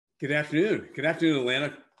Good afternoon. Good afternoon,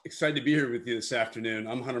 Atlanta. Excited to be here with you this afternoon.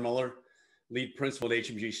 I'm Hunter Muller, lead principal at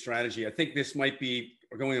HMG Strategy. I think this might be,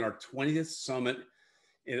 we're going on our 20th summit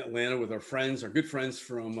in Atlanta with our friends, our good friends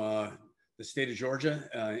from the state of Georgia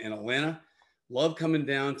and Atlanta. Love coming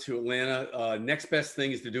down to Atlanta. Next best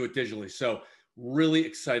thing is to do it digitally. So really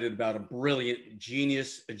excited about a brilliant,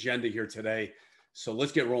 genius agenda here today. So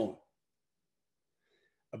let's get rolling.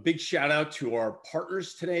 A big shout out to our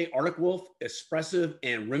partners today, Arctic Wolf, Espressive,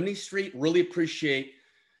 and Rimini Street. Really appreciate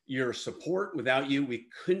your support. Without you, we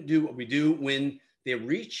couldn't do what we do. When they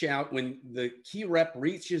reach out, when the key rep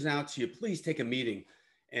reaches out to you, please take a meeting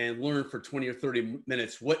and learn for 20 or 30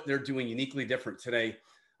 minutes what they're doing uniquely different today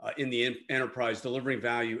in the enterprise, delivering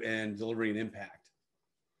value and delivering an impact.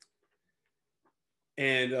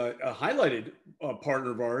 And a highlighted partner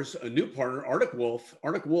of ours, a new partner, Arctic Wolf.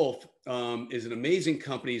 Arctic Wolf is an amazing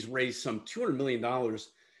company. He's raised some $200 million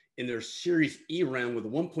in their Series E round with a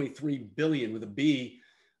 1.3 billion with a B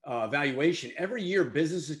valuation. Every year,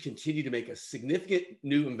 businesses continue to make a significant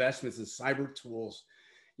new investments in cyber tools,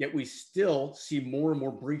 yet we still see more and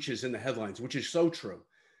more breaches in the headlines, which is so true.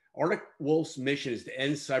 Arctic Wolf's mission is to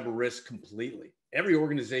end cyber risk completely. Every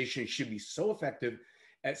organization should be so effective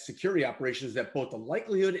at security operations that both the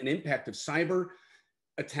likelihood and impact of cyber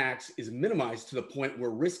attacks is minimized to the point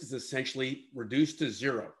where risk is essentially reduced to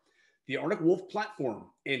zero. The Arctic Wolf platform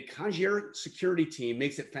and concierge security team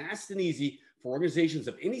makes it fast and easy for organizations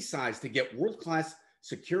of any size to get world-class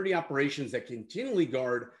security operations that continually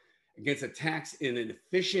guard against attacks in an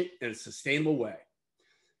efficient and sustainable way.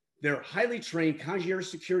 Their highly trained concierge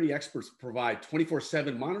security experts provide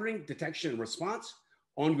 24/7 monitoring, detection, and response,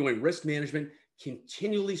 ongoing risk management,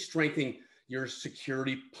 continually strengthening your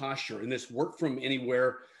security posture in this work from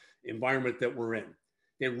anywhere environment that we're in.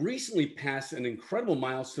 They recently passed an incredible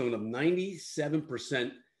milestone of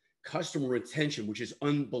 97% customer retention, which is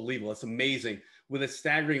unbelievable. That's amazing, with a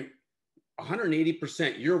staggering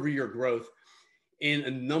 180% year-over-year growth in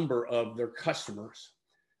a number of their customers,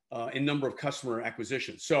 in number of customer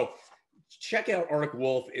acquisitions. So check out Arctic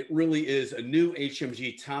Wolf. It really is a new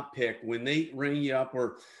HMG top pick. When they ring you up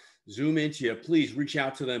or Zoom into you, please reach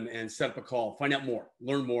out to them and set up a call. Find out more,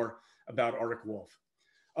 learn more about Arctic Wolf.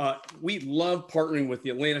 We love partnering with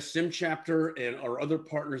the Atlanta Sim chapter and our other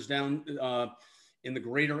partners down in the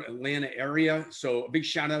greater Atlanta area. So a big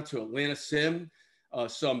shout out to Atlanta Sim,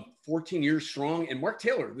 some 14 years strong. And Mark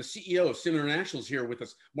Taylor, the CEO of Sim International, is here with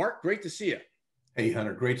us. Mark, great to see you. Hey,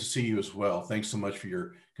 Hunter, great to see you as well. Thanks so much for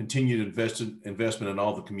your continued investment in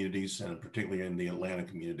all the communities and particularly in the Atlanta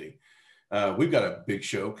community. We've got a big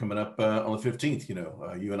show coming up on the 15th.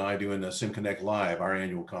 You and I doing a Sim Connect Live, our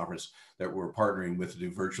annual conference that we're partnering with to do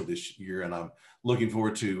virtual this year. And I'm looking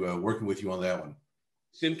forward to working with you on that one.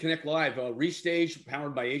 Sim Connect Live, restage,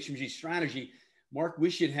 powered by HMG Strategy. Mark, we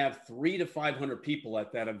should have 300 to 500 people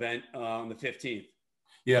at that event on the 15th.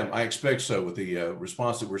 Yeah, I expect so. With the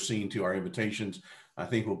response that we're seeing to our invitations, I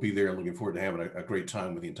think we'll be there and looking forward to having a great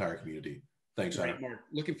time with the entire community. Thanks, Hunter. Mark.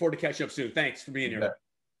 Looking forward to catching up soon. Thanks for being here. Yeah.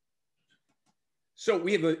 So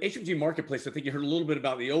we have the HMG Marketplace. I think you heard a little bit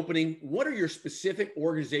about the opening. What are your specific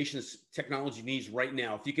organization's technology needs right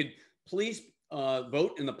now? If you could please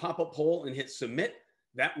vote in the pop-up poll and hit submit,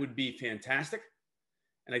 that would be fantastic.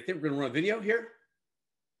 And I think we're going to run a video here.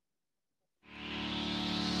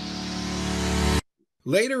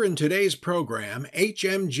 Later in today's program,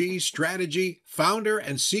 HMG Strategy founder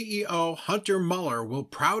and CEO Hunter Muller will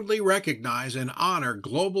proudly recognize and honor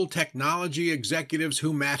global technology executives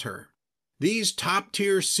who matter. These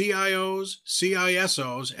top-tier CIOs,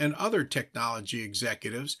 CISOs, and other technology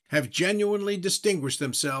executives have genuinely distinguished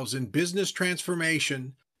themselves in business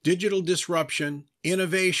transformation, digital disruption,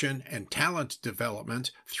 innovation, and talent development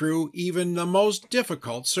through even the most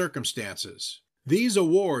difficult circumstances. These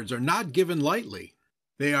awards are not given lightly.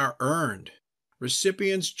 They are earned.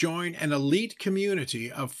 Recipients join an elite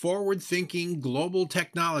community of forward-thinking global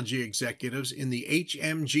technology executives in the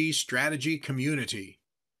HMG Strategy community.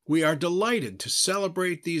 We are delighted to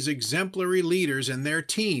celebrate these exemplary leaders and their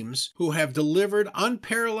teams who have delivered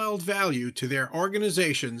unparalleled value to their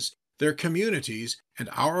organizations, their communities, and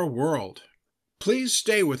our world. Please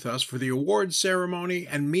stay with us for the award ceremony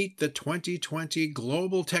and meet the 2020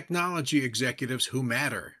 Global Technology Executives who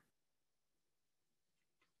matter.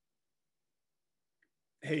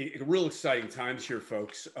 Hey, real exciting times here,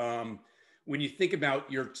 folks. When you think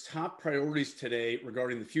about your top priorities today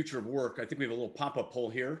regarding the future of work, I think we have a little pop-up poll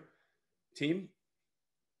here, team.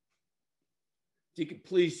 If you could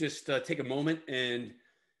please just take a moment and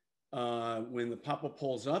when the pop-up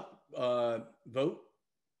poll's up, vote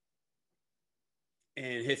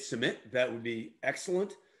and hit submit. That would be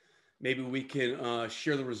excellent. maybe we can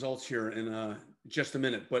share the results here in just a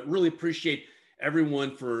minute. But really appreciate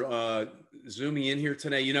everyone for zooming in here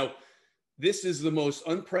today. You know, this is the most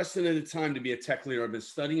unprecedented time to be a tech leader. I've been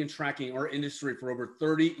studying and tracking our industry for over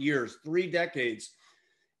 30 years, 3 decades.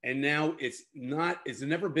 And now it's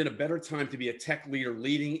never been a better time to be a tech leader,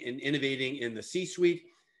 leading and innovating in the C-suite,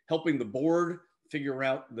 helping the board figure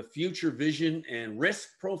out the future vision and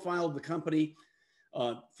risk profile of the company,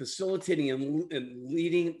 facilitating, enabling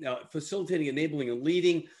and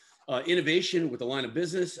leading innovation with the line of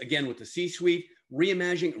business, again, with the C-suite,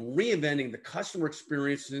 reimagining and reinventing the customer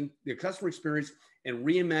experience and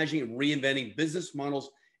reimagining and reinventing business models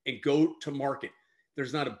and go to market.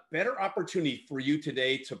 There's not a better opportunity for you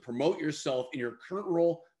today to promote yourself in your current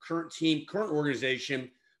role, current team, current organization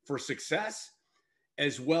for success,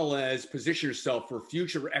 as well as position yourself for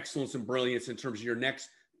future excellence and brilliance in terms of your next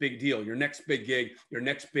big deal, your next big gig, your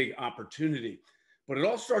next big opportunity. But it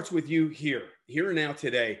all starts with you here and now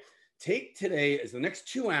today. Take today as the next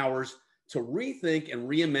 2 hours to rethink and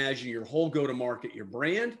reimagine your whole go-to-market, your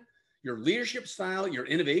brand, your leadership style, your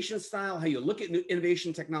innovation style, how you look at new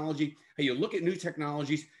innovation technology, how you look at new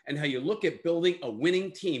technologies, and how you look at building a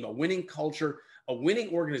winning team, a winning culture, a winning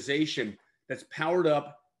organization that's powered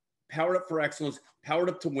up for excellence, powered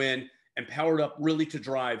up to win, and powered up really to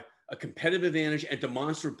drive a competitive advantage and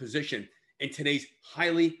demonstrative position in today's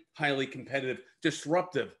highly, highly competitive,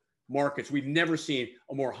 disruptive markets. We've never seen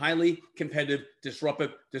a more highly competitive,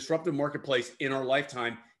 disruptive marketplace in our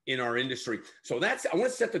lifetime in our industry. So I want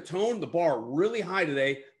to set the tone, the bar really high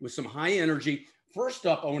today with some high energy. First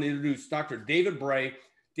up, I want to introduce Dr. David Bray.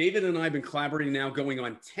 David and I have been collaborating now going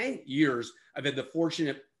on 10 years. I've had the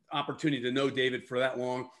fortunate opportunity to know David for that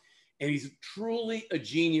long. And he's truly a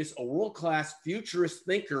genius, a world-class futurist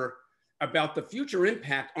thinker about the future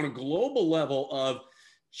impact on a global level of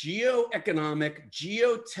geoeconomic,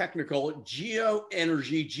 geotechnical,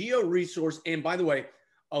 geoenergy, georesource, and by the way,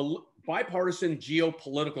 a bipartisan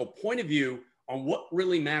geopolitical point of view on what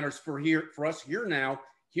really matters for us here now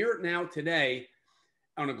today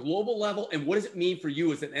on a global level. And what does it mean for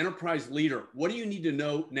you as an enterprise leader? What do you need to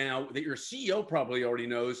know now that your CEO probably already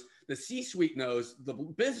knows, the C-suite knows, the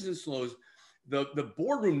business knows, the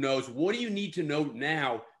boardroom knows? What do you need to know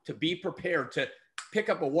now to be prepared to pick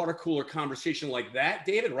up a water cooler conversation like that,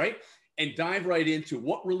 David, right? And dive right into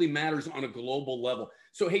what really matters on a global level.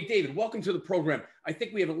 So, hey, David, welcome to the program. I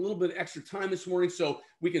think we have a little bit of extra time this morning, so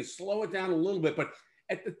we can slow it down a little bit. But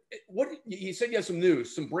what you said, you have some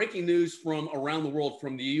news, some breaking news from around the world,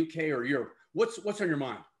 from the UK or Europe. What's on your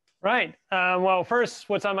mind? Right. Well, first,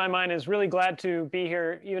 what's on my mind is really glad to be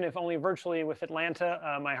here, even if only virtually, with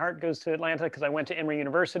Atlanta. My heart goes to Atlanta because I went to Emory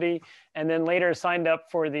University and then later signed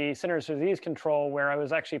up for the Centers for Disease Control, where I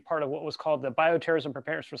was actually part of what was called the Bioterrorism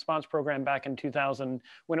Preparedness Response Program back in 2000,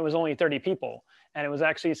 when it was only 30 people. And it was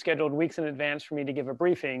actually scheduled weeks in advance for me to give a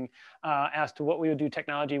briefing as to what we would do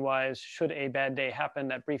technology-wise should a bad day happen.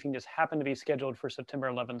 That briefing just happened to be scheduled for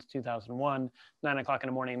September 11th, 2001, 9 o'clock in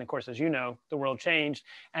the morning. And of course, as you know, the world changed.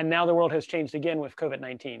 And now the world has changed again with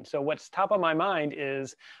COVID-19. So what's top of my mind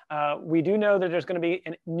is we do know that there's going to be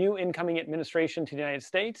a new incoming administration to the United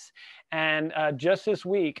States. And just this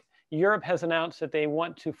week, Europe has announced that they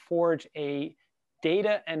want to forge a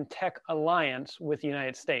data and tech alliance with the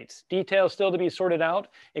United States. Details still to be sorted out.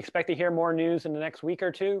 Expect to hear more news in the next week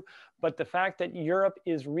or two. But the fact that Europe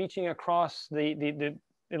is reaching across the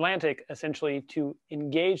Atlantic, essentially, to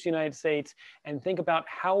engage the United States and think about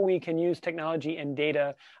how we can use technology and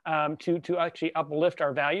data to actually uplift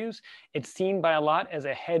our values. It's seen by a lot as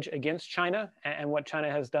a hedge against China and what China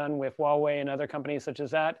has done with Huawei and other companies such as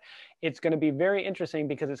that. It's going to be very interesting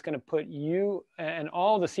because it's going to put you and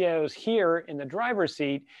all the CIOs here in the driver's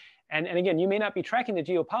seat. And again, you may not be tracking the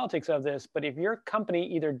geopolitics of this, but if your company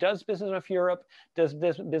either does business with Europe, does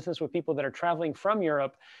business with people that are traveling from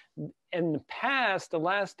Europe, in the past, the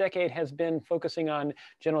last decade has been focusing on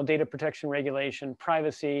general data protection regulation,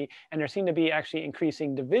 privacy, and there seemed to be actually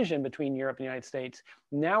increasing division between Europe and the United States.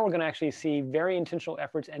 Now we're going to actually see very intentional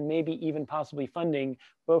efforts and maybe even possibly funding,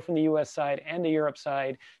 both from the US side and the Europe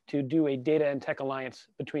side, to do a data and tech alliance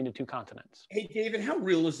between the two continents. Hey, David, how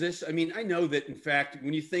real is this? I mean, I know that, in fact,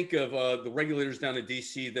 when you think of the regulators down in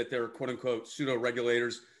DC, that they're quote unquote pseudo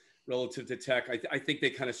regulators relative to tech, I think they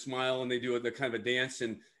kind of smile and they do the kind of a dance,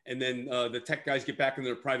 and then the tech guys get back in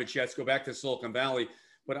their private jets, go back to Silicon Valley.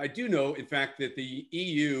 But I do know, in fact, that the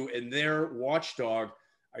EU and their watchdog,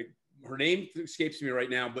 her name escapes me right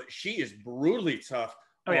now, but she is brutally tough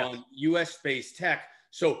on US-based tech.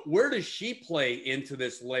 So where does she play into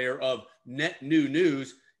this layer of net new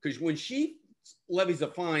news? Because when she levies a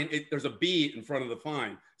fine, there's a B in front of the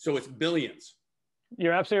fine. So it's billions.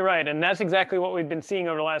 You're absolutely right, and that's exactly what we've been seeing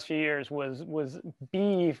over the last few years was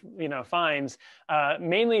B fines,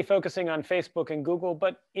 mainly focusing on Facebook and Google,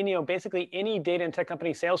 but basically any data and tech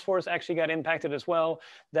company. Salesforce actually got impacted as well.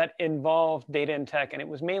 That involved data and tech, and it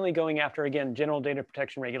was mainly going after, again, general data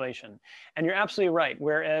protection regulation. And you're absolutely right.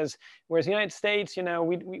 Whereas the United States,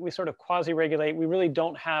 we sort of quasi-regulate. We really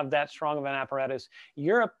don't have that strong of an apparatus.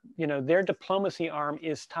 Europe, their diplomacy arm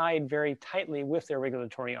is tied very tightly with their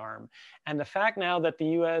regulatory arm, and the fact now that the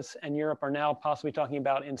US and Europe are now possibly talking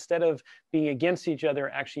about, instead of being against each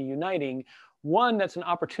other, actually uniting. One, that's an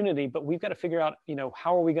opportunity, but we've got to figure out,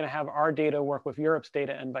 how are we going to have our data work with Europe's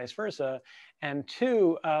data and vice versa. And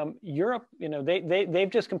two, Europe, they've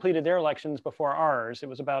just completed their elections before ours. It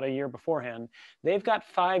was about a year beforehand. They've got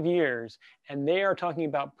 5 years, and they are talking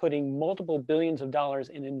about putting multiple billions of dollars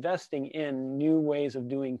in investing in new ways of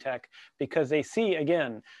doing tech, because they see,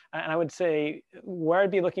 again, and I would say where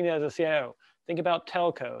I'd be looking at as a CIO, think about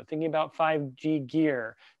telco, thinking about 5G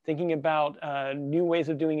gear, thinking about new ways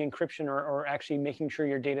of doing encryption or actually making sure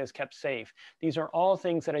your data is kept safe. These are all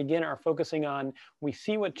things that, again, are focusing on, we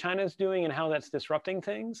see what China's doing and how that's disrupting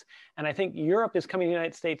things. And I think Europe is coming to the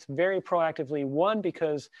United States very proactively, one,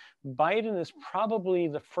 because Biden is probably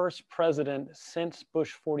the first president since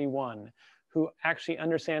Bush 41 who actually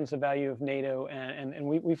understands the value of NATO. And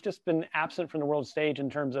we've just been absent from the world stage in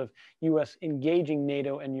terms of US engaging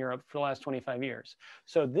NATO and Europe for the last 25 years.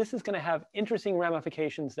 So this is going to have interesting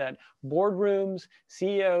ramifications that boardrooms,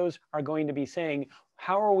 CEOs are going to be saying,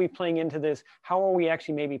 how are we playing into this? How are we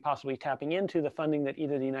actually maybe possibly tapping into the funding that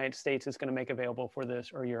either the United States is going to make available for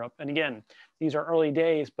this or Europe? And again, these are early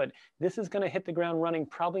days, but this is going to hit the ground running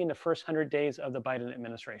probably in the first 100 days of the Biden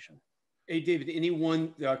administration. Hey, David,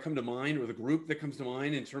 anyone come to mind, or the group that comes to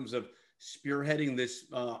mind in terms of spearheading this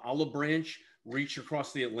olive branch reach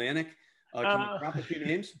across the Atlantic? Can you drop a few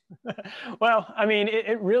names? Well, I mean,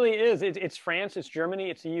 it really is. It's France, it's Germany,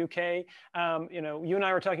 it's the UK. You and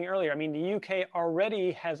I were talking earlier. I mean, the UK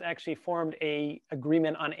already has actually formed an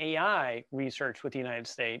agreement on AI research with the United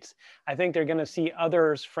States. I think they're going to see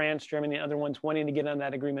others, France, Germany, and other ones wanting to get on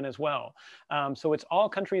that agreement as well. So it's all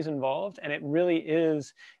countries involved, and it really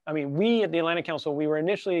is. I mean, we at the Atlantic Council, we were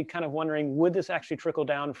initially kind of wondering, would this actually trickle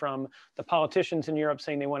down from the politicians in Europe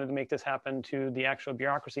saying they wanted to make this happen to the actual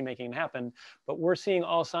bureaucracy making it happen? But we're seeing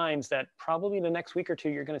all signs that probably in the next week or two,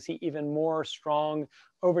 you're going to see even more strong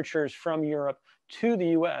overtures from Europe to the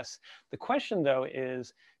US. The question, though,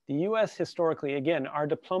 is the US historically, again, our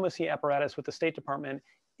diplomacy apparatus with the State Department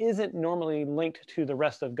isn't normally linked to the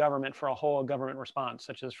rest of government for a whole government response,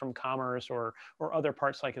 such as from commerce or other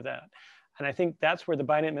parts like that. And I think that's where the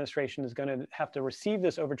Biden administration is going to have to receive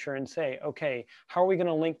this overture and say, okay, how are we going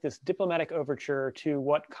to link this diplomatic overture to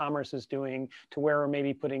what commerce is doing, to where we're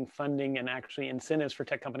maybe putting funding and actually incentives for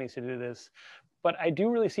tech companies to do this? But I do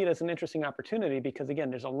really see it as an interesting opportunity because, again,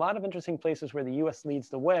 there's a lot of interesting places where the US leads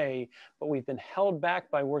the way, but we've been held back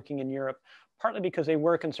by working in Europe, partly because they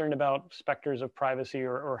were concerned about specters of privacy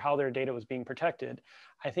or how their data was being protected.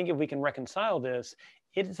 I think if we can reconcile this,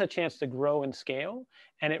 it is a chance to grow and scale.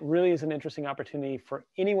 And it really is an interesting opportunity for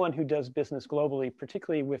anyone who does business globally,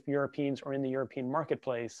 particularly with Europeans or in the European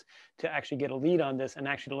marketplace, to actually get a lead on this and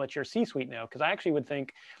actually to let your C-suite know. Because I actually would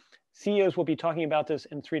think CEOs will be talking about this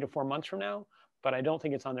in 3 to 4 months from now, but I don't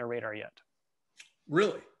think it's on their radar yet.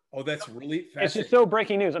 Really? Oh, that's really fascinating. It's just so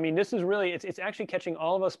breaking news. I mean, this is really, it's actually catching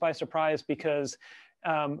all of us by surprise because,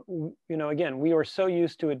 again, we were so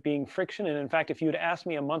used to it being friction. And in fact, if you had asked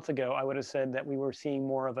me a month ago, I would have said that we were seeing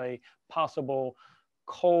more of a possible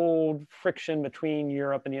cold friction between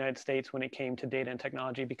Europe and the United States when it came to data and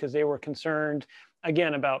technology, because they were concerned,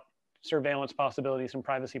 again, about surveillance possibilities and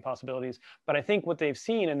privacy possibilities. But I think what they've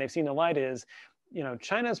seen, and they've seen the light, is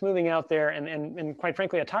China's moving out there, and quite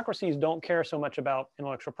frankly, autocracies don't care so much about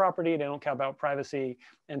intellectual property. They don't care about privacy.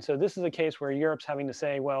 And so this is a case where Europe's having to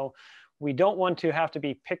say, well, we don't want to have to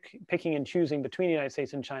be picking and choosing between the United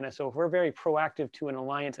States and China. So if we're very proactive to an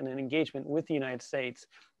alliance and an engagement with the United States,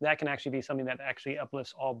 that can actually be something that actually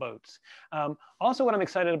uplifts all boats. Also, what I'm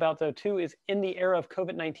excited about, though, too, is in the era of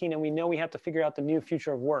COVID-19, and we know we have to figure out the new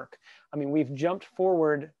future of work. I mean, we've jumped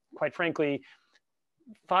forward, quite frankly,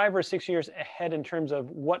 5 or 6 years ahead in terms of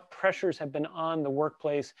what pressures have been on the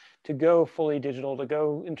workplace to go fully digital, to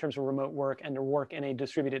go in terms of remote work and to work in a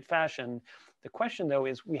distributed fashion. The question, though,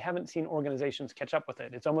 is we haven't seen organizations catch up with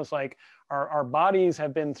it. It's almost like our bodies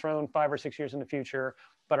have been thrown 5 or 6 years in the future,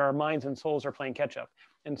 but our minds and souls are playing catch up.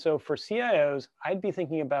 And so for CIOs, I'd be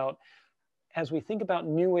thinking about, as we think about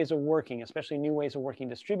new ways of working, especially new ways of working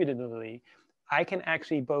distributedly, I can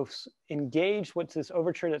actually both engage what's this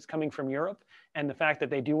overture that's coming from Europe and the fact that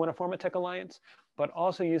they do want to form a tech alliance, but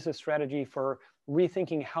also use this strategy for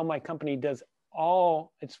rethinking how my company does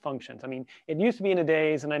all its functions. I mean, it used to be in the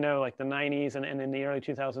days, and I know like the 90s and in the early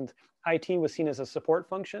 2000s, IT was seen as a support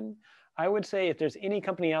function. I would say if there's any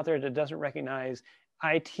company out there that doesn't recognize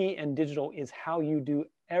IT and digital is how you do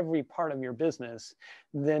every part of your business,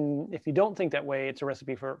 then if you don't think that way, it's a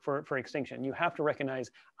recipe for extinction. You have to recognize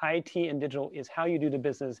IT and digital is how you do the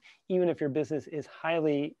business, even if your business is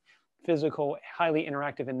highly physical, highly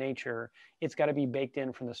interactive in nature. It's got to be baked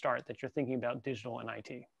in from the start that you're thinking about digital and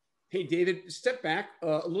IT. Hey, David, step back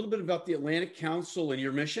a little bit about the Atlantic Council and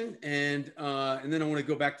your mission, and then I want to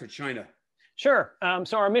go back to China. Sure.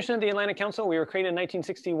 So our mission at the Atlantic Council, we were created in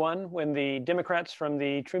 1961 when the Democrats from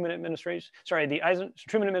the Truman administration,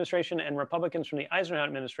 Truman administration and Republicans from the Eisenhower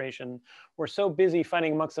administration were so busy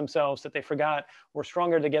fighting amongst themselves that they forgot we're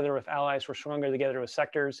stronger together with allies, we're stronger together with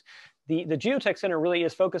sectors. The GeoTech Center really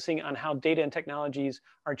is focusing on how data and technologies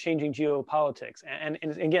are changing geopolitics. And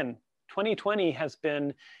again, 2020 has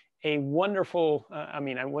been a wonderful, I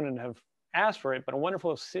mean, I wouldn't have asked for it, but a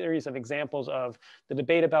wonderful series of examples of the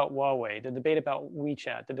debate about Huawei, the debate about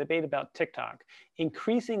WeChat, the debate about TikTok.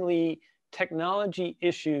 Increasingly, technology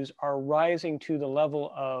issues are rising to the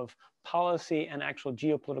level of policy and actual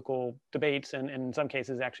geopolitical debates, and in some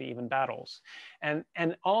cases, actually even battles. And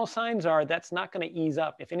all signs are that's not going to ease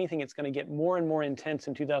up. If anything, it's going to get more and more intense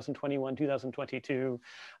in 2021, 2022.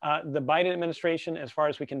 The Biden administration, as far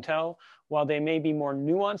as we can tell, while they may be more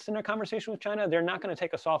nuanced in their conversation with China, they're not going to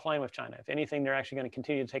take a soft line with China. If anything, they're actually going to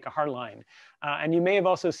continue to take a hard line. And you may have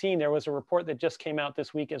also seen there was a report that just came out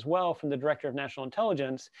this week as well from the Director of National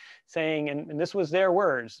Intelligence saying, and this was their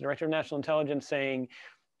words, the Director of National Intelligence saying,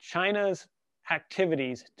 China's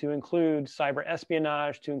activities to include cyber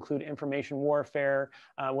espionage, to include information warfare,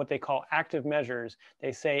 what they call active measures,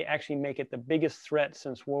 they say actually make it the biggest threat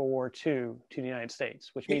since World War II to the United States,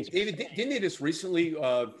 which means— David, didn't they just recently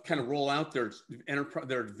kind of roll out their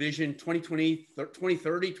vision 2020,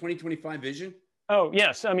 2030, 2025 vision? Oh,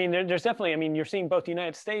 yes. I mean, there's definitely, I mean, you're seeing both the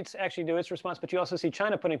United States actually do its response, but you also see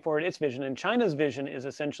China putting forward its vision. And China's vision is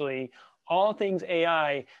essentially all things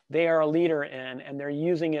AI, they are a leader in, and they're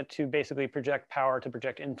using it to basically project power, to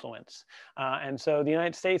project influence. And so the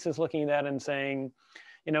United States is looking at that and saying,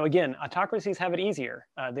 you know, again, autocracies have it easier.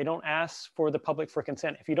 They don't ask for the public for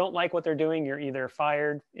consent. If you don't like what they're doing, you're either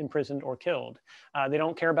fired, imprisoned, or killed. They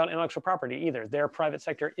don't care about intellectual property either. Their private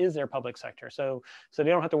sector is their public sector. So they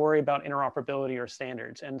don't have to worry about interoperability or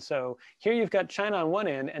standards. And so here you've got China on one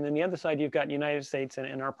end, and then the other side, you've got United States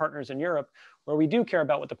and our partners in Europe, where we do care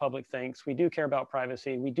about what the public thinks. We do care about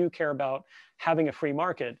privacy. We do care about having a free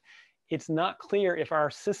market. It's not clear if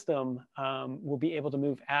our system will be able to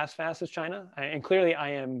move as fast as China. And clearly I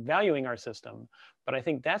am valuing our system, but I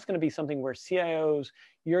think that's going to be something where CIOs,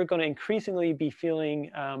 you're going to increasingly be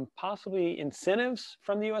feeling possibly incentives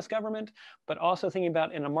from the US government, but also thinking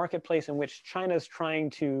about in a marketplace in which China's trying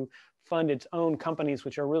to fund its own companies,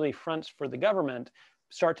 which are really fronts for the government,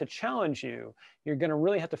 start to challenge you, you're going to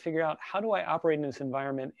really have to figure out, how do I operate in this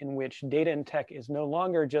environment in which data and tech is no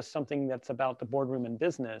longer just something that's about the boardroom and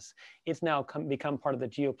business. It's now become part of the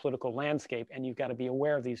geopolitical landscape, and you've got to be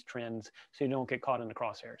aware of these trends so you don't get caught in the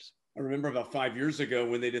crosshairs. I remember about 5 years ago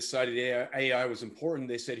when they decided AI was important,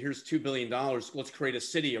 they said, here's $2 billion, let's create a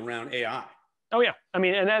city around AI. Oh yeah, I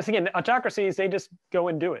mean, and that's again, autocracies, they just go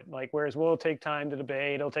and do it. Like, whereas we'll take time to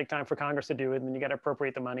debate, it'll take time for Congress to do it, and then you got to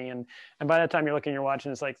appropriate the money. And by that time you're looking, you're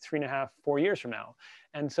watching, it's like 3.5, 4 years from now.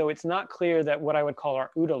 And so it's not clear that what I would call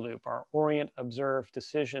our OODA loop, our orient, observe,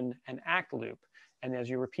 decision, and act loop. And as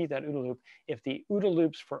you repeat that OODA loop, if the OODA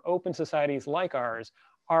loops for open societies like ours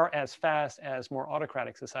are as fast as more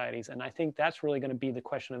autocratic societies. And I think that's really going to be the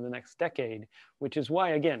question of the next decade, which is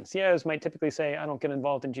why, again, CIOs might typically say, I don't get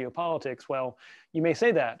involved in geopolitics. Well, you may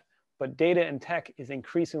say that, but data and tech is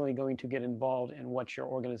increasingly going to get involved in what your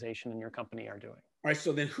organization and your company are doing. All right,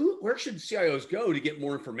 so then where should CIOs go to get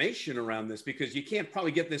more information around this? Because you can't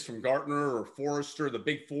probably get this from Gartner or Forrester, the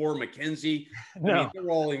Big Four, McKinsey. No. I mean, they're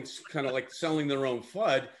all kind of like selling their own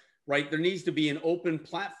FUD. Right, there needs to be an open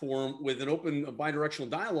platform with an open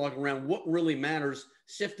bidirectional dialogue around what really matters,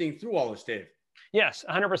 sifting through all this, Dave. Yes,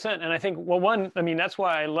 100%. And I think, well, one, I mean, that's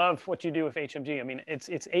why I love what you do with HMG. I mean, it's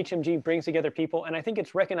HMG brings together people. And I think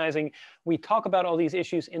it's recognizing we talk about all these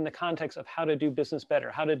issues in the context of how to do business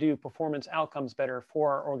better, how to do performance outcomes better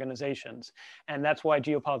for our organizations. And that's why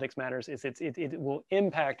geopolitics matters, is it will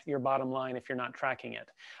impact your bottom line if you're not tracking it.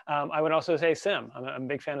 I would also say SIM. I'm a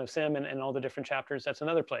big fan of SIM and all the different chapters. That's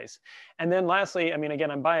another place. And then lastly, I mean,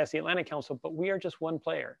 again, I'm biased, the Atlantic Council, but we are just one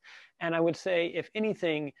player. And I would say, if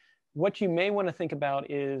anything, What you may want to think about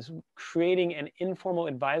is creating an informal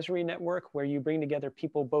advisory network where you bring together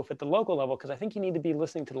people both at the local level, because I think you need to be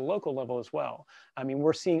listening to the local level as well. I mean,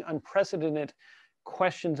 we're seeing unprecedented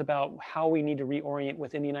questions about how we need to reorient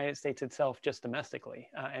within the United States itself just domestically,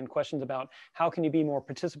 and questions about how can you be more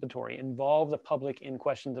participatory, involve the public in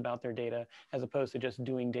questions about their data as opposed to just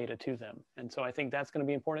doing data to them. And so I think that's going to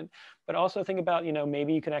be important. But also think about, you know,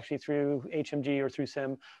 maybe you can actually through HMG or through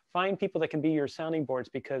SIM, find people that can be your sounding boards,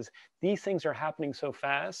 because these things are happening so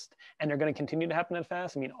fast and they're going to continue to happen that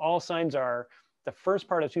fast. I mean, all signs are the first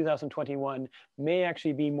part of 2021 may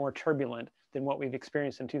actually be more turbulent than what we've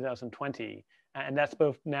experienced in 2020. And that's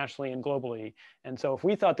both nationally and globally. And so if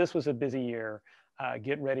we thought this was a busy year,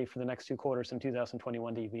 get ready for the next 2 quarters in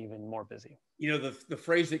 2021 to be even more busy. You know, the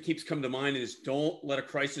phrase that keeps coming to mind is don't let a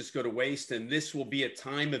crisis go to waste. And this will be a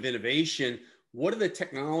time of innovation. What are the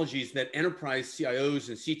technologies that enterprise CIOs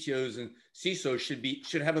and CTOs and CISOs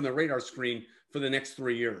should have on the radar screen for the next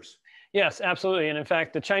 3 years? Yes, absolutely. And in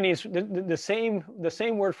fact, the Chinese, the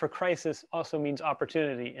same word for crisis also means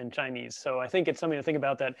opportunity in Chinese. So I think it's something to think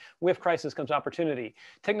about, that with crisis comes opportunity.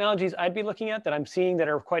 Technologies I'd be looking at that I'm seeing that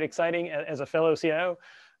are quite exciting as a fellow CIO.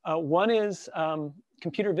 One is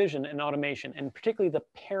computer vision and automation, and particularly the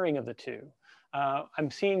pairing of the two. I'm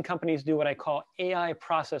seeing companies do what I call AI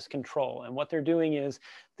process control. And what they're doing is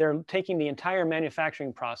they're taking the entire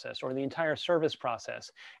manufacturing process or the entire service process,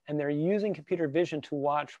 and they're using computer vision to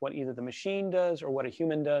watch what either the machine does or what a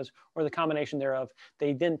human does, or the combination thereof.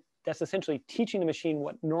 That's essentially teaching the machine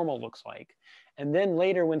what normal looks like. And then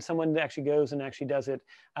later, when someone actually goes and actually does it,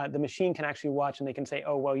 the machine can actually watch, and they can say,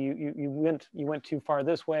 oh, well, you went too far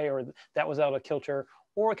this way, or that was out of kilter.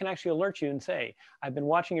 Or it can actually alert you and say, I've been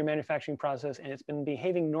watching your manufacturing process and it's been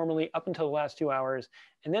behaving normally up until the last 2 hours,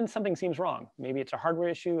 and then something seems wrong. Maybe it's a hardware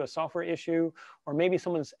issue, a software issue, or maybe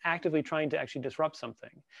someone's actively trying to actually disrupt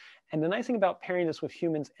something. And the nice thing about pairing this with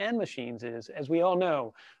humans and machines is, as we all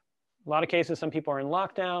know, a lot of cases, some people are in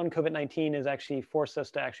lockdown. COVID-19 has actually forced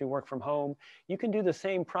us to actually work from home. You can do the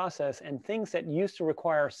same process, and things that used to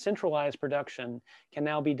require centralized production can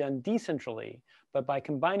now be done decentrally. But by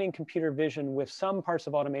combining computer vision with some parts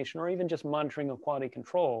of automation, or even just monitoring of quality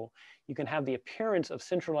control, you can have the appearance of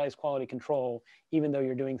centralized quality control, even though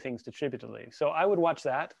you're doing things distributively. So I would watch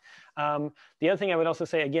that. The other thing I would also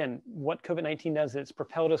say, again, what COVID-19 does is it's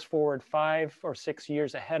propelled us forward 5 or 6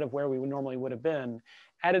 years ahead of where we normally would have been.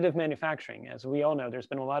 Additive manufacturing, as we all know, there's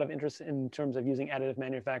been a lot of interest in terms of using additive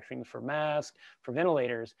manufacturing for masks, for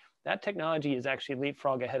ventilators. That technology is actually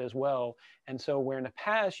leapfrog ahead as well. And so where in the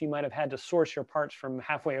past you might have had to source your parts from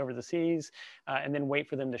halfway over the seas and then wait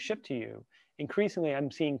for them to ship to you, increasingly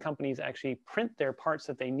I'm seeing companies actually print their parts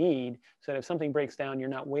that they need, so that if something breaks down, you're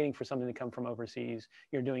not waiting for something to come from overseas,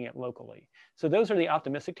 you're doing it locally. So those are the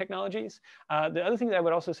optimistic technologies. The other thing that I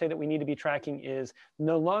would also say that we need to be tracking is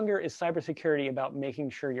no longer is cybersecurity about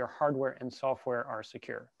making sure your hardware and software are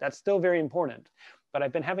secure. That's still very important. But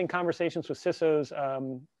I've been having conversations with CISOs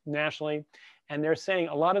nationally, and they're saying,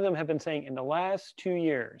 a lot of them have been saying in the last 2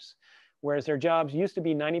 years, whereas their jobs used to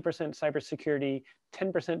be 90% cybersecurity,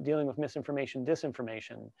 10% dealing with misinformation,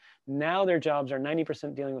 disinformation. Now their jobs are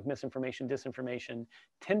 90% dealing with misinformation, disinformation,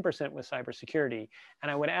 10% with cybersecurity. And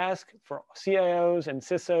I would ask for CIOs and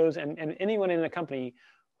CISOs and anyone in a company,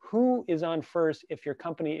 who is on first if your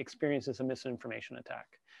company experiences a misinformation attack?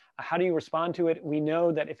 How do you respond to it? We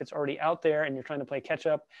know that if it's already out there and you're trying to play catch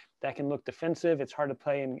up, that can look defensive. It's hard to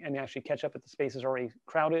play and actually catch up if the space is already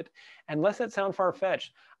crowded. And lest that sound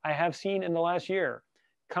far-fetched, I have seen in the last year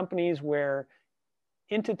companies where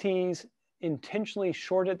entities intentionally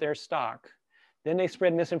shorted their stock. Then they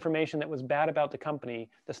spread misinformation that was bad about the company.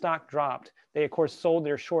 The stock dropped. They, of course, sold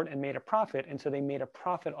their short and made a profit. And so they made a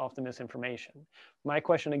profit off the misinformation. My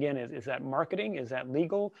question again is that marketing? Is that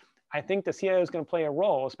legal? I think the CIO is going to play a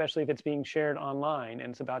role, especially if it's being shared online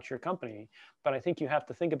and it's about your company. But I think you have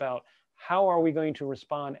to think about, how are we going to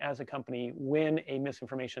respond as a company when a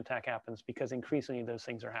misinformation attack happens? Because increasingly those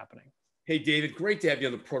things are happening. Hey, David, great to have you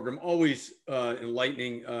on the program. Always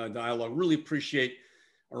enlightening dialogue. Really appreciate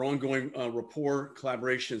our ongoing rapport,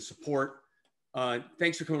 collaboration, support.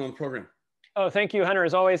 Thanks for coming on the program. Oh, thank you, Hunter,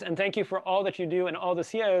 as always. And thank you for all that you do and all the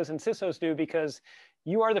CIOs and CISOs do, because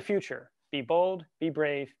you are the future. Be bold, be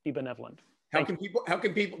brave, be benevolent. How can people,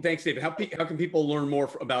 thanks, David. How can people learn more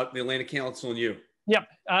about the Atlantic Council and you? Yep.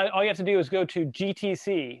 All you have to do is go to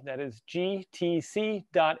GTC. That is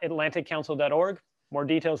gtc.atlanticcouncil.org. More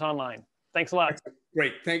details online. Thanks a lot.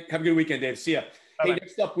 Great. Have a good weekend, Dave. See ya. Bye-bye. Hey,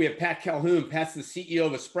 next up, we have Pat Calhoun. Pat's the CEO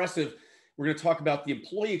of Espressive. We're going to talk about the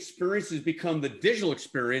employee experience has become the digital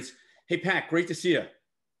experience. Hey, Pat, great to see you.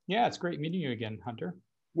 Yeah, it's great meeting you again, Hunter.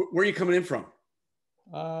 Where are you coming in from?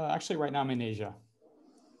 Actually, right now I'm in Asia.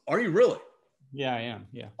 Are you really? Yeah, I am.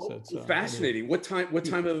 Yeah. Oh, So it's fascinating. What time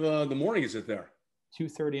of the morning is it there?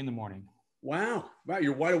 2:30 in the morning. Wow. Wow.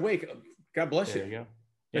 You're wide awake. God bless There you go.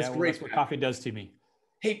 That's yeah, great. That's what coffee does to me.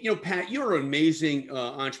 Hey, Pat, you're an amazing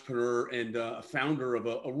entrepreneur and a founder of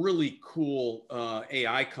a really cool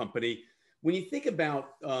AI company. When you think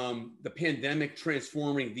about the pandemic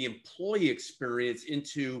transforming the employee experience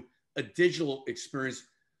into a digital experience,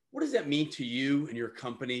 what does that mean to you and your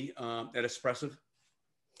company at Espressive?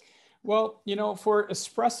 Well, for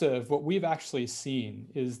Espressive, what we've actually seen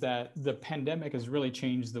is that the pandemic has really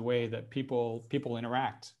changed the way that people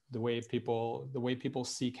interact, the way people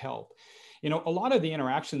seek help. A lot of the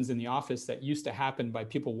interactions in the office that used to happen by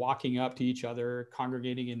people walking up to each other,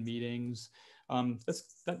 congregating in meetings,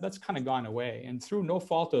 that's kind of gone away. And through no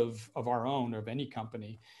fault of our own or of any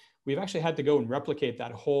company, we've actually had to go and replicate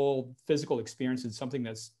that whole physical experience in something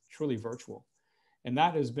that's truly virtual. And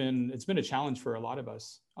that it's been a challenge for a lot of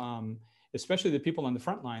us, especially the people on the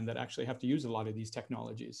front line that actually have to use a lot of these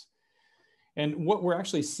technologies. And what we're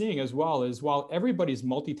actually seeing as well is while everybody's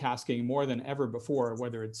multitasking more than ever before,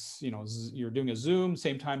 whether it's, you're doing a Zoom,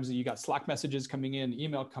 same time as you got Slack messages coming in,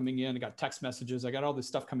 email coming in, I got text messages, I got all this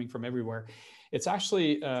stuff coming from everywhere. It's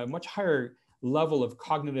actually a much higher level of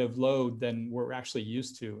cognitive load than we're actually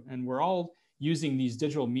used to. And we're all using these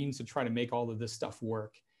digital means to try to make all of this stuff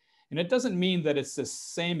work. And it doesn't mean that it's the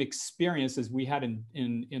same experience as we had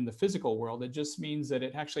in the physical world. It just means that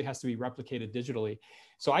it actually has to be replicated digitally.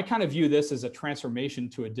 So I kind of view this as a transformation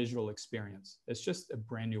to a digital experience. It's just a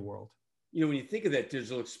brand new world. When you think of that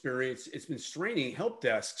digital experience, it's been straining help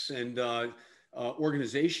desks and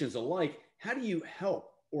organizations alike. How do you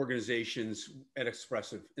help organizations at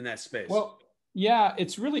Espressive in that space? Well, yeah,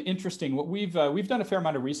 it's really interesting. What we've done a fair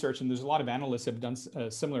amount of research, and there's a lot of analysts have done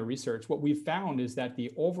similar research. What we've found is that the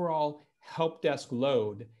overall help desk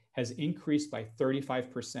load has increased by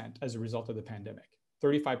 35% as a result of the pandemic.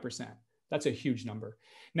 35%. That's a huge number.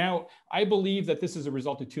 Now, I believe that this is a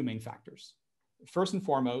result of two main factors. First and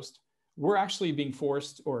foremost, we're actually being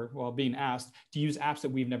forced being asked to use apps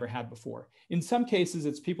that we've never had before. In some cases,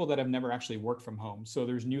 it's people that have never actually worked from home. So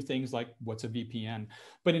there's new things like what's a VPN.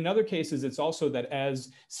 But in other cases, it's also that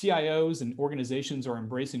as CIOs and organizations are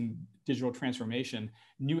embracing digital transformation,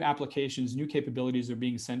 new applications, new capabilities are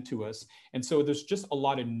being sent to us. And so there's just a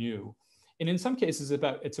lot of new. And in some cases,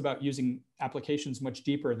 it's about using applications much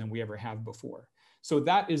deeper than we ever have before. So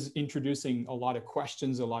that is introducing a lot of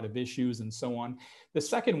questions, a lot of issues, and so on. The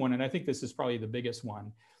second one, and I think this is probably the biggest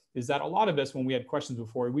one, is that a lot of us, when we had questions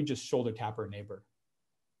before, we just shoulder tap our neighbor.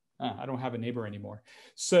 I don't have a neighbor anymore.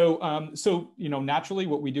 So naturally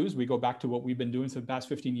what we do is we go back to what we've been doing for the past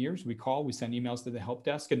 15 years. We call, we send emails to the help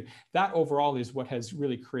desk. And that overall is what has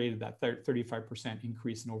really created that 35%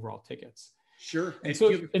 increase in overall tickets. Sure. And so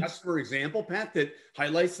do you have a customer example, Pat, that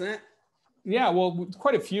highlights that? Yeah, well,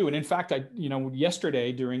 quite a few. And in fact,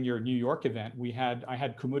 yesterday during your New York event, I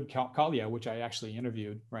had Kumud Kalia, which I actually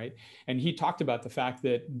interviewed, right? And he talked about the fact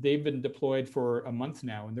that they've been deployed for a month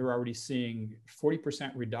now, and they're already seeing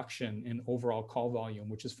 40% reduction in overall call volume,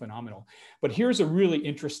 which is phenomenal. But here's a really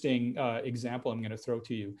interesting example I'm going to throw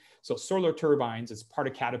to you. So Solar Turbines, it's part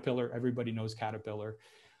of Caterpillar. Everybody knows Caterpillar.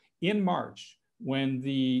 In March, when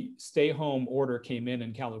the stay-home order came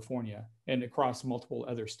in California and across multiple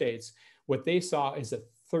other states, what they saw is a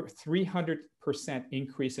 300%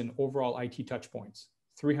 increase in overall IT touch points,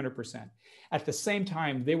 300%. At the same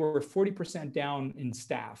time, they were 40% down in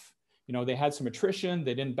staff. They had some attrition,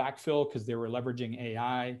 they didn't backfill because they were leveraging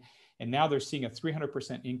AI, and now they're seeing a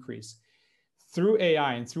 300% increase. Through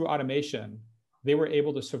AI and through automation, they were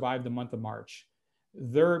able to survive the month of March.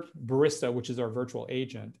 Their barista, which is our virtual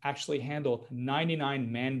agent, actually handled 99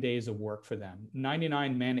 man days of work for them,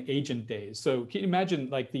 99 man agent days. So can you imagine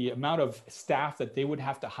like the amount of staff that they would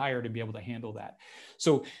have to hire to be able to handle that?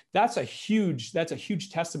 So that's a huge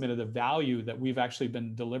testament of the value that we've actually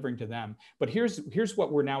been delivering to them. But here's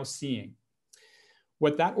what we're now seeing.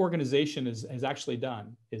 What that organization has actually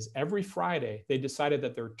done is every Friday, they decided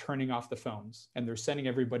that they're turning off the phones and they're sending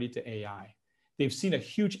everybody to AI. They've seen a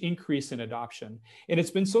huge increase in adoption. And it's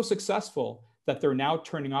been so successful that they're now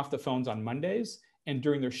turning off the phones on Mondays and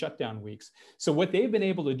during their shutdown weeks. So what they've been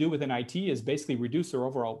able to do within IT is basically reduce their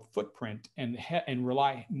overall footprint and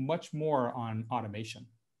rely much more on automation.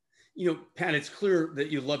 Pat, it's clear that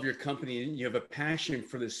you love your company and you have a passion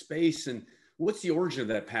for this space. And what's the origin of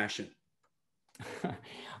that passion?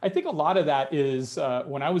 I think a lot of that is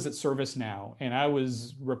when I was at ServiceNow and I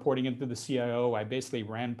was reporting into the CIO, I basically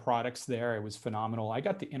ran products there. It was phenomenal. I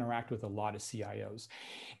got to interact with a lot of CIOs.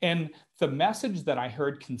 And the message that I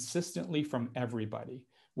heard consistently from everybody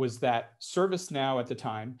was that ServiceNow at the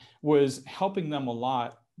time was helping them a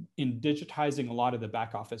lot in digitizing a lot of the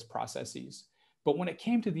back office processes. But when it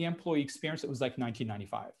came to the employee experience, it was like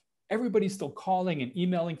 1995. Everybody's still calling and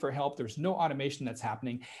emailing for help. There's no automation that's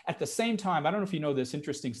happening. At the same time, I don't know if you know this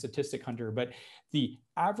interesting statistic, Hunter, but the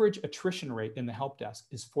average attrition rate in the help desk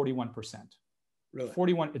is 41%. Really?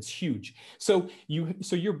 41, it's huge. So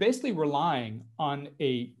you're basically relying on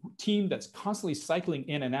a team that's constantly cycling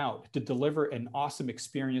in and out to deliver an awesome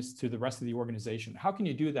experience to the rest of the organization. How can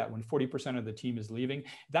you do that when 40% of the team is leaving?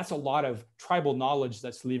 That's a lot of tribal knowledge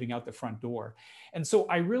that's leaving out the front door. And so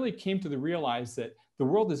I really came to realize that the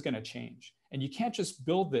world is going to change, and you can't just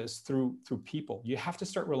build this through people. You have to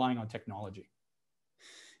start relying on technology.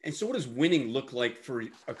 And so what does winning look like for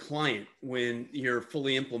a client when you're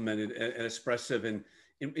fully implemented at Espressive, and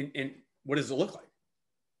what does it look like?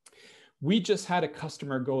 We just had a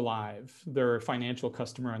customer go live, their financial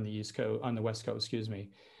customer on the West Coast, excuse me.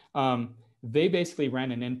 They basically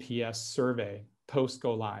ran an NPS survey post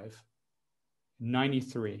go live,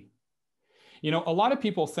 93. You know, a lot of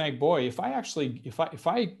people think, boy, if I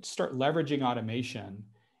start leveraging automation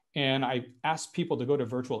and I ask people to go to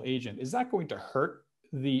virtual agent, is that going to hurt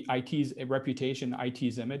the IT's reputation,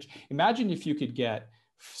 IT's image? Imagine if you could get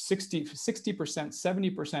 60%,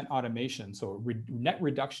 70% automation, so net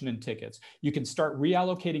reduction in tickets. You can start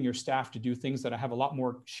reallocating your staff to do things that have a lot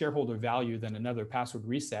more shareholder value than another password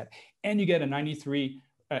reset, and you get a 93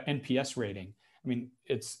 NPS rating. I mean,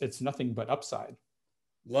 it's nothing but upside.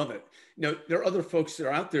 Love it. Now, there are other folks that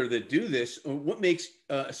are out there that do this. What makes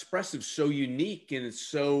Espressive so unique and it's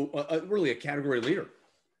so really a category leader?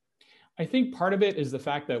 I think part of it is the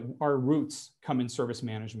fact that our roots come in service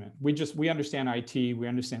management. We understand IT, we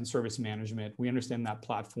understand service management, we understand that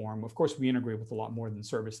platform. Of course, we integrate with a lot more than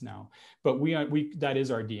ServiceNow, but that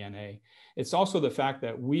is our DNA. It's also the fact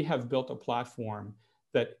that we have built a platform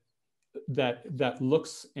that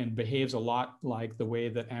looks and behaves a lot like the way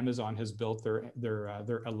that Amazon has built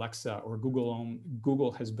their Alexa, or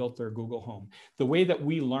Google has built their Google Home. The way that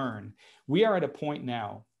we learn, we are at a point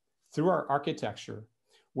now through our architecture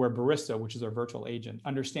where Barista, which is our virtual agent,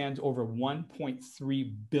 understands over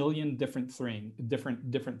 1.3 billion different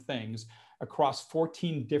things across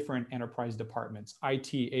 14 different enterprise departments: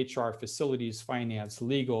 IT, HR, facilities, finance,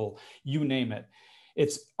 legal, you name it.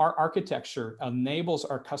 It's our architecture enables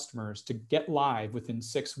our customers to get live within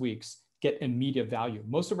 6 weeks, get immediate value.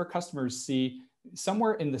 Most of our customers see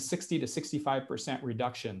somewhere in the 60 to 65%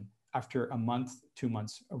 reduction after a month, 2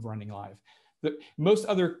 months of running live. Most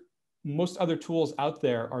other tools out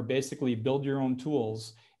there are basically build your own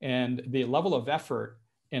tools, and the level of effort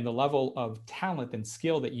and the level of talent and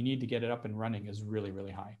skill that you need to get it up and running is really, really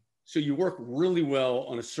high. So you work really well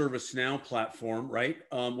on a ServiceNow platform, right?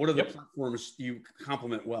 What are the platforms you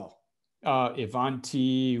complement well?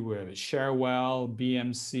 Ivanti, Sharewell,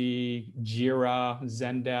 BMC, Jira,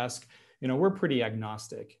 Zendesk. You know, we're pretty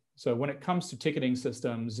agnostic. So when it comes to ticketing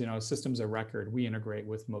systems, you know, systems of record, we integrate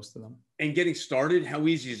with most of them. And getting started, how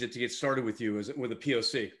easy is it to get started with you? Is it with a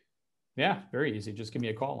POC? Yeah, very easy. Just give me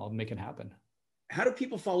a call. I'll make it happen. How do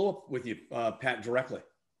people follow up with you, Pat, directly?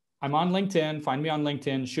 I'm on LinkedIn. Find me on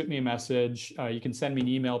LinkedIn. Shoot me a message. You can send me an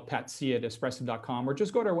email, patc@espressive.com, or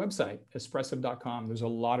just go to our website, espressive.com. There's a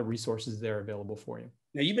lot of resources there available for you.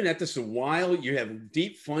 Now, you've been at this a while. You have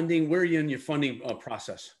deep funding. Where are you in your funding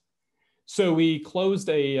process? So we closed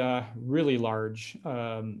a really large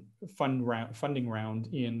funding round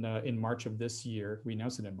in March of this year. We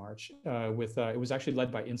announced it in March. It was actually led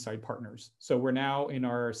by Inside Partners. So we're now in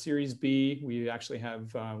our Series B. We actually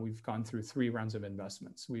have we've gone through 3 rounds of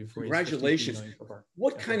investments. We've raised Congratulations!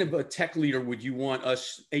 What kind of a tech leader would you want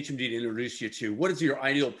us HMG to introduce you to? What is your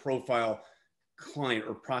ideal profile client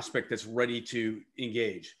or prospect that's ready to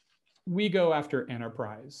engage? We go after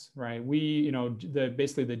enterprise, right?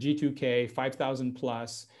 Basically the G2K, 5,000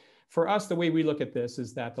 plus. For us, the way we look at this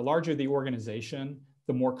is that the larger the organization,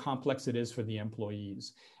 the more complex it is for the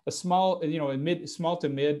employees. A small to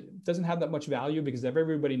mid doesn't have that much value because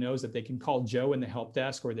everybody knows that they can call Joe in the help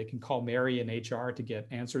desk, or they can call Mary in HR to get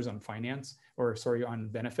answers on on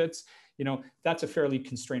benefits. You know, that's a fairly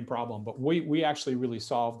constrained problem, but we actually really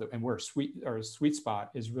solved it, and our sweet spot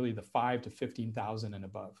is really the 5 to 15,000 and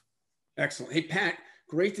above. Excellent. Hey, Pat,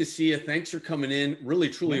 great to see you. Thanks for coming in. Really,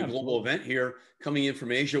 truly a global event here, coming in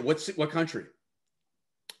from Asia. What country?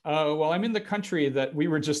 Well, I'm in the country that we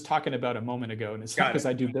were just talking about a moment ago, and it's not because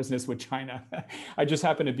I do business with China. I just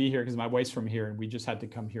happen to be here because my wife's from here, and we just had to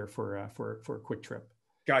come here for a quick trip.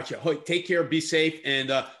 Gotcha. Take care, be safe,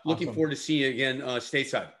 and looking forward to seeing you again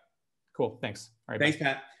stateside. Cool. Thanks. All right. Thanks, bye.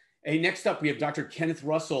 Pat. Hey, next up, we have Dr. Kenneth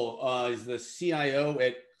Russell, is the CIO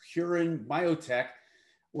at Huron Biotech.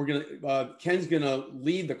 Ken's gonna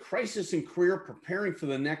lead the crisis in career, preparing for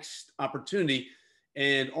the next opportunity.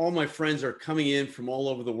 And all my friends are coming in from all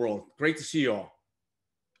over the world. Great to see you all.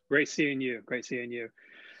 Great seeing you. Great seeing you.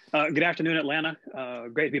 Good afternoon, Atlanta.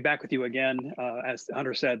 Great to be back with you again. As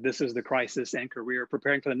Hunter said, this is the Crisis and Career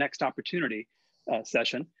Preparing for the Next Opportunity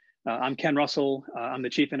session. I'm Ken Russell. I'm the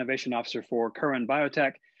Chief Innovation Officer for Curran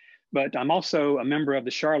Biotech, but I'm also a member of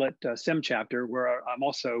the Charlotte SIM chapter, where I'm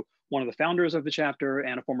also one of the founders of the chapter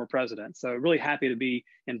and a former president. So really happy to be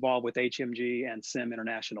involved with HMG and SIM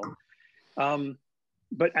International.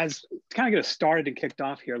 But as kind of get us started and kicked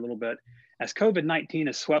off here a little bit, as COVID-19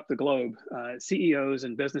 has swept the globe, CEOs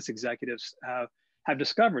and business executives have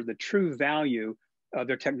discovered the true value of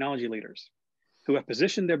their technology leaders who have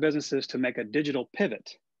positioned their businesses to make a digital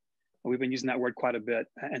pivot. We've been using that word quite a bit,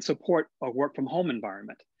 and support a work from home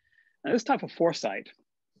environment. Now, this type of foresight,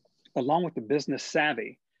 along with the business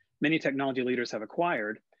savvy many technology leaders have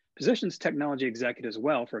acquired, positions technology executives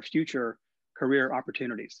well for future career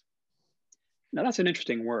opportunities. Now that's an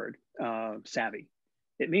interesting word, savvy.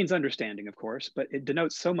 It means understanding, of course, but it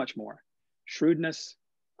denotes so much more: shrewdness,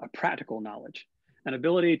 a practical knowledge, an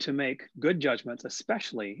ability to make good judgments,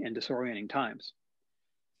 especially in disorienting times.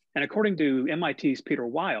 And according to MIT's Peter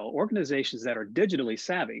Weil, organizations that are digitally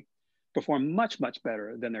savvy perform much, much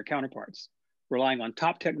better than their counterparts, relying on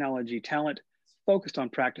top technology talent focused on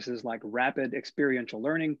practices like rapid experiential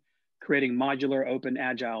learning, creating modular, open,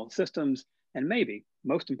 agile systems, and maybe,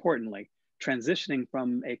 most importantly, transitioning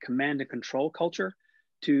from a command and control culture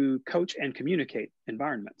to coach and communicate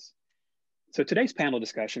environments. So today's panel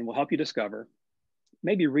discussion will help you discover,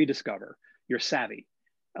 maybe rediscover, your savvy.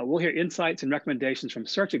 We'll hear insights and recommendations from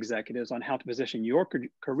search executives on how to position your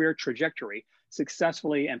career trajectory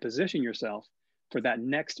successfully and position yourself for that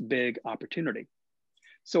next big opportunity.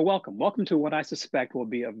 So welcome to what I suspect will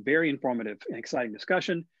be a very informative and exciting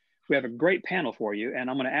discussion. We have a great panel for you, and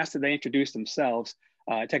I'm going to ask that they introduce themselves.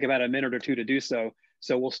 Take about a minute or two to do so.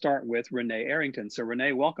 So we'll start with Renee Arrington. So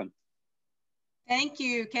Renee, welcome. Thank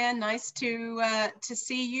you, Ken. Nice to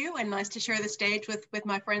see you, and nice to share the stage with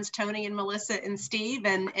my friends Tony and Melissa and Steve,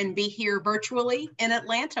 and be here virtually in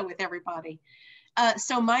Atlanta with everybody.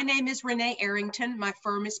 So my name is Renee Arrington. My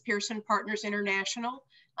firm is Prescient Partners International.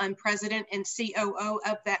 I'm president and COO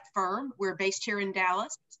of that firm. We're based here in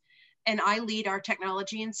Dallas, and I lead our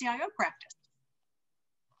technology and CIO practice.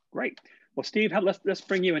 Great. Well, Steve, let's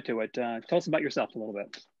bring you into it. Tell us about yourself a little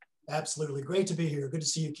bit. Absolutely. Great to be here. Good to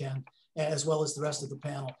see you, Ken, as well as the rest of the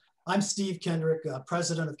panel. I'm Steve Kendrick,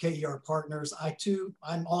 president of KER Partners.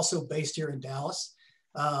 I'm also based here in Dallas.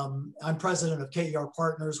 I'm president of KER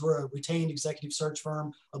Partners. We're a retained executive search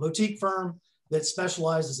firm, a boutique firm that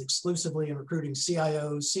specializes exclusively in recruiting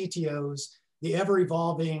CIOs, CTOs, the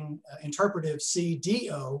ever-evolving interpretive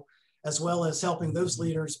CDO, as well as helping those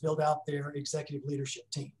leaders build out their executive leadership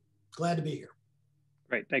team. Glad to be here.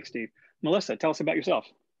 Great, thanks, Steve. Melissa, tell us about yourself.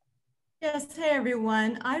 Yes, hey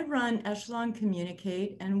everyone. I run Echelon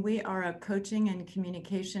Communicate, and we are a coaching and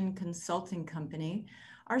communication consulting company.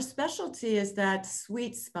 Our specialty is that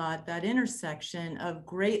sweet spot, that intersection of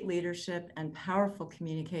great leadership and powerful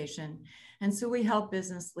communication. And so we help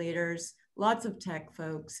business leaders, lots of tech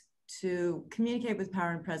folks, to communicate with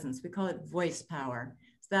power and presence. We call it voice power.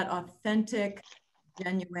 It's that authentic,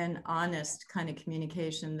 genuine, honest kind of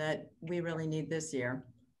communication that we really need this year.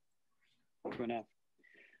 True enough.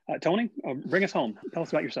 Tony, bring us home. Tell us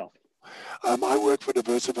about yourself. I work for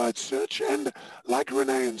Diversified Search, and like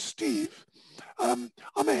Renee and Steve, I'm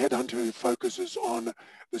a headhunter who focuses on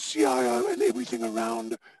the CIO and everything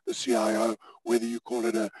around the CIO, whether you call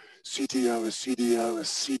it a CTO, a CDO, a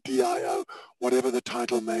CDIO, whatever the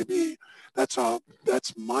title may be. That's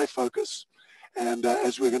my focus. And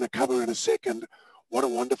as we're going to cover in a second, what a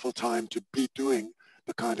wonderful time to be doing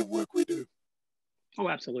the kind of work we do. Oh,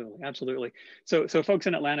 absolutely, absolutely. So folks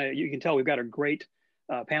in Atlanta, you can tell we've got a great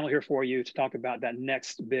panel here for you to talk about that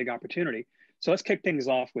next big opportunity. So let's kick things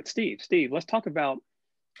off with Steve. Steve, let's talk about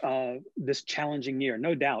this challenging year.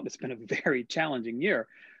 No doubt, it's been a very challenging year,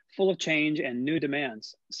 full of change and new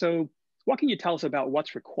demands. So what can you tell us about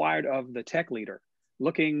what's required of the tech leader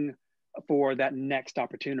looking for that next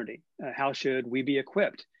opportunity? How should we be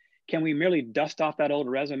equipped? Can we merely dust off that old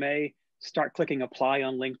resume, start clicking apply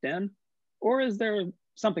on LinkedIn? Or is there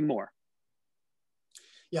something more?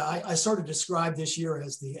 Yeah, I sort of describe this year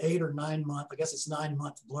as the 8 or 9 month, I guess it's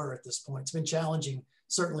 9-month blur at this point. It's been challenging,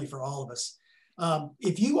 certainly for all of us.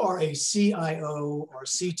 If you are a CIO or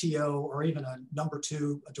CTO, or even a number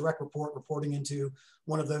 2, a direct report reporting into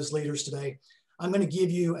one of those leaders today, I'm going to give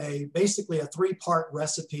you basically a 3-part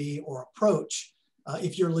recipe or approach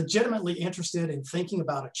if you're legitimately interested in thinking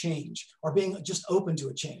about a change or being just open to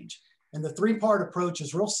a change. And the three-part approach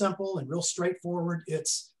is real simple and real straightforward.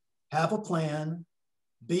 It's have a plan,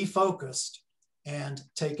 be focused, and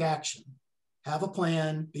take action. Have a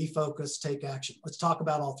plan, be focused, take action. Let's talk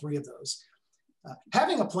about all three of those.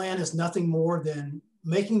 Having a plan is nothing more than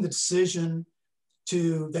making the decision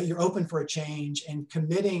that you're open for a change and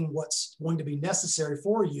committing what's going to be necessary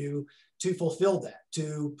for you to fulfill that,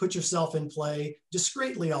 to put yourself in play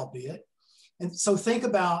discreetly, albeit. And so think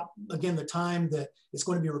about, again, the time that it's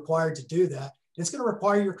going to be required to do that. It's going to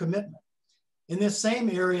require your commitment. In this same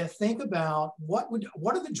area, think about what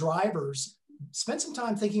are the drivers. Spend some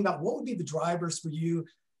time thinking about what would be the drivers for you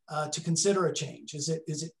to consider a change. Is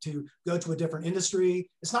it to go to a different industry?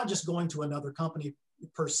 It's not just going to another company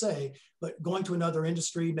per se, but going to another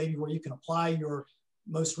industry, maybe where you can apply your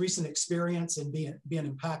most recent experience and be an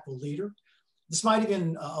impactful leader. This might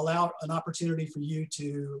even allow an opportunity for you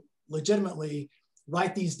to legitimately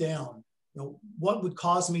write these down. You know, what would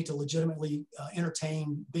cause me to legitimately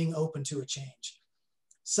entertain being open to a change?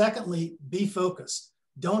 Secondly, be focused.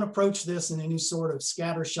 Don't approach this in any sort of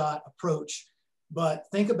scattershot approach, but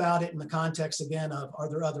think about it in the context, again, of are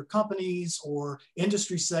there other companies or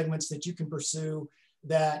industry segments that you can pursue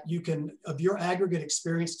that you can, of your aggregate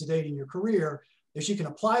experience to date in your career, that you can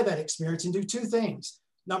apply that experience and do two things.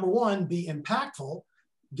 Number one, be impactful,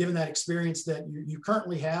 given that experience that you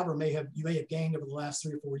currently have or you may have gained over the last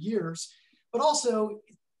 3 or 4 years, but also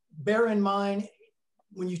bear in mind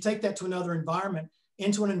when you take that to another environment,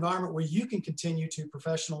 into an environment where you can continue to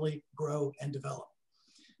professionally grow and develop.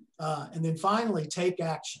 And then finally, take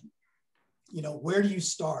action. You know, where do you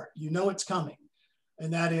start? You know it's coming.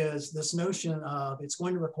 And that is this notion of it's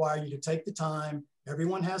going to require you to take the time,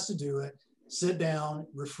 everyone has to do it, sit down,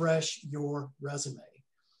 refresh your resume.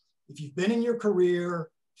 If you've been in your career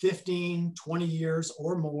 15, 20 years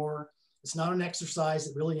or more, it's not an exercise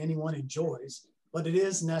that really anyone enjoys, but it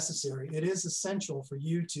is necessary. It is essential for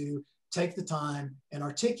you to take the time and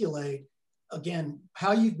articulate, again,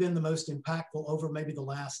 how you've been the most impactful over maybe the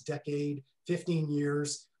last decade, 15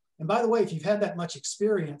 years. And by the way, if you've had that much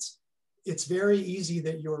experience, it's very easy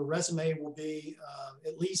that your resume will be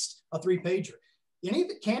at least a 3-pager. And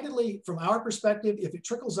even candidly, from our perspective, if it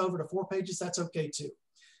trickles over to 4 pages, that's okay too.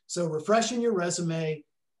 So refreshing your resume,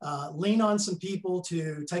 lean on some people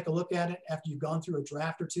to take a look at it after you've gone through a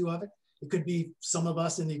draft or two of it. It could be some of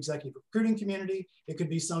us in the executive recruiting community. It could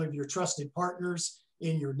be some of your trusted partners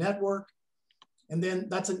in your network. And then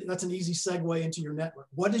that's an easy segue into your network.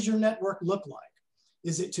 What does your network look like?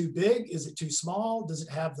 Is it too big? Is it too small? Does it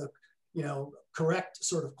have the correct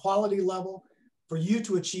sort of quality level for you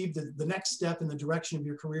to achieve the next step in the direction of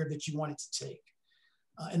your career that you want it to take?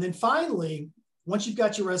 And then finally, once you've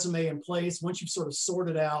got your resume in place, once you've sort of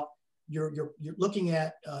sorted out, you're looking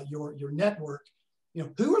at your network,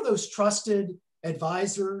 who are those trusted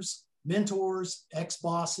advisors, mentors,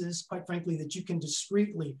 ex-bosses, quite frankly, that you can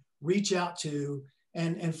discreetly reach out to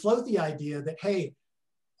and float the idea that, hey,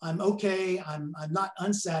 I'm okay, I'm not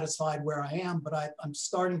unsatisfied where I am, but I'm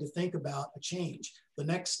starting to think about a change, the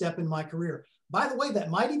next step in my career. By the way, that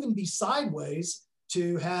might even be sideways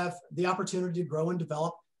to have the opportunity to grow and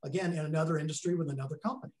develop, again, in another industry with another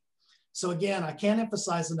company. So again, I can't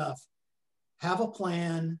emphasize enough, have a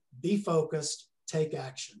plan, be focused, take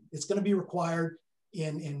action. It's going to be required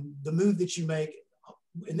in the move that you make,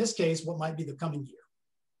 in this case, what might be the coming year.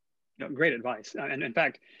 Great advice. And in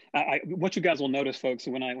fact, what you guys will notice, folks,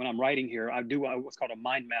 when I'm writing here, I do what's called a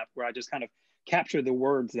mind map, where I just kind of capture the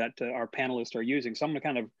words that our panelists are using. So I'm going to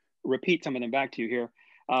kind of repeat some of them back to you here.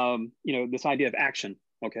 This idea of action,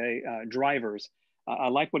 okay, drivers. I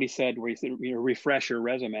like what he said, where he said, refresh your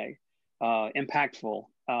resume, impactful,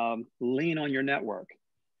 lean on your network.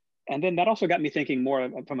 And then that also got me thinking more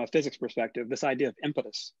from a physics perspective, this idea of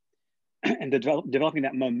impetus and developing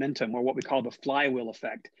that momentum, or what we call the flywheel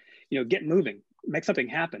effect. Get moving, make something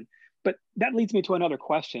happen. But that leads me to another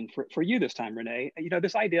question for you this time, Renee.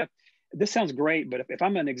 This idea, this sounds great, but if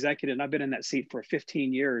I'm an executive and I've been in that seat for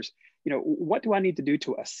 15 years, what do I need to do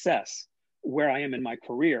to assess where I am in my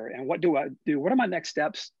career? And what do I do? What are my next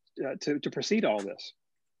steps to proceed all this?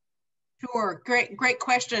 Sure, great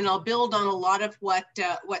question. I'll build on a lot of what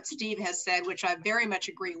Steve has said, which I very much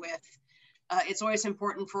agree with. It's always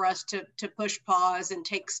important for us to push pause and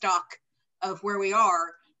take stock of where we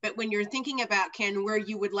are. But when you're thinking about, Ken, where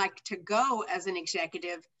you would like to go as an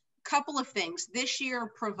executive, couple of things. This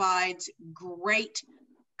year provides great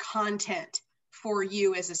content for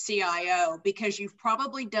you as a CIO, because you've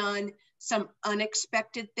probably done some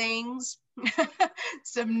unexpected things,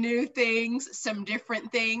 some new things, some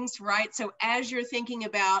different things, right? So as you're thinking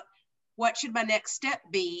about What should my next step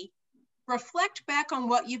be? Reflect back on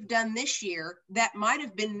what you've done this year that might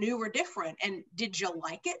have been new or different. And did you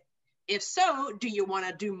like it? If so, do you want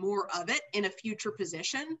to do more of it in a future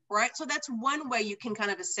position, right? So that's one way you can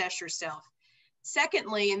kind of assess yourself.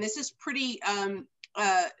 Secondly, and this is pretty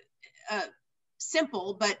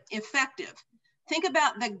simple but effective, think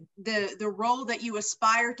about the role that you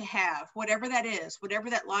aspire to have, whatever that is, whatever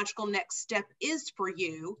that logical next step is for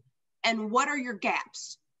you, and what are your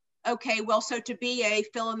gaps? Okay, well, so to be a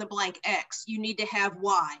fill in the blank X, you need to have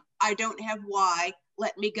Y. I don't have Y,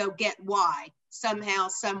 let me go get Y somehow,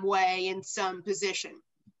 some way, in some position.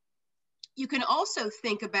 You can also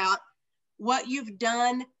think about what you've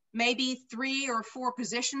done maybe 3 or 4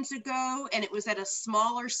 positions ago, and it was at a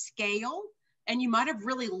smaller scale, and you might have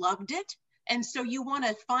really loved it. And so you want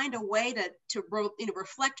to find a way to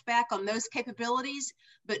reflect back on those capabilities,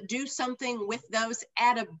 but do something with those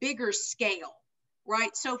at a bigger scale,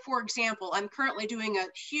 right? So for example, I'm currently doing a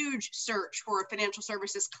huge search for a financial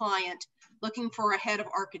services client looking for a head of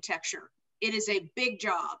architecture. It is a big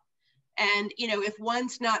job. And, you know, if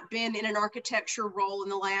one's not been in an architecture role in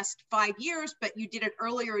the last 5 years, but you did it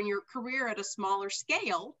earlier in your career at a smaller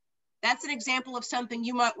scale, that's an example of something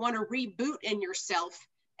you might want to reboot in yourself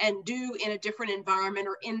and do in a different environment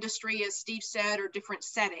or industry, as Steve said, or different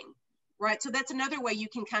setting, right? So that's another way you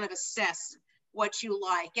can kind of assess what you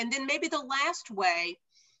like. And then maybe the last way,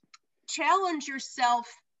 challenge yourself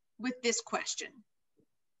with this question.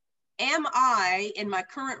 Am I, in my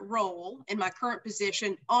current role, in my current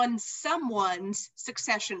position, on someone's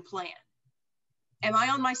succession plan? Am I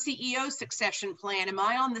on my CEO succession plan? Am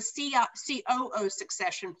I on the COO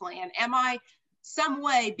succession plan? Am I some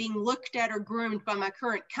way being looked at or groomed by my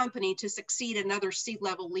current company to succeed another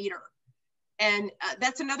C-level leader? And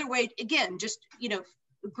that's another way, again, just, you know,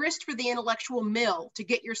 grist for the intellectual mill to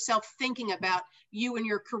get yourself thinking about you and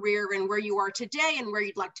your career and where you are today and where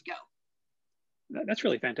you'd like to go. That's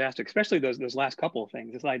really fantastic, especially those last couple of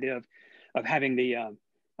things. This idea of having the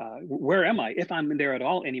where am I, if I'm there at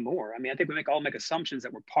all anymore? I mean, I think we all make assumptions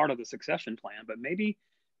that we're part of the succession plan, but maybe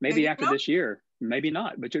after this year, maybe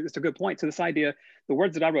not. But it's a good point. So this idea, the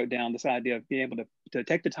words that I wrote down, this idea of being able to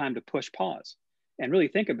take the time to push pause and really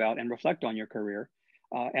think about and reflect on your career.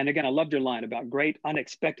 And again, I loved your line about great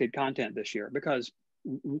unexpected content this year, because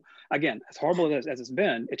again, as horrible as it's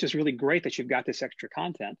been, it's just really great that you've got this extra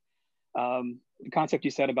content. The concept you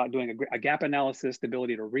said about doing a gap analysis, the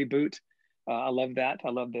ability to reboot. I love that. I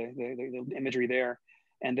love the imagery there.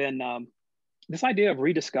 And then this idea of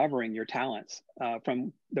rediscovering your talents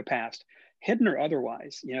from the past, hidden or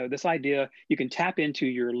otherwise. You know, this idea you can tap into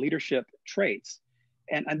your leadership traits.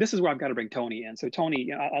 And this is where I've got to bring Tony in. So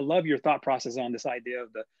Tony, I love your thought process on this idea of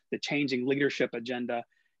the changing leadership agenda,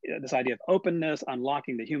 this idea of openness,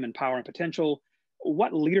 unlocking the human power and potential.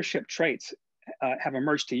 What leadership traits have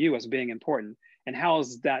emerged to you as being important, and how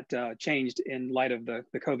has that changed in light of the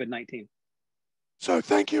COVID-19? So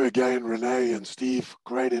thank you again, Renee and Steve.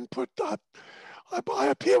 Great input. I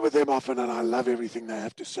appear with them often and I love everything they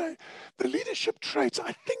have to say. The leadership traits,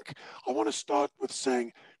 I think I want to start with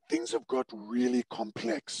saying things have got really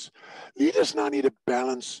complex. Leaders now need to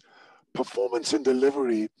balance performance and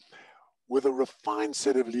delivery with a refined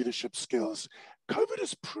set of leadership skills. COVID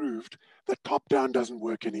has proved that top-down doesn't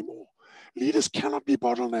work anymore. Leaders cannot be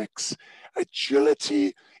bottlenecks.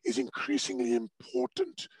 Agility is increasingly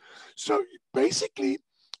important. So basically,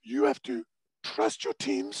 you have to trust your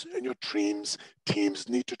teams, and your teams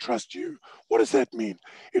need to trust you. What does that mean?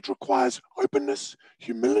 It requires openness,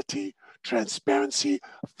 humility, transparency,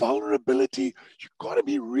 vulnerability. You've got to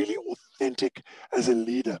be really authentic as a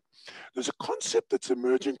leader. There's a concept that's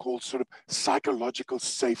emerging called sort of psychological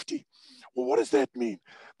safety. Well, what does that mean?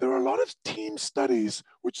 There are a lot of team studies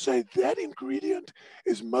which say that ingredient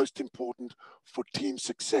is most important for team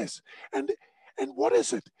success. And what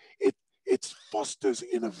is it? It fosters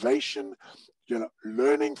innovation, you know,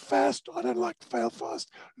 learning fast. I don't like fail fast.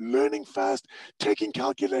 Learning fast, taking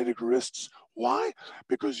calculated risks. Why?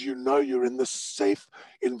 Because you know you're in this safe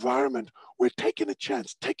environment where taking a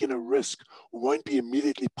chance, taking a risk won't be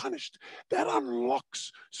immediately punished. That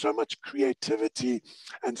unlocks so much creativity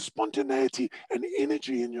and spontaneity and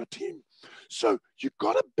energy in your team. So you've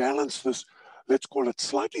got to balance this, let's call it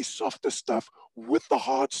slightly softer stuff with the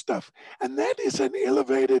hard stuff. And that is an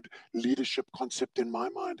elevated leadership concept in my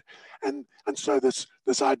mind. And so this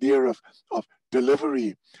idea of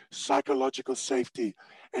delivery, psychological safety,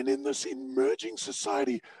 and in this emerging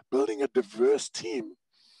society, building a diverse team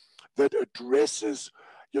that addresses,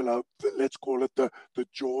 you know, let's call it the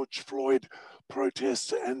George Floyd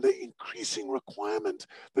protests and the increasing requirement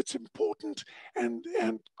that's important and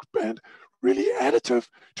really additive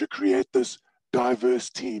to create this diverse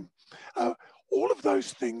team. All of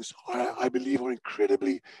those things, I believe, are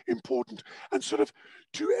incredibly important. And sort of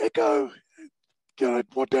to echo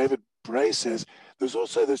what David Bray says, there's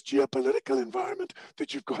also this geopolitical environment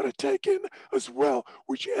that you've got to take in as well,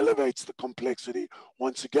 which elevates the complexity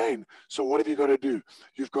once again. So what have you got to do?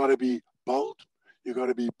 You've got to be bold, you've got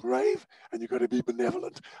to be brave, and you've got to be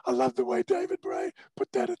benevolent. I love the way David Bray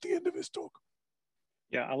put that at the end of his talk.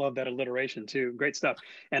 Yeah, I love that alliteration too. Great stuff.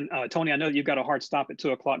 And Tony, I know you've got a hard stop at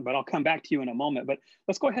 2 o'clock, but I'll come back to you in a moment. But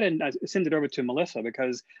let's go ahead and send it over to Melissa,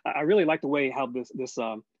 because I really like the way how this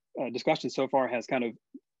discussion so far has kind of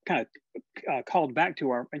called back to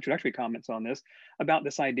our introductory comments on this, about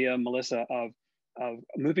this idea, Melissa, of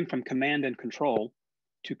moving from command and control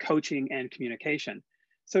to coaching and communication.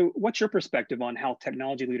 So what's your perspective on how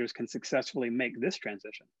technology leaders can successfully make this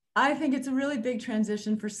transition? I think it's a really big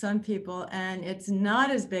transition for some people, and it's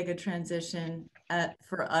not as big a transition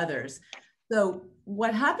for others. So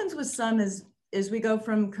what happens with some is we go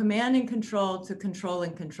from command and control to control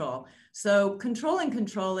and control. So control and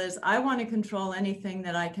control is, I want to control anything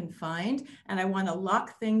that I can find, and I want to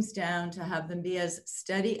lock things down to have them be as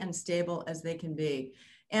steady and stable as they can be.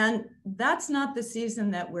 And that's not the season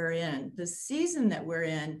that we're in. The season that we're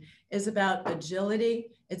in is about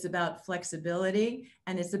agility, it's about flexibility,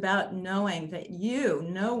 and it's about knowing that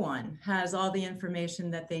no one has all the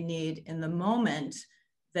information that they need in the moment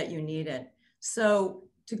that you need it. So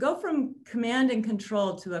to go from command and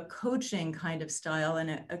control to a coaching kind of style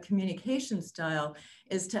and a communication style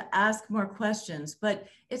is to ask more questions. But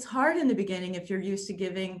it's hard in the beginning if you're used to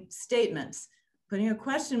giving statements. Putting a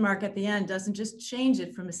question mark at the end doesn't just change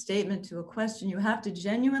it from a statement to a question. You have to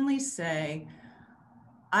genuinely say,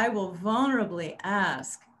 I will vulnerably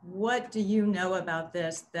ask, what do you know about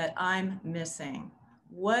this that I'm missing?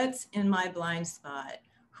 What's in my blind spot?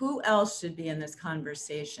 Who else should be in this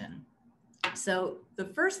conversation? So the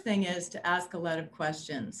first thing is to ask a lot of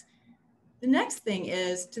questions. The next thing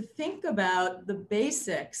is to think about the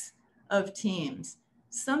basics of teams.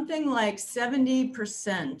 Something like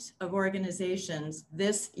 70% of organizations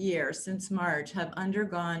this year, since March, have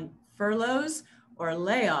undergone furloughs or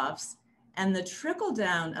layoffs. And the trickle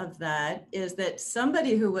down of that is that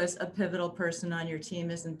somebody who was a pivotal person on your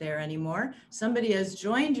team isn't there anymore. Somebody has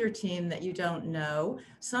joined your team that you don't know.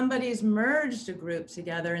 Somebody's merged a group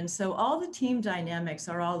together. And so all the team dynamics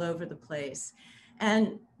are all over the place.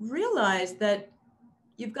 And realize that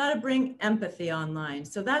you've got to bring empathy online.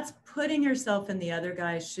 So that's putting yourself in the other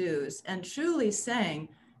guy's shoes and truly saying,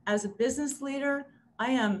 as a business leader,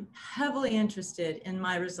 I am heavily interested in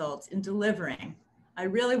my results, in delivering. I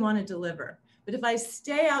really want to deliver. But if I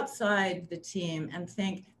stay outside the team and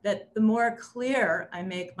think that the more clear I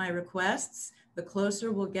make my requests, the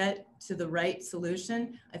closer we'll get to the right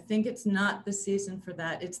solution, I think it's not the season for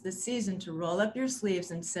that. It's the season to roll up your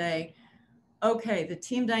sleeves and say, okay, the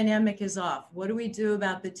team dynamic is off. What do we do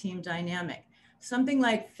about the team dynamic? Something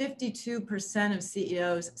like 52% of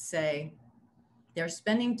CEOs say they're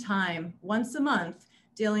spending time once a month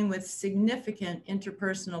dealing with significant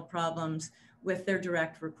interpersonal problems with their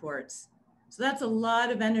direct reports. So that's a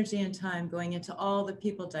lot of energy and time going into all the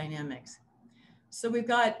people dynamics. So we've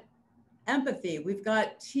got empathy, we've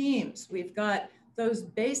got teams, we've got those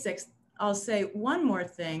basics. I'll say one more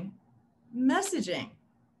thing, messaging.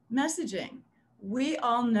 We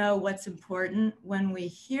all know what's important when we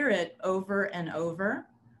hear it over and over.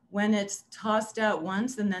 When it's tossed out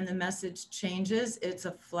once and then the message changes, it's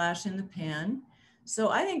a flash in the pan. So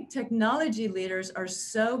I think technology leaders are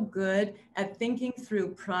so good at thinking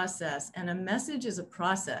through process, and a message is a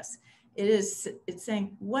process. It's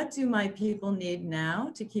saying, what do my people need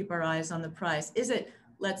now to keep our eyes on the prize? Is it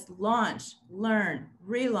let's launch, learn,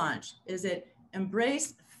 relaunch? Is it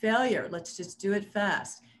embrace failure? Let's just do it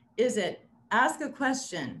fast. Is it ask a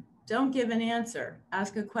question, don't give an answer,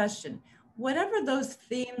 ask a question? Whatever those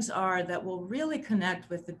themes are that will really connect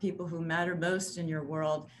with the people who matter most in your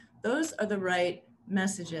world, those are the right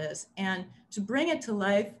messages. And to bring it to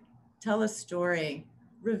life, tell a story,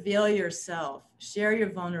 reveal yourself, share your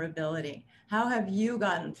vulnerability. How have you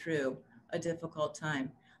gotten through a difficult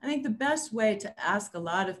time? I think the best way to ask a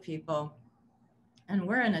lot of people, and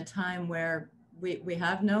we're in a time where we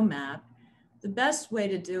have no map, the best way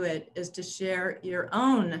to do it is to share your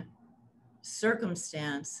own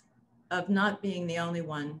circumstance of not being the only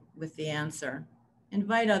one with the answer.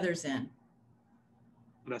 Invite others in.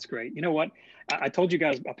 That's great. You know what? I told you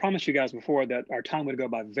guys, I promised you guys before that our time would go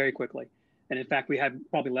by very quickly. And in fact, we have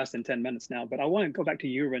probably less than 10 minutes now, but I want to go back to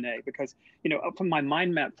you, Renee, because, you know, from my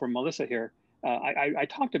mind map for Melissa here, I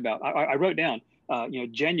talked about, I wrote down, you know,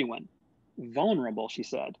 genuine, vulnerable, she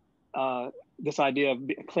said, this idea of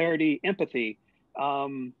clarity, empathy,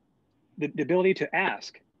 the ability to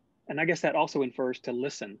ask. And I guess that also infers to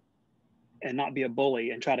listen and not be a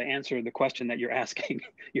bully and try to answer the question that you're asking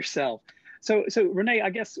yourself. So Renee, I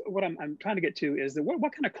guess what I'm trying to get to is that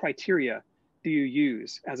what kind of criteria do you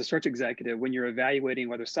use as a search executive when you're evaluating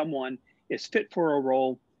whether someone is fit for a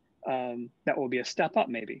role that will be a step up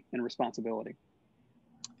maybe in responsibility?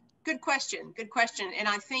 Good question. Good question. And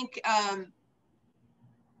I think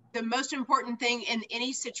the most important thing in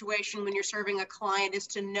any situation when you're serving a client is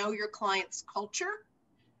to know your client's culture,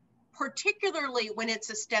 particularly when it's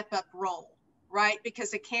a step-up role, right?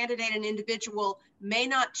 Because a candidate, an individual may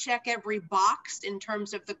not check every box in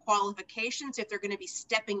terms of the qualifications if they're going to be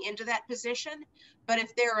stepping into that position. But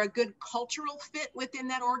if they're a good cultural fit within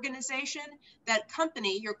that organization, that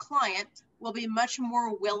company, your client, will be much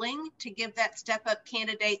more willing to give that step-up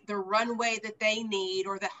candidate the runway that they need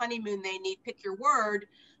or the honeymoon they need, pick your word,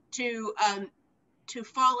 to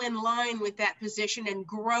fall in line with that position and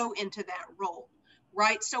grow into that role,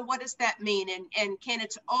 right? So what does that mean? And Ken,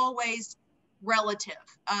 it's always relative.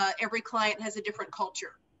 Every client has a different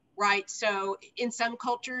culture, right? So in some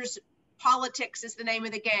cultures, politics is the name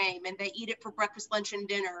of the game and they eat it for breakfast, lunch, and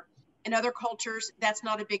dinner. In other cultures, that's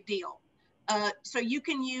not a big deal. So you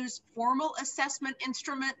can use formal assessment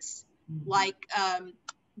instruments like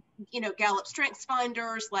Gallup Strengths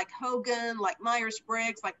Finders, like Hogan, like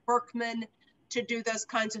Myers-Briggs, like Berkman, to do those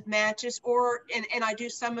kinds of matches, and I do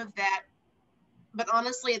some of that. But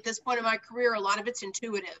honestly, at this point in my career, a lot of it's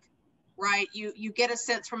intuitive, right? You get a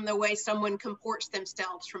sense from the way someone comports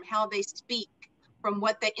themselves, from how they speak, from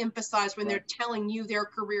what they emphasize when they're telling you their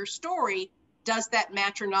career story. Does that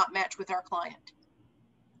match or not match with our client?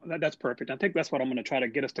 That's perfect. I think that's what I'm going to try to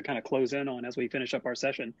get us to kind of close in on as we finish up our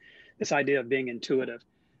session, this idea of being intuitive.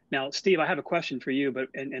 Now, Steve, I have a question for you, but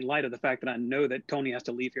in light of the fact that I know that Tony has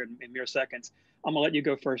to leave here in mere seconds, I'm gonna let you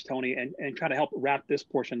go first, Tony, and try to help wrap this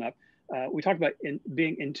portion up. We talked about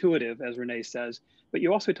being intuitive, as Renee says, but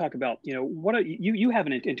you also talk about, you have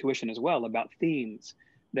an intuition as well about themes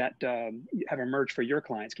that have emerged for your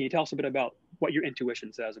clients. Can you tell us a bit about what your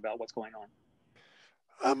intuition says about what's going on?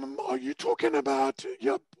 Are you talking about,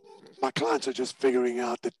 my clients are just figuring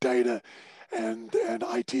out the data and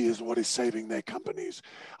IT is what is saving their companies.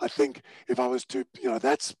 I think if I was to,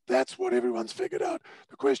 that's what everyone's figured out.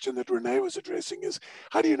 The question that Renee was addressing is,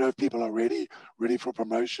 how do you know if people are ready for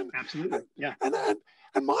promotion? Absolutely, yeah.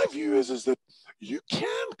 And my view is that you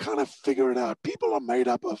can kind of figure it out. People are made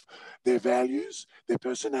up of their values, their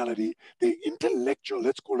personality, their intellectual,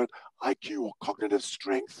 let's call it IQ or cognitive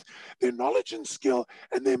strength, their knowledge and skill,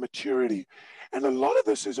 and their maturity. And a lot of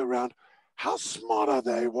this is around how smart are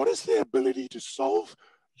they? What is their ability to solve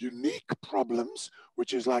unique problems,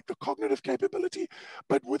 which is like the cognitive capability,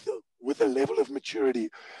 but with a level of maturity.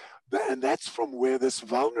 And that's from where this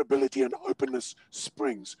vulnerability and openness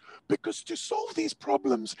springs. Because to solve these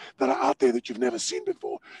problems that are out there that you've never seen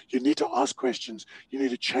before, you need to ask questions. You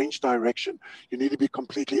need to change direction. You need to be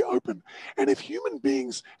completely open. And if human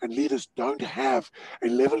beings and leaders don't have a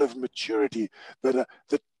level of maturity that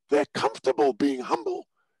they're comfortable being humble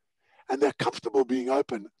and they're comfortable being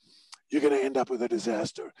open, you're going to end up with a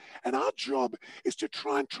disaster. And our job is to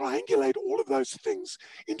try and triangulate all of those things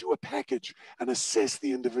into a package and assess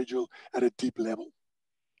the individual at a deep level.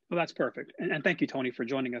 Well, that's perfect. And thank you, Tony, for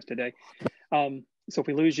joining us today. So if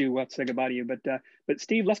we lose you, we'll have to say goodbye to you. But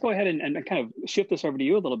Steve, let's go ahead and kind of shift this over to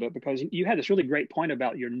you a little bit, because you had this really great point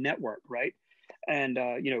about your network, right? And,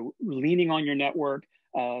 leaning on your network,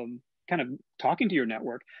 kind of talking to your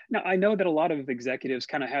network. Now, I know that a lot of executives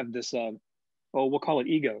kind of have this, we'll call it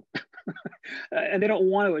ego. And they don't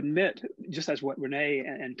want to admit, just as what Renee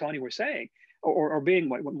and Tony were saying, or being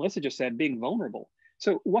what Melissa just said, being vulnerable.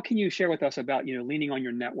 So what can you share with us about, leaning on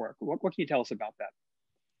your network? What can you tell us about that?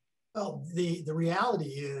 Well, the reality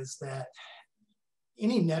is that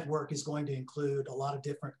any network is going to include a lot of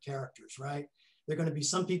different characters, right? There are going to be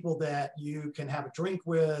some people that you can have a drink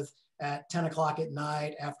with at 10 o'clock at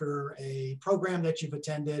night after a program that you've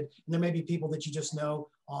attended. And there may be people that you just know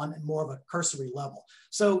on more of a cursory level.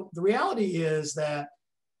 So the reality is that,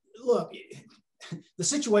 look, the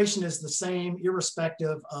situation is the same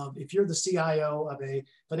irrespective of if you're the CIO of a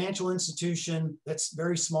financial institution that's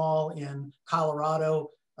very small in Colorado,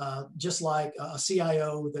 just like a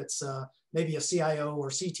CIO that's maybe a CIO or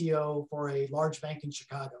CTO for a large bank in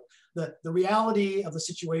Chicago. The reality of the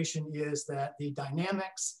situation is that the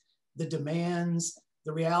dynamics, the demands,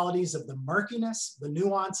 the realities of the murkiness, the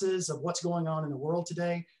nuances of what's going on in the world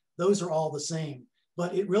today, those are all the same.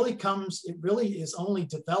 But it really is only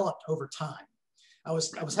developed over time. I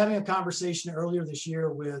was having a conversation earlier this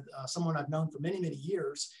year with someone I've known for many, many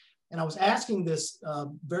years. And I was asking this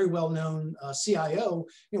very well-known CIO,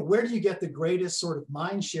 where do you get the greatest sort of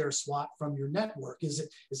mind share swap from your network? Is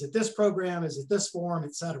it this program? Is it this forum,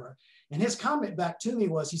 et cetera? And his comment back to me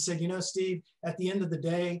was, he said, Steve, at the end of the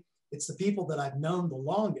day, it's the people that I've known the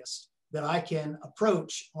longest that I can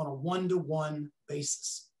approach on a one-to-one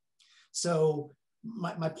basis. So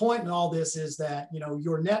my point in all this is that,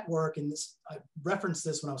 your network, and this, I referenced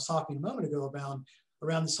this when I was talking a moment ago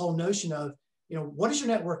around this whole notion of, what does your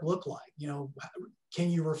network look like? Can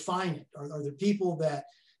you refine it? Are there people that,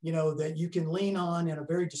 that you can lean on in a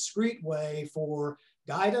very discreet way for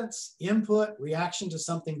guidance, input, reaction to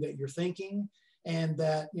something that you're thinking? And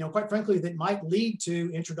that, quite frankly, that might lead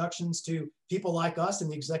to introductions to people like us in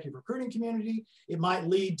the executive recruiting community. It might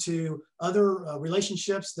lead to other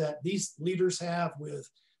relationships that these leaders have with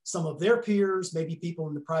some of their peers, maybe people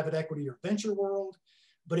in the private equity or venture world.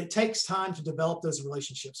 But it takes time to develop those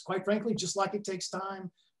relationships, quite frankly, just like it takes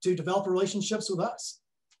time to develop relationships with us.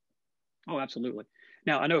 Oh, absolutely.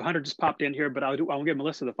 Now, I know Hunter just popped in here, but I'll give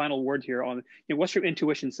Melissa the final word here on, what's your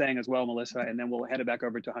intuition saying as well, Melissa, and then we'll head it back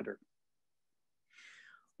over to Hunter.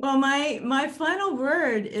 Well, my final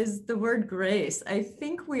word is the word grace. I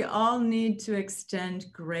think we all need to extend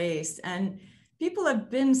grace, and people have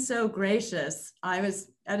been so gracious. I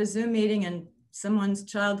was at a Zoom meeting and someone's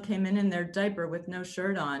child came in their diaper with no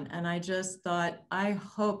shirt on. And I just thought, I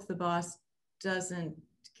hope the boss doesn't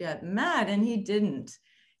get mad. And he didn't.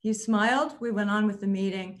 He smiled, we went on with the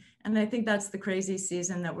meeting. And I think that's the crazy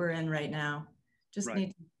season that we're in right now. Just right. Need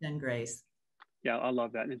to extend grace. Yeah, I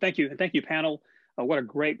love that. And thank you, panel. What a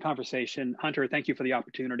great conversation. Hunter, thank you for the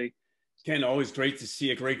opportunity. Ken, always great to see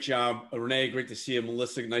you. Great job. Renee, great to see you.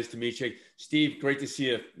 Melissa, nice to meet you. Steve, great to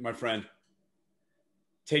see you, my friend.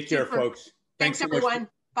 Take care, folks. Thanks so everyone.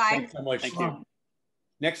 Bye. Thanks so much. Thank you.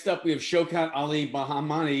 Next up, we have Shoukat Ali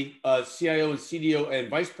Bhamani, CIO and CDO and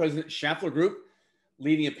Vice President, Schaeffler Group,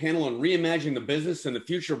 leading a panel on reimagining the business and the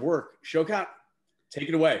future of work. Shoukat, take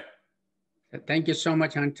it away. Thank you so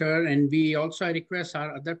much, Hunter. And we also request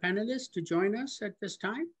our other panelists to join us at this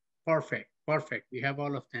time. Perfect. We have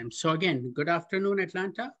all of them. So again, good afternoon,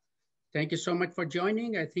 Atlanta. Thank you so much for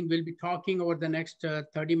joining. I think we'll be talking over the next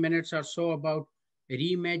 30 minutes or so about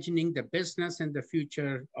reimagining the business and the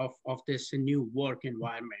future of this new work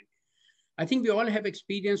environment. I think we all have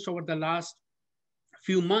experienced over the last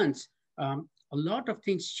few months, a lot of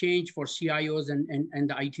things change for CIOs and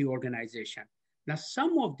the IT organization. Now,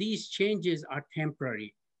 some of these changes are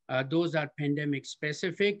temporary. Those are pandemic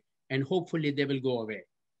specific, and hopefully they will go away.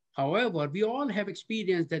 However, we all have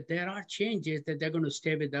experienced that there are changes that they're going to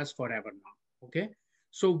stay with us forever now, okay?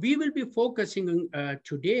 So we will be focusing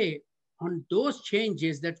today on those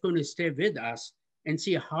changes that's going to stay with us and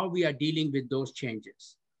see how we are dealing with those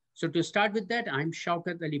changes. So to start with that, I'm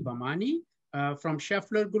Shoukat Ali Bhamani from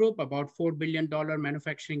Schaeffler Group, about $4 billion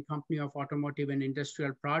manufacturing company of automotive and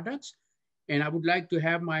industrial products. And I would like to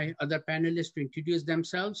have my other panelists to introduce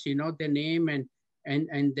themselves, their name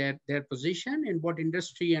and their position and what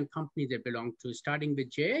industry and company they belong to. Starting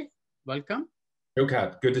with Jay, welcome.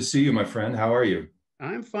 Shoukat, good to see you, my friend. How are you?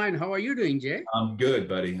 I'm fine. How are you doing, Jay? I'm good,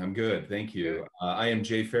 buddy. I'm good. Thank you. I am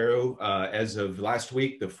Jay Farrow. As of last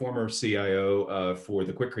week, the former CIO for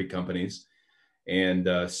the Quick Creek companies, and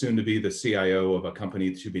soon to be the CIO of a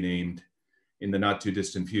company to be named in the not too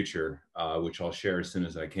distant future, which I'll share as soon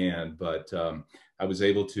as I can. But I was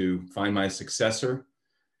able to find my successor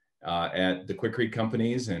at the Quick Creek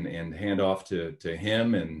companies and hand off to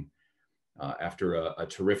him. And after a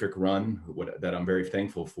terrific run that I'm very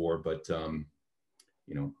thankful for, but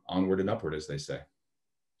onward and upward, as they say.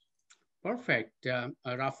 Perfect.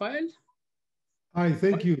 Rafael? Hi,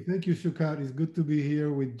 thank you. Thank you, Shoukat. It's good to be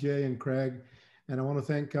here with Jay and Craig. And I want to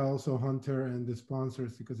thank also Hunter and the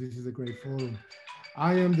sponsors because this is a great forum.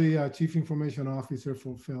 I am the Chief Information Officer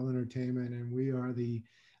for Fell Entertainment, and we are the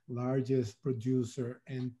largest producer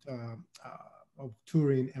and of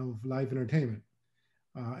touring of live entertainment.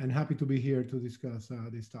 And happy to be here to discuss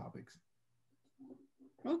these topics.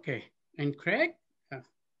 Okay. And Craig?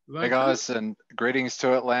 Hey guys, and greetings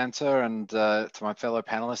to Atlanta and to my fellow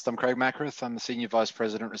panelists. I'm Craig Mackrath. I'm the Senior Vice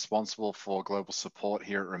President responsible for global support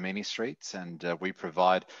here at Rimini Street, and we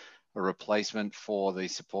provide a replacement for the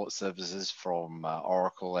support services from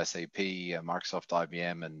Oracle, SAP, Microsoft,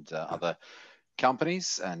 IBM, and other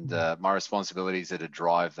companies. And my responsibilities are to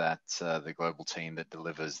drive that the global team that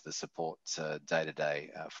delivers the support day to day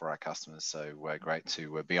for our customers. So we're great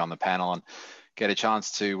to be on the panel and get a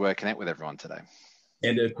chance to connect with everyone today.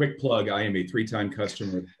 And a quick plug, I am a 3-time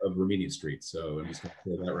customer of Rimini Street. So I'm just going to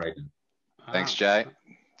say that right now. Thanks, Jay.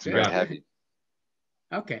 It's great to have you.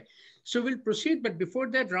 Okay, so we'll proceed, but before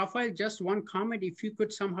that, Raphael, just one comment. If you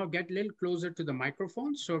could somehow get a little closer to the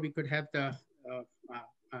microphone so we could have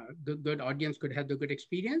the good audience could have the good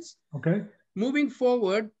experience. Okay. Moving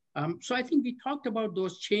forward, so I think we talked about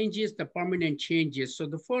those changes, the permanent changes. So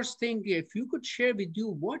the first thing, if you could share with you,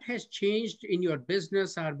 what has changed in your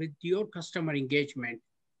business or with your customer engagement?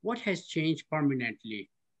 What has changed permanently?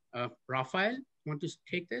 Raphael, want to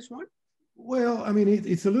take this one? Well, I mean,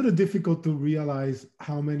 it's a little difficult to realize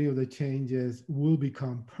how many of the changes will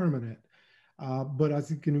become permanent. But as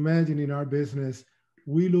you can imagine, in our business,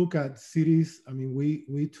 we look at cities. I mean,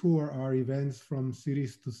 we tour our events from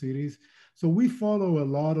cities to cities. So we follow a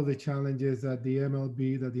lot of the challenges that the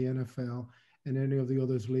MLB, that the NFL, and any of the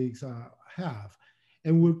other leagues have.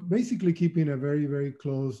 And we're basically keeping a very, very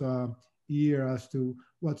close ear as to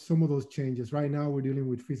what some of those changes. Right now, we're dealing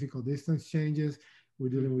with physical distance changes. We're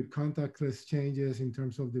dealing with contactless changes in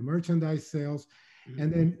terms of the merchandise sales.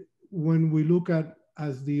 And then when we look at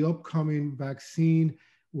as the upcoming vaccine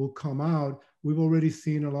will come out, we've already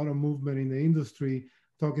seen a lot of movement in the industry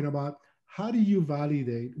talking about how do you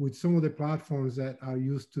validate with some of the platforms that are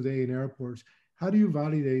used today in airports, how do you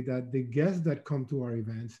validate that the guests that come to our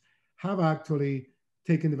events have actually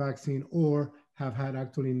taken the vaccine or have had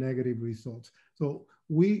actually negative results? So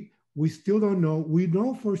we still don't know. We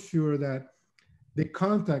know for sure that the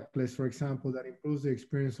contactless, for example, that improves the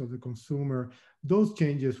experience of the consumer, those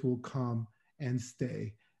changes will come and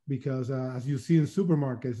stay because as you see in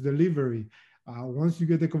supermarkets, delivery, once you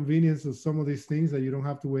get the convenience of some of these things that you don't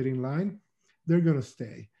have to wait in line, they're going to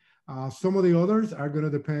stay. Some of the others are going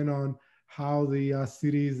to depend on how the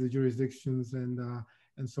cities, the jurisdictions, and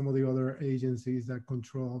some of the other agencies that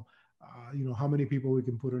control, how many people we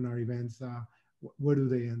can put in our events, where do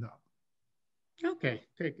they end up? Okay,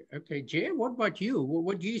 okay. Jay, what about you?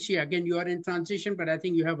 What do you see? Again, you are in transition, but I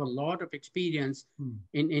think you have a lot of experience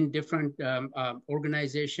in different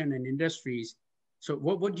organizations and industries. So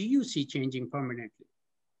what do you see changing permanently?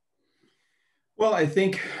 Well, I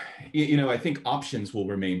think, I think options will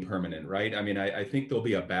remain permanent, right? I mean, I think there'll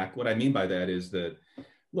be what I mean by that is that,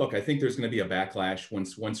 look, I think there's going to be a backlash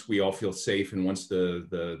once we all feel safe and once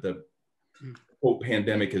the quote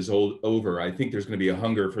pandemic is over. I think there's going to be a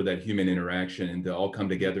hunger for that human interaction and to all come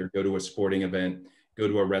together, go to a sporting event, go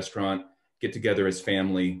to a restaurant, get together as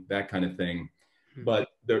family, that kind of thing. But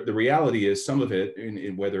the reality is some of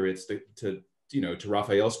it, whether it's to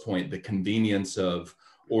Raphael's point, the convenience of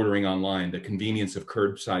ordering online, the convenience of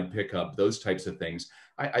curbside pickup, those types of things,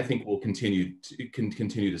 I think will continue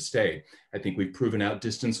to stay. I think we've proven out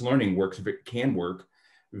distance learning can work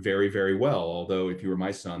very, very well. Although if you were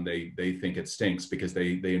my son, they think it stinks because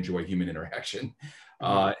they enjoy human interaction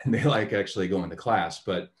and they like actually going to class.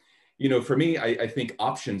 But, for me, I think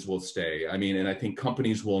options will stay. I mean, and I think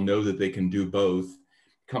companies will know that they can do both.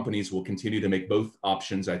 Companies will continue to make both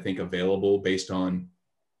options, I think, available based on,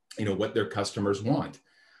 what their customers want.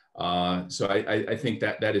 So I think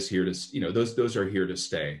that is here to, those are here to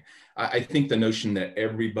stay. I think the notion that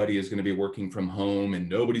everybody is going to be working from home and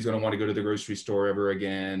nobody's going to want to go to the grocery store ever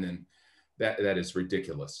again, and that is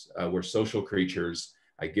ridiculous. We're social creatures.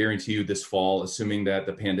 I guarantee you this fall, assuming that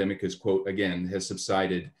the pandemic is, quote, again, has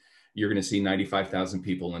subsided, you're going to see 95,000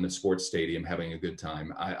 people in a sports stadium having a good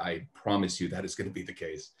time. I promise you that is going to be the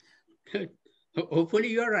case. Hopefully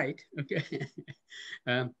you're right. Okay.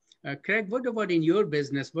 Craig, what about in your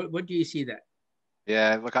business? What do you see there?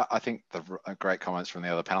 Yeah, look, I think the great comments from the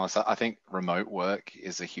other panelists. I think remote work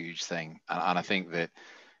is a huge thing. And I think that,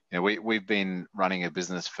 we've been running a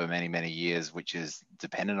business for many, many years, which is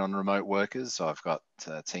dependent on remote workers. So I've got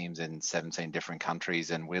teams in 17 different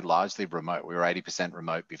countries and we're largely remote. We were 80%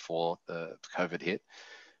 remote before the COVID hit.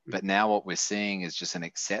 But now what we're seeing is just an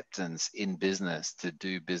acceptance in business to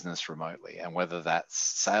do business remotely. And whether that's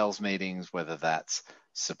sales meetings, whether that's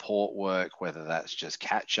support work, whether that's just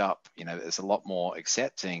catch up, there's a lot more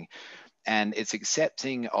accepting. And it's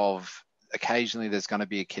accepting of occasionally there's going to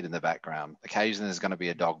be a kid in the background. Occasionally there's going to be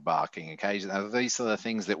a dog barking. Occasionally, these are the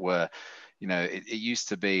things that were, it used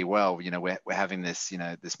to be, well, we're having this,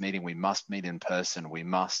 this meeting, we must meet in person. We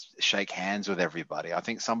must shake hands with everybody. I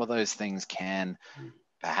think some of those things can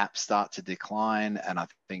perhaps start to decline. And I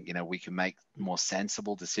think, we can make more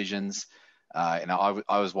sensible decisions. I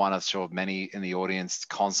was one of sure many in the audience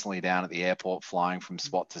constantly down at the airport flying from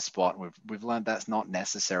spot to spot. We've learned that's not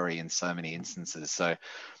necessary in so many instances. So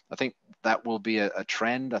I think that will be a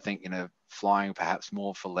trend. I think, flying perhaps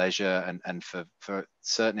more for leisure and for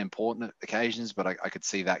certain important occasions, but I could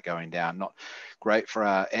see that going down. Not great for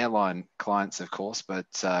our airline clients, of course, but,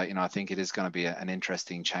 I think it is going to be an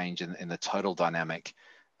interesting change in the total dynamic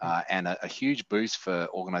and a huge boost for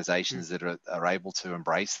organizations that are able to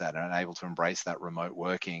embrace that and able to embrace that remote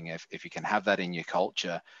working. If you can have that in your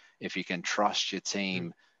culture, if you can trust your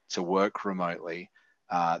team to work remotely,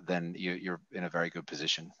 then you're in a very good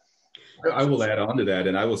position. I will add on to that,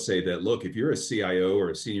 and I will say that, look, if you're a CIO or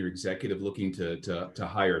a senior executive looking to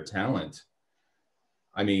hire talent,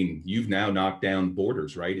 I mean, you've now knocked down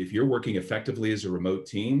borders, right? If you're working effectively as a remote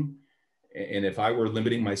team, and if I were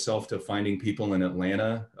limiting myself to finding people in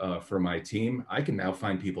Atlanta for my team, I can now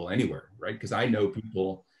find people anywhere, right? Because I know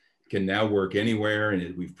people can now work anywhere,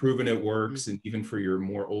 and we've proven it works. And even for your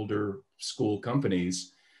more older school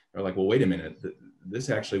companies, they're like, well, wait a minute, this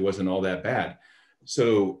actually wasn't all that bad.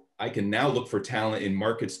 So I can now look for talent in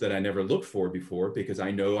markets that I never looked for before, because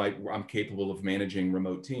I know I'm capable of managing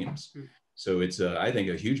remote teams. So it's, I think,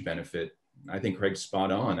 a huge benefit. I think Craig's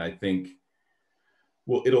spot on. I think,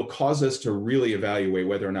 well, it'll cause us to really evaluate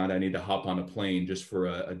whether or not I need to hop on a plane just for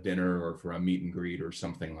a dinner or for a meet and greet or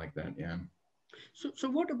something like that. Yeah. So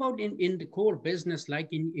what about in the core business, like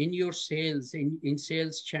in your sales, in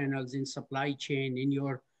sales channels, in supply chain, in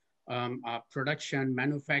your production,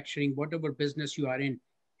 manufacturing, whatever business you are in?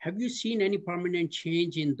 Have you seen any permanent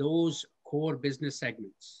change in those core business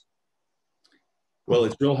segments? Well,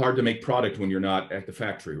 it's real hard to make product when you're not at the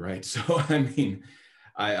factory, right? So, I mean,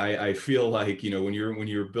 I feel like, when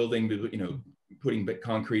you're building, putting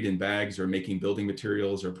concrete in bags or making building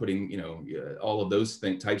materials or putting, all of those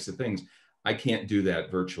types of things, I can't do that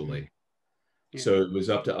virtually. Yeah. So it was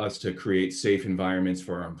up to us to create safe environments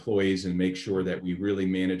for our employees and make sure that we really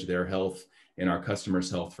manage their health and our customers'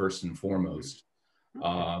 health first and foremost.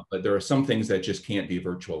 But there are some things that just can't be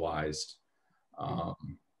virtualized.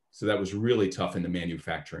 So that was really tough in the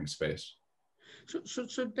manufacturing space.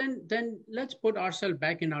 So then let's put ourselves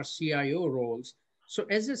back in our CIO roles. So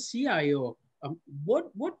as a CIO, what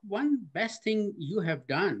one best thing you have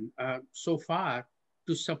done so far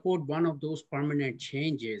to support one of those permanent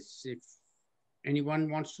changes? If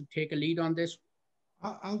anyone wants to take a lead on this.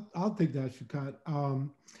 I'll take that, Shoukat.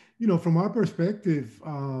 From our perspective,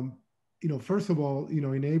 first of all,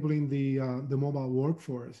 enabling the mobile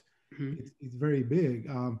workforce, it's very big.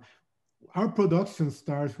 Our production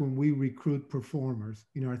starts when we recruit performers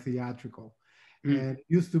in our theatrical. And it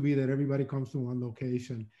used to be that everybody comes to one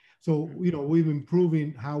location. So, we've been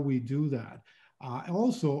improving how we do that.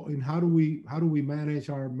 Also, in how do we manage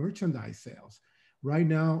our merchandise sales? Right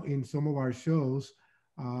now, in some of our shows,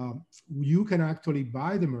 you can actually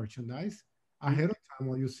buy the merchandise ahead of time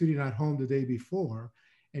while you're sitting at home the day before,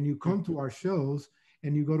 and you come to our shows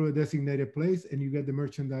and you go to a designated place and you get the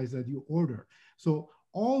merchandise that you order. So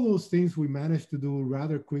all those things we managed to do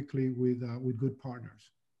rather quickly with good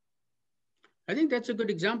partners. I think that's a good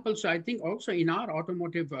example. So I think also in our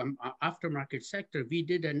automotive aftermarket sector, we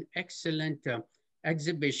did an excellent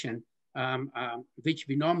exhibition, which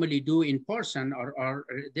we normally do in person, or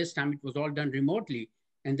this time it was all done remotely.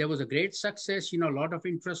 And there was a great success, a lot of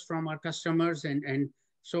interest from our customers. And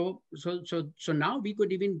so now we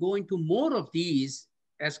could even go into more of these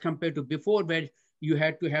as compared to before, where you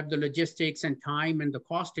had to have the logistics and time and the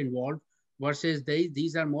cost involved, versus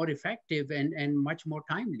these are more effective and much more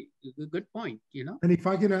timely. Good point, And if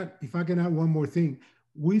I can add one more thing,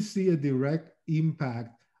 we see a direct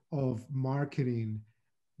impact of marketing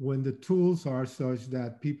when the tools are such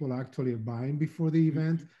that people actually are buying before the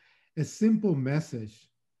event. A simple message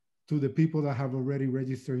to the people that have already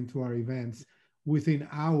registered into our events, within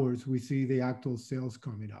hours, we see the actual sales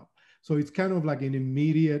coming up. So it's kind of like an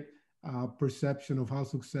immediate perception of how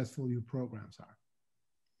successful your programs are.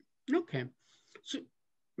 Okay. So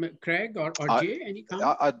Craig or Jay, any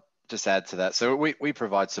comment? I'd just add to that. So we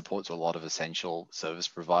provide support to a lot of essential service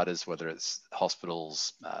providers, whether it's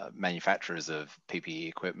hospitals, manufacturers of PPE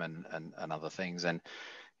equipment and other things. And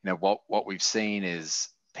what we've seen is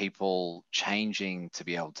people changing to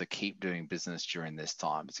be able to keep doing business during this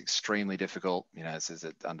time. It's extremely difficult. It's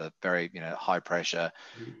under very high pressure.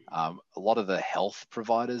 A lot of the health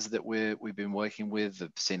providers that we've been working with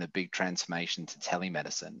have seen a big transformation to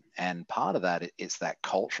telemedicine, and part of that is that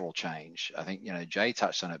cultural change. I think Jay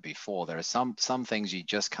touched on it before. There are some things you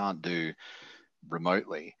just can't do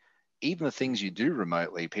remotely. Even the things you do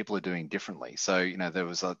remotely, people are doing differently. So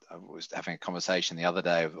I was having a conversation the other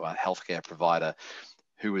day with a healthcare provider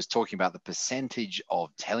who was talking about the percentage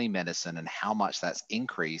of telemedicine and how much that's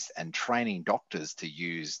increased, and training doctors to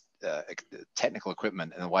use technical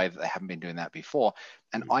equipment in a way that they haven't been doing that before.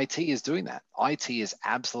 And IT is doing that. IT is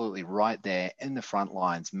absolutely right there in the front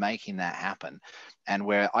lines, making that happen. And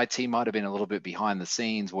where IT might have been a little bit behind the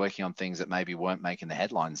scenes, working on things that maybe weren't making the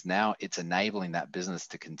headlines, now it's enabling that business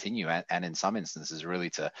to continue and in some instances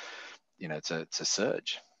really to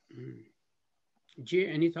surge. Jay,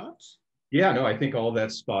 any thoughts? Yeah, no, I think all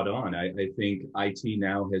that's spot on. I think IT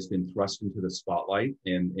now has been thrust into the spotlight,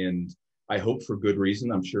 and I hope for good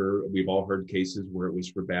reason. I'm sure we've all heard cases where it was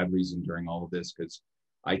for bad reason during all of this, because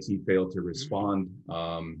IT failed to respond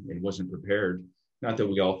and wasn't prepared. Not that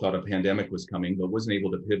we all thought a pandemic was coming, but wasn't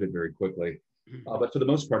able to pivot very quickly. But for the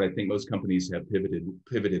most part, I think most companies have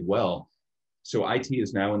pivoted well. So IT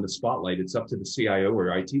is now in the spotlight. It's up to the CIO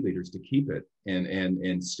or IT leaders to keep it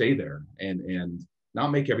and stay there and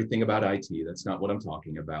not make everything about IT. That's not what I'm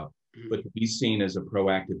talking about. But to be seen as a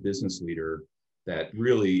proactive business leader that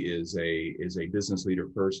really is a business leader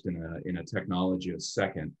first and in a technologist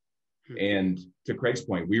second. And to Craig's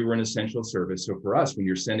point, we were an essential service. So for us, when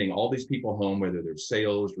you're sending all these people home, whether they're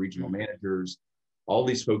sales, regional managers, all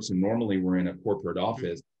these folks who normally were in a corporate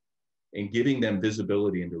office, and giving them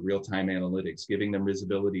visibility into real-time analytics, giving them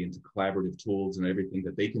visibility into collaborative tools and everything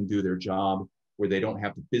that they can do their job where they don't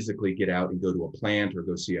have to physically get out and go to a plant or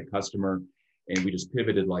go see a customer. And we just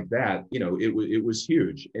pivoted like that. You know, it was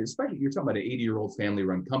huge. And especially you're talking about an 80-year-old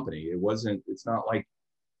family-run company. It's not like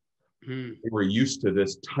we're used to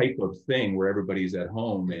this type of thing where everybody's at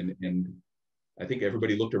home. And I think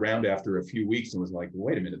everybody looked around after a few weeks and was like,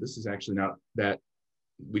 wait a minute, this is actually not that,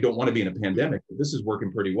 we don't want to be in a pandemic, but this is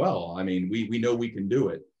working pretty well. I mean, we know we can do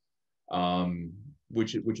it,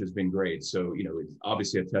 which has been great. So, you know, it's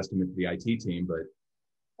obviously a testament to the IT team, but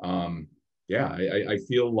yeah, I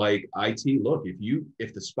feel like IT, look,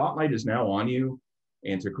 if the spotlight is now on you,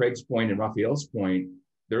 and to Craig's point and Raphael's point,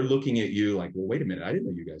 they're looking at you like, well, wait a minute, I didn't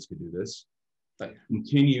know you guys could do this. But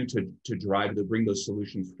continue to drive, to bring those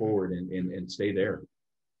solutions forward and stay there.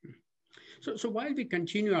 So while we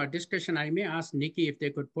continue our discussion, I may ask Nikki if they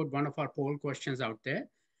could put one of our poll questions out there.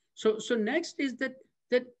 So next is that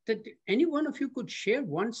any one of you could share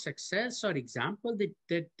one success or example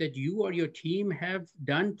that you or your team have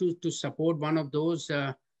done to support one of those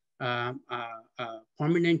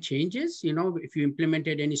permanent changes. You know, if you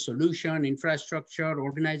implemented any solution, infrastructure,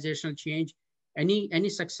 organizational change, any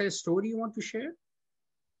success story you want to share?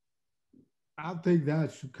 I'll take that,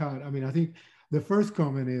 Shoukat. I mean, I think the first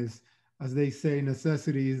comment is, as they say,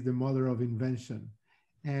 necessity is the mother of invention.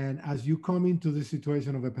 And as you come into the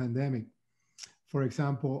situation of a pandemic, for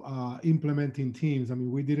example, implementing Teams, I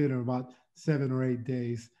mean, we did it in about 7 or 8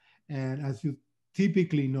 days. And as you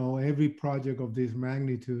typically know, every project of this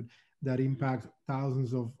magnitude that impacts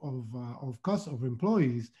thousands of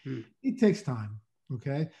employees, it takes time,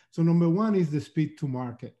 okay? So number one is the speed to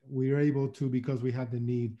market. We are able to, because we had the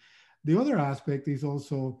need. The other aspect is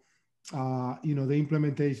also, you know, the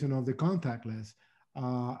implementation of the contactless.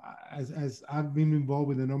 As I've been involved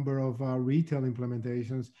with a number of retail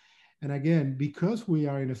implementations, and again, because we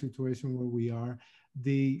are in a situation where we are,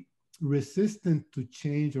 the resistance to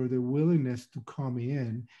change or the willingness to come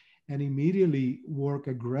in and immediately work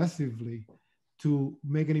aggressively to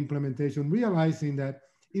make an implementation, realizing that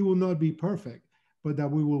it will not be perfect, but that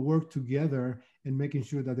we will work together in making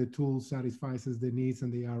sure that the tool satisfies the needs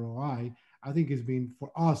and the ROI, I think has been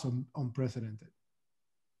for us unprecedented.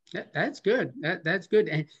 That's good. That's good.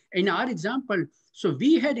 And in our example, so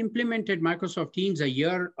we had implemented Microsoft Teams a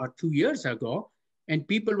year or 2 years ago, and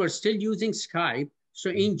people were still using Skype. So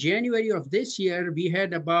in January of this year, we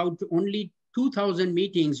had about only 2,000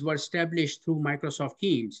 meetings were established through Microsoft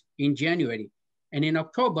Teams in January. And in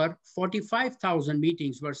October, 45,000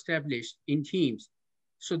 meetings were established in Teams.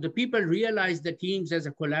 So the people realized the Teams as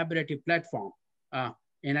a collaborative platform.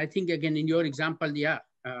 And I think, again, in your example, yeah.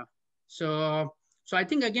 So I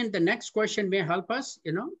think, again, the next question may help us,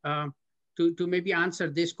 you know, to maybe answer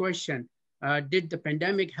this question. Did the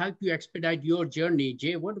pandemic help you expedite your journey?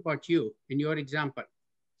 Jay, what about you in your example?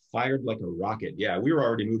 Fired like a rocket. Yeah, we were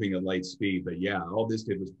already moving at light speed, but yeah, all this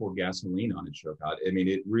did was pour gasoline on it, Shoukat. I mean,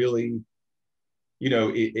 it really, you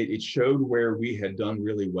know, it showed where we had done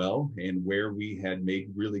really well and where we had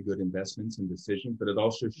made really good investments and decisions, but it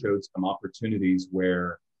also showed some opportunities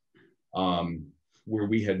where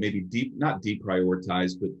we had maybe not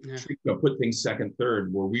deprioritized, but put things second,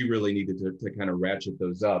 third, where we really needed to kind of ratchet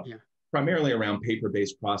those up, primarily around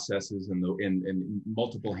paper-based processes and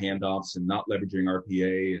multiple handoffs and not leveraging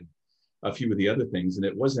RPA and a few of the other things. And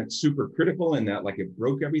it wasn't super critical in that, like, it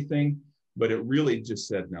broke everything, but it really just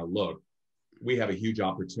said, now look, we have a huge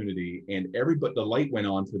opportunity, and the light went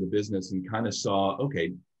on for the business and kind of saw,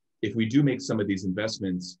 okay, if we do make some of these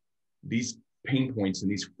investments, these pain points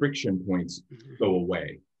and these friction points go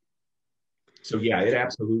away. So yeah, it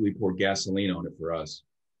absolutely poured gasoline on it for us.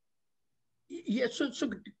 Yeah, so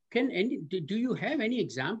do you have any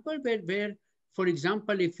example where, for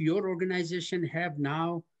example, if your organization have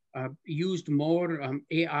now used more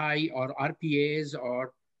AI or RPAs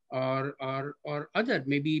or or other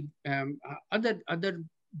maybe other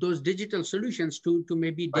those digital solutions to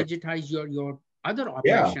maybe digitize your other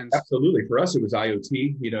operations? Yeah, absolutely. For us, it was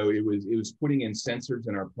IoT. You know, it was putting in sensors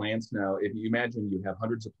in our plants. Now, if you imagine you have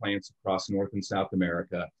hundreds of plants across North and South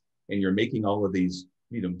America, and you're making all of these,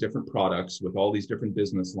 you know, different products with all these different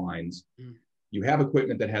business lines. You have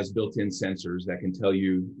equipment that has built-in sensors that can tell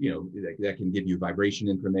you, you know, that can give you vibration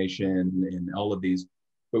information and all of these.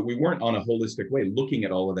 But we weren't on a holistic way looking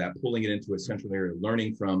at all of that, pulling it into a central area,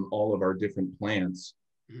 learning from all of our different plants.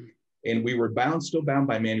 And we were still bound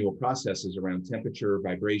by manual processes around temperature,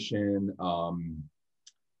 vibration,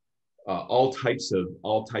 all types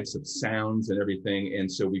of sounds and everything. And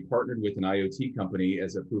so we partnered with an IoT company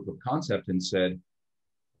as a proof of concept and said,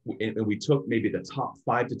 and we took maybe the top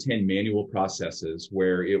 5 to 10 manual processes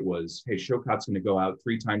where it was, hey, Shoukat's going to go out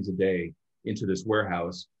 3 times a day into this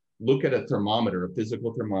warehouse, look at a thermometer, a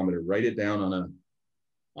physical thermometer, write it down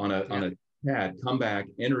on a pad, come back,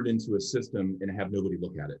 enter it into a system, and have nobody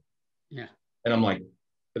look at it. Yeah. And I'm like,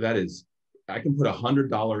 I can put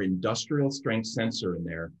 $100 industrial strength sensor in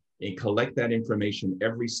there and collect that information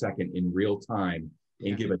every second in real time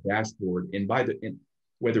and give a dashboard. And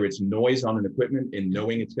whether it's noise on an equipment and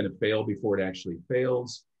knowing it's going to fail before it actually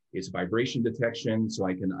fails, it's vibration detection, so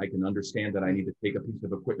I can understand that I need to take a piece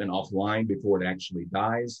of equipment offline before it actually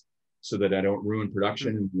dies, so that I don't ruin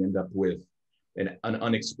production and we end up with an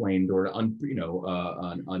unexplained or an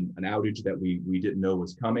outage that we didn't know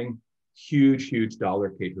was coming. Huge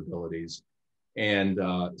dollar capabilities. And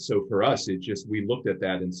so for us, we looked at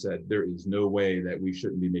that and said, there is no way that we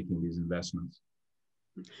shouldn't be making these investments.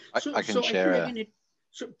 I can share.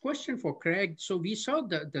 So question for Craig. So we saw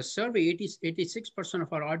the survey, 86%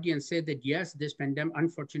 of our audience said that yes, this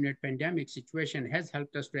unfortunate pandemic situation has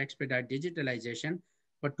helped us to expedite digitalization.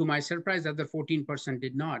 But to my surprise, the other 14%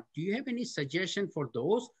 did not. Do you have any suggestion for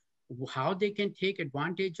those, how they can take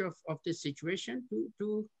advantage of this situation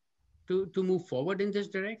to move forward in this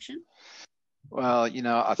direction? Well, you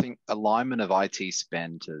know, I think alignment of IT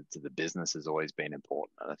spend to the business has always been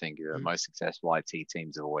important. And I think the most successful IT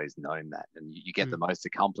teams have always known that. And you get the most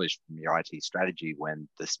accomplished from your IT strategy when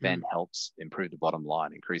the spend helps improve the bottom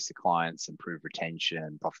line, increase the clients, improve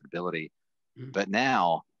retention, profitability. But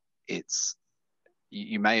now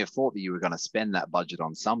you may have thought that you were going to spend that budget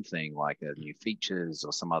on something like new features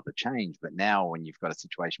or some other change. But now when you've got a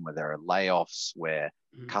situation where there are layoffs, where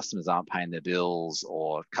customers aren't paying their bills,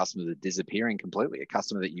 or customers are disappearing completely, a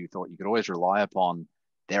customer that you thought you could always rely upon,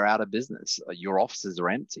 they're out of business. Your offices are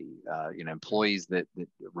empty. Employees that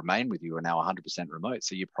remain with you are now 100% remote.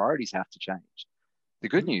 So your priorities have to change. The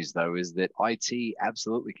good news, though, is that IT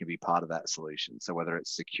absolutely can be part of that solution. So whether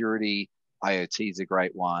it's security, IoT is a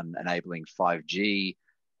great one, enabling 5G.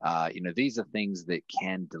 These are things that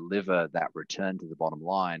can deliver that return to the bottom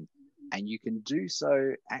line. And you can do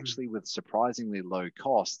so actually with surprisingly low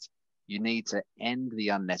cost. You need to end the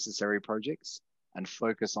unnecessary projects and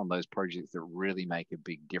focus on those projects that really make a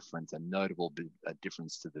big difference, a notable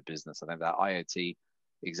difference to the business. I think that IoT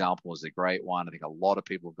example is a great one. I think a lot of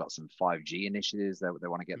people have got some 5G initiatives that they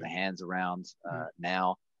want to get their hands around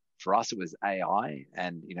now. For us, it was AI,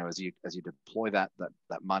 and as you deploy that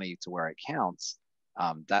money to where it counts,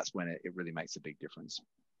 that's when it really makes a big difference.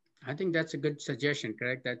 I think that's a good suggestion,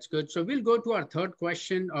 Craig. That's good. So we'll go to our third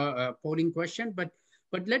question, polling question, but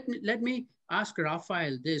let me ask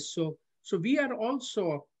Raphael this. So we are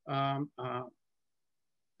also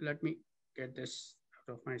let me get this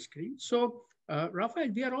out of my screen. So Raphael,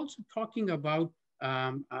 we are also talking about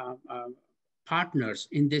partners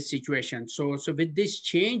in this situation. So with this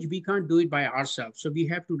change, we can't do it by ourselves. So we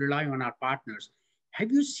have to rely on our partners.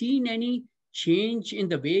 Have you seen any change in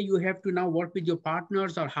the way you have to now work with your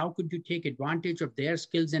partners, or how could you take advantage of their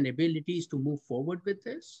skills and abilities to move forward with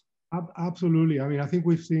this? Absolutely. I mean, I think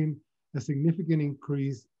we've seen a significant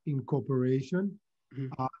increase in cooperation,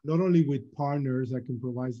 not only with partners that can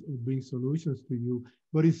bring solutions to you,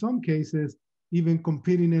 but in some cases, even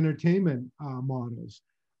competing entertainment models.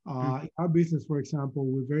 In our business, for example,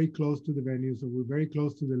 we're very close to the venues, or we're very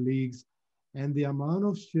close to the leagues, and the amount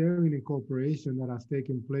of sharing and cooperation that has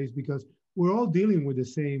taken place, because we're all dealing with the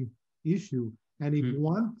same issue. And if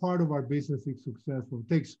one part of our business is successful,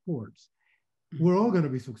 take sports, we're all going to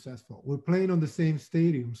be successful. We're playing on the same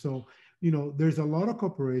stadium. So, there's a lot of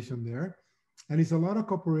cooperation there. And it's a lot of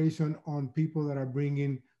cooperation on people that are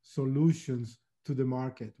bringing solutions to the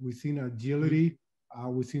market. We've seen agility,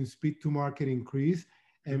 we've seen speed to market increase.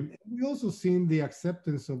 And we also seen the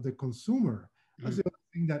acceptance of the consumer. That's the other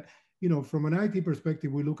thing that, from an IT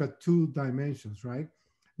perspective, we look at 2 dimensions, right?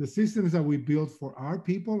 The systems that we build for our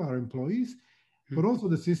people, our employees, but also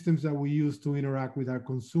the systems that we use to interact with our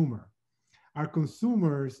consumer. Our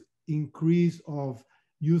consumers' increase of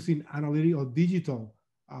using analytic or digital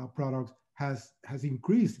products has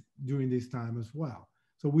increased during this time as well.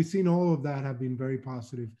 So we've seen all of that have been very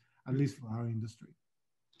positive, at least for our industry.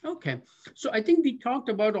 Okay, so I think we talked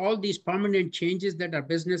about all these permanent changes that our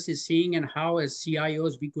business is seeing and how as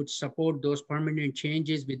CIOs we could support those permanent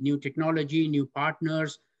changes with new technology, new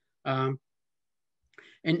partners,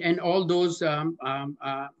 and all those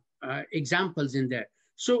examples in there.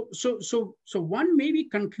 So one maybe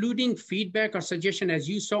concluding feedback or suggestion, as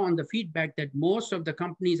you saw on the feedback, that most of the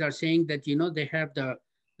companies are saying that, you know, they have the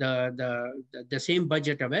same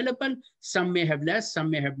budget available. Some may have less,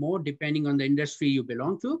 some may have more, depending on the industry you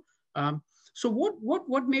belong to. So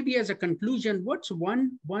what maybe as a conclusion, what's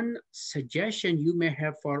one suggestion you may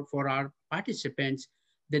have for our participants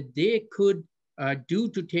that they could do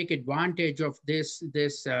to take advantage of this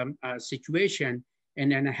situation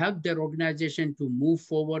and help their organization to move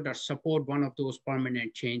forward or support one of those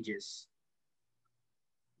permanent changes?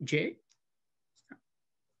 Jay?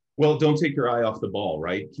 Well, don't take your eye off the ball,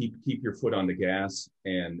 right? Keep your foot on the gas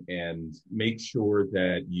and make sure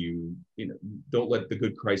that you don't let the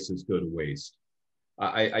good crisis go to waste.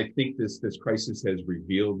 I think this crisis has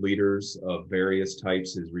revealed leaders of various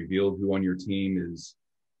types, has revealed who on your team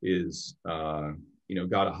is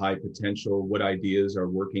got a high potential, what ideas are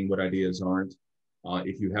working, what ideas aren't.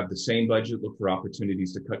 If you have the same budget, look for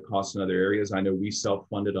opportunities to cut costs in other areas. I know we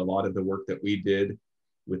self-funded a lot of the work that we did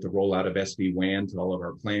with the rollout of SD-WAN to all of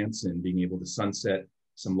our plants and being able to sunset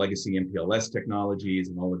some legacy MPLS technologies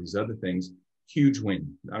and all of these other things. Huge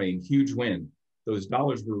win. I mean, huge win. Those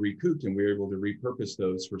dollars were recouped and we were able to repurpose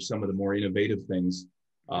those for some of the more innovative things.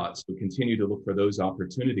 So continue to look for those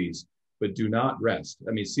opportunities, but do not rest.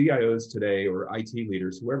 I mean, CIOs today or IT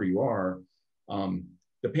leaders, whoever you are,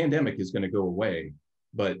 the pandemic is going to go away,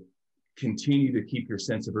 but continue to keep your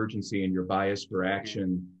sense of urgency and your bias for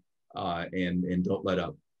action and don't let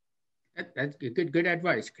up. That's good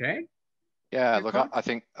advice, Craig. Yeah, look, I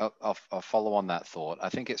think I'll follow on that thought. I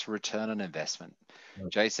think it's return on investment. Okay.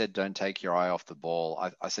 Jay said, don't take your eye off the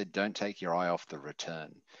ball. I said, don't take your eye off the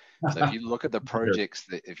return. So if you look at the projects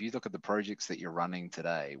that you're running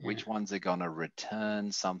today, which ones are going to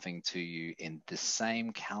return something to you in the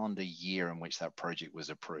same calendar year in which that project was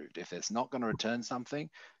approved? If it's not going to return something,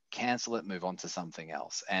 cancel it, move on to something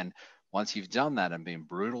else. And once you've done that and been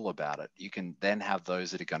brutal about it, you can then have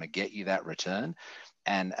those that are going to get you that return.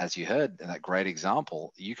 And as you heard in that great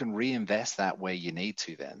example, you can reinvest that where you need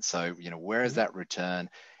to then. So, where is that return?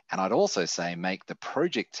 And I'd also say make the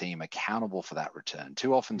project team accountable for that return.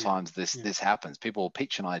 Too often times this happens. People will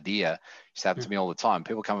pitch an idea. It's happened to me all the time.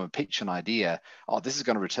 People come and pitch an idea. Oh, this is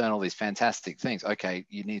going to return all these fantastic things. Okay,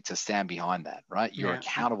 you need to stand behind that, right? You're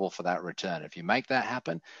accountable for that return. If you make that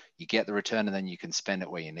happen, you get the return and then you can spend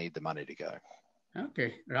it where you need the money to go.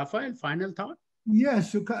 Okay, Rafael, final thought?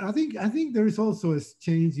 Yes, I think there is also a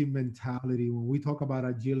change in mentality when we talk about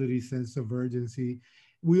agility, sense of urgency.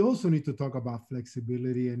 We also need to talk about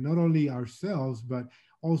flexibility, and not only ourselves, but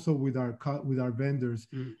also with our vendors.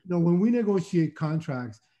 When we negotiate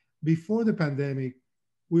contracts before the pandemic,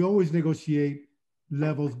 we always negotiate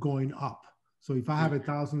levels going up. So if I have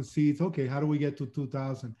 1,000 seats, okay, how do we get to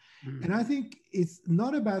 2,000? And I think it's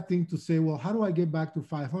not a bad thing to say, well, how do I get back to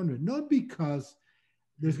 500? Not because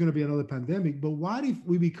there's going to be another pandemic, but what if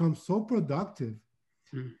we become so productive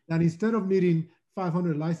that instead of needing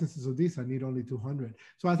 500 licenses of this, I need only 200.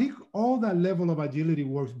 So I think all that level of agility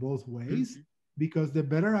works both ways, because the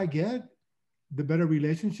better I get, the better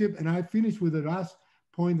relationship. And I finished with the last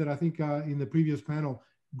point that I think in the previous panel,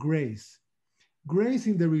 grace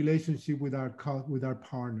in the relationship with our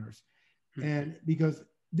partners. And because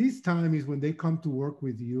this time is when they come to work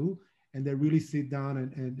with you and they really sit down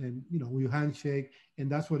and we handshake,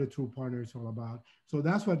 and that's what a true partner is all about. So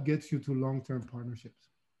that's what gets you to long-term partnerships.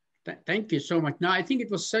 Thank you so much. Now, I think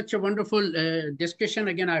it was such a wonderful discussion.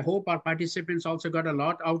 Again, I hope our participants also got a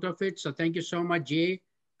lot out of it. So thank you so much, Jay,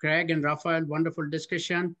 Craig, and Rafael. Wonderful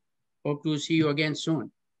discussion. Hope to see you again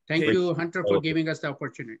soon. Thank you, Hunter, for giving us the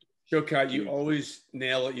opportunity. Shoukat, you always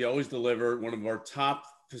nail it. You always deliver. One of our top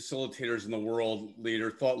facilitators in the world,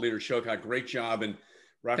 thought leader, Shoukat. Great job. And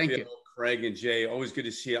Rafael, Craig, and Jay, always good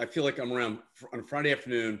to see you. I feel like I'm around on a Friday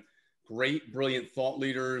afternoon. Great, brilliant thought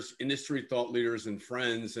leaders, industry thought leaders, and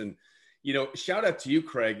friends. And, shout out to you,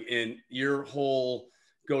 Craig, and your whole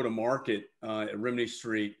go-to-market at Rimini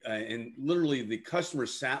Street. And literally the customer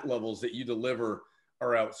sat levels that you deliver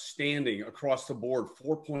are outstanding across the board,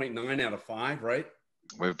 4.9 out of 5, right?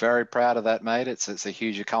 We're very proud of that, mate. It's a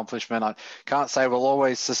huge accomplishment. I can't say we'll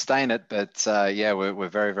always sustain it, but yeah, we're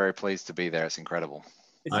very, very pleased to be there. It's incredible.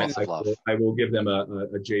 Lots of love. I will give them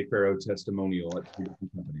a Jay Farrow testimonial at 3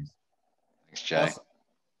 different companies. Thanks, Jay. Awesome.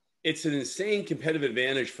 It's an insane competitive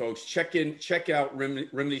advantage, folks. Check out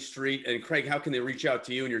Rimini Street. And Craig, how can they reach out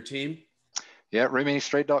to you and your team? Yeah,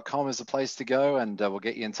 riministreet.com is the place to go, and we'll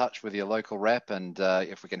get you in touch with your local rep. And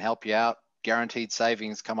if we can help you out, guaranteed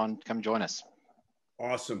savings, come join us.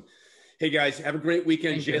 Awesome. Hey guys, have a great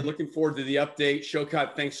weekend. Jay, looking forward to the update.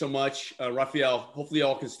 Shoukat, thanks so much. Raphael, hopefully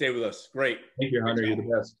y'all can stay with us. Great. Thank you, Hunter. You're the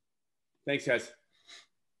best. Thanks, guys.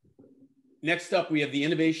 Next up, we have the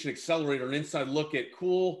Innovation Accelerator, an inside look at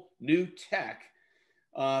cool new tech.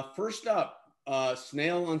 First up,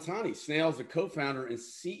 Snehal Antani. Snehal is the co-founder and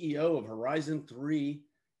CEO of Horizon 3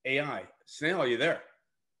 AI. Snehal, are you there?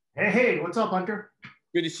 Hey, what's up, Hunter?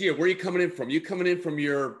 Good to see you. Where are you coming in from? You coming in from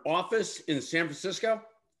your office in San Francisco?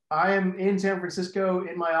 I am in San Francisco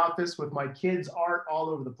in my office with my kids' art all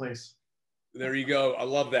over the place. There you go. I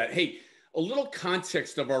love that. Hey, a little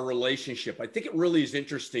context of our relationship. I think it really is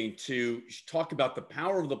interesting to talk about the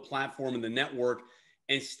power of the platform and the network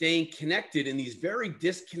and staying connected in these very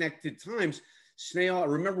disconnected times. Snehal, I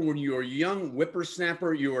remember when you were a young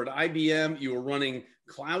whippersnapper, you were at IBM, you were running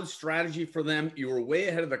cloud strategy for them. You were way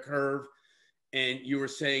ahead of the curve. And you were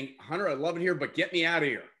saying, Hunter, I love it here, but get me out of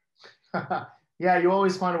here. Yeah, you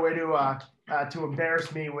always find a way to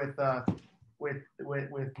embarrass me with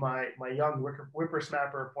my young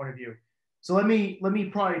whippersnapper point of view. So let me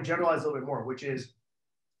probably generalize a little bit more, which is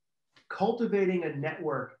cultivating a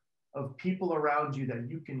network of people around you that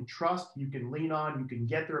you can trust, you can lean on, you can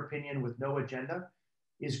get their opinion with no agenda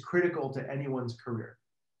is critical to anyone's career.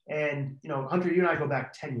 And Hunter, you and I go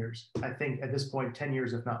back 10 years. I think at this point, 10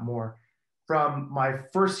 years, if not more. From my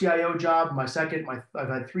first CIO job, my second, I've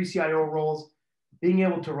had 3 CIO roles, being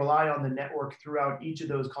able to rely on the network throughout each of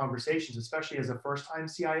those conversations, especially as a first-time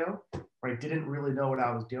CIO, where I didn't really know what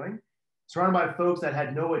I was doing, surrounded by folks that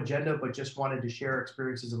had no agenda, but just wanted to share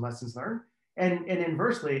experiences and lessons learned. And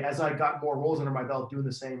inversely, as I got more roles under my belt, doing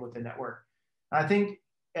the same with the network. I think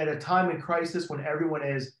at a time in crisis when everyone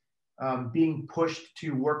is being pushed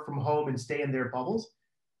to work from home and stay in their bubbles,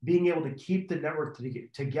 being able to keep the network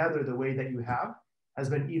together the way that you have has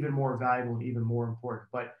been even more valuable and even more important.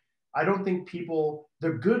 But I don't think the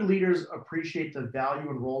good leaders appreciate the value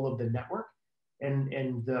and role of the network and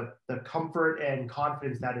the comfort and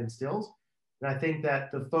confidence that instills. And I think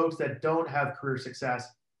that the folks that don't have career success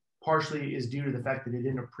partially is due to the fact that they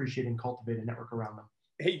didn't appreciate and cultivate a network around them.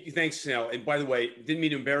 Hey, thanks, Snehal. And by the way, didn't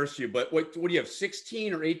mean to embarrass you, but what do you have,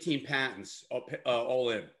 16 or 18 patents all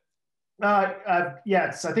in?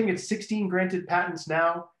 Yes, I think it's 16 granted patents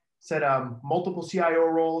now. Said multiple CIO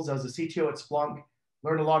roles. I was a CTO at Splunk,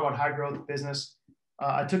 learned a lot about high growth business.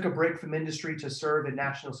 I took a break from industry to serve in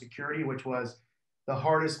national security, which was the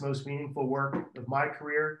hardest, most meaningful work of my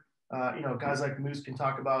career. Guys like Moose can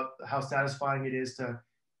talk about how satisfying it is to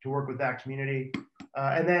work with that community.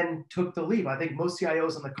 And then took the leap. I think most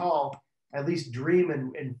CIOs on the call at least dream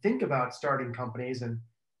and think about starting companies. And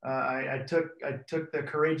I took the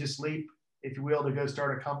courageous leap, if you will, to go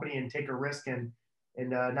start a company and take a risk. And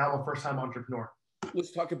now I'm a first-time entrepreneur.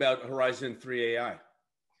 Let's talk about Horizon 3 AI.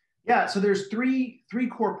 Yeah, so there's three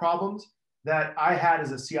core problems that I had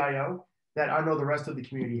as a CIO that I know the rest of the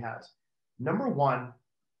community has. Number one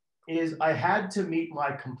is I had to meet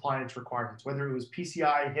my compliance requirements, whether it was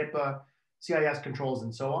PCI, HIPAA, CIS controls,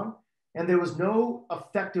 and so on. And there was no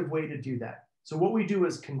effective way to do that. So what we do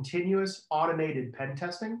is continuous automated pen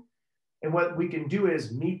testing. And what we can do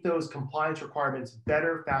is meet those compliance requirements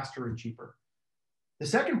better, faster, and cheaper. The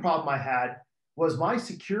second problem I had was my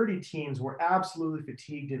security teams were absolutely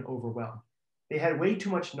fatigued and overwhelmed. They had way too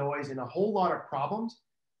much noise and a whole lot of problems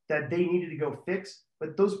that they needed to go fix,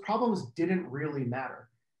 but those problems didn't really matter.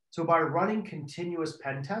 So by running continuous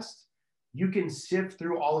pen tests, you can sift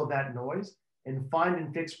through all of that noise and find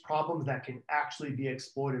and fix problems that can actually be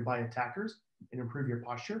exploited by attackers and improve your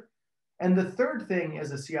posture. And the third thing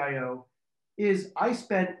as a CIO is I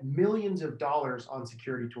spent millions of dollars on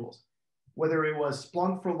security tools, whether it was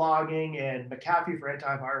Splunk for logging and McAfee for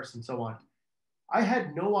antivirus and so on. I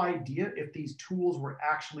had no idea if these tools were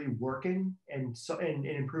actually working and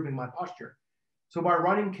improving my posture. So by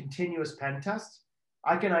running continuous pen tests,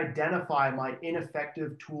 I can identify my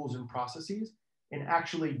ineffective tools and processes and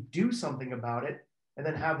actually do something about it, and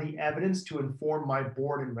then have the evidence to inform my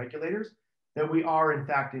board and regulators that we are in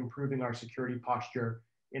fact improving our security posture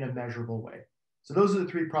in a measurable way. So those are the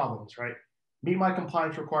three problems, right? Meet my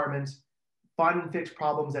compliance requirements, find and fix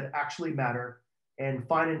problems that actually matter, and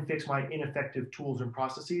find and fix my ineffective tools and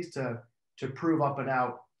processes to to prove up and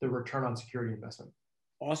out the return on security investment.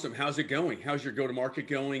 Awesome. How's it going? How's your go-to-market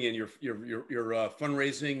going and your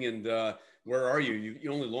fundraising, and where are you?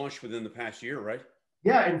 You only launched within the past year, right?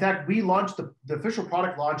 Yeah, in fact, we launched the official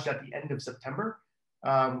product launched at the end of September.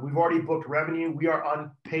 We've already booked revenue. We are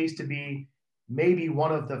on pace to be maybe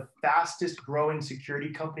one of the fastest growing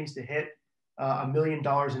security companies to hit $1 million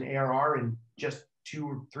in ARR in just 2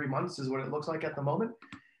 or 3 months is what it looks like at the moment.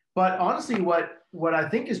 But honestly, what I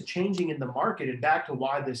think is changing in the market, and back to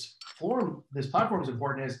why this platform is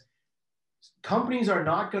important, is companies are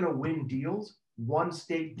not going to win deals one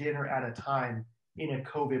steak dinner at a time in a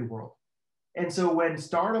COVID world. And so when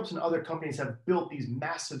startups and other companies have built these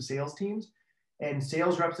massive sales teams and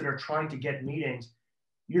sales reps that are trying to get meetings,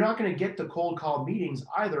 you're not going to get the cold call meetings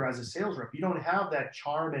either as a sales rep. You don't have that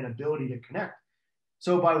charm and ability to connect.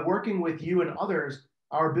 So by working with you and others,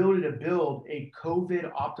 our ability to build a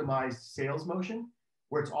COVID optimized sales motion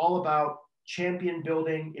where it's all about champion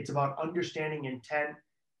building, it's about understanding intent,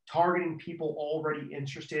 targeting people already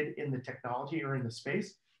interested in the technology or in the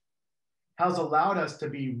space, has allowed us to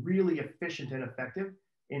be really efficient and effective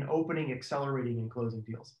in opening, accelerating, and closing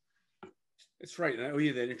deals. That's right. And I owe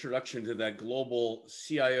you that introduction to that global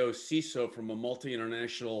CIO CISO from a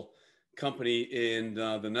multi-international company in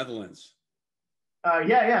the Netherlands.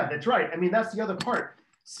 Yeah, that's right. I mean, that's the other part.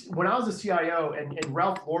 When I was a CIO, and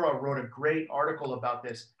Ralph Laura wrote a great article about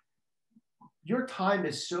this, your time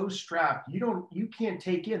is so strapped, you can't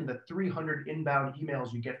take in the 300 inbound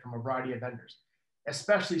emails you get from a variety of vendors,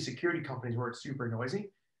 especially security companies where it's super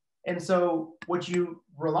noisy. And so what you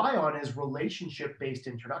rely on is relationship-based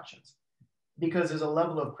introductions, because there's a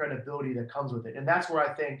level of credibility that comes with it. And that's where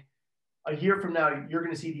I think a year from now, you're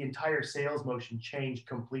going to see the entire sales motion change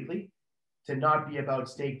completely to not be about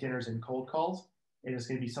steak dinners and cold calls. And it's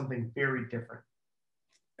going to be something very different.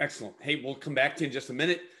 Excellent. Hey, we'll come back to you in just a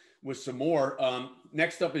minute with some more.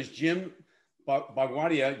 Next up is Jim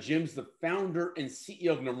Bugwadia. Jim's the founder and CEO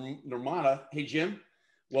of Nirmata. Hey, Jim,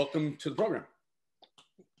 welcome to the program.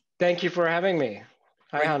 Thank you for having me.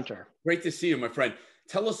 Hi, Hunter. Great to see you, my friend.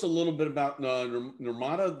 Tell us a little bit about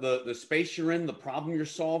Nirmata, the space you're in, the problem you're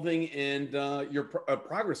solving, and your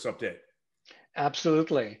progress update.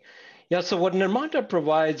 Absolutely. Yeah, so what Nirmata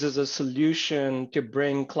provides is a solution to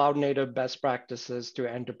bring cloud-native best practices to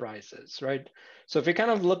enterprises, right? So if you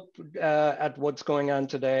kind of look at what's going on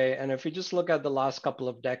today, and if you just look at the last couple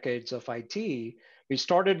of decades of IT, we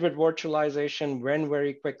started with virtualization, went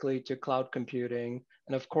very quickly to cloud computing.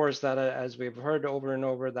 And of course, that, as we've heard over and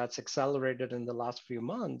over, that's accelerated in the last few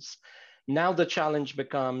months. Now the challenge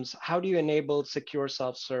becomes, how do you enable secure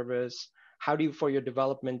self-service? How do you, for your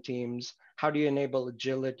development teams, how do you enable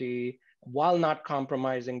agility while not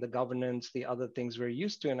compromising the governance, the other things we're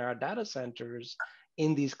used to in our data centers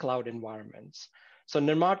in these cloud environments? So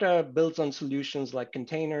Nirmata builds on solutions like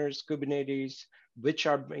containers, Kubernetes, which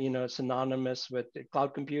are synonymous with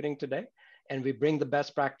cloud computing today. And we bring the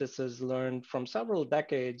best practices learned from several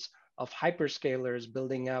decades of hyperscalers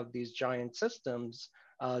building out these giant systems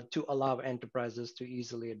to allow enterprises to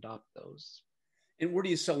easily adopt those. And where do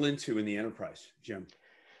you sell into in the enterprise, Jim?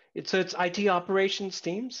 It's IT operations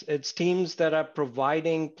teams. It's teams that are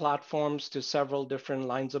providing platforms to several different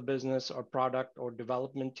lines of business or product or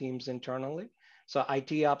development teams internally. So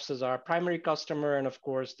IT ops is our primary customer, and of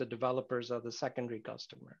course, the developers are the secondary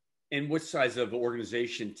customer. And what size of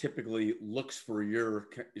organization typically looks for your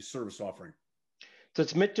service offering? So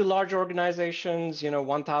it's mid to large organizations,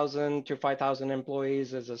 1,000 to 5,000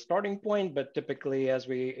 employees is a starting point, but typically, as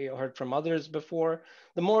we heard from others before,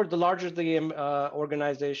 the larger the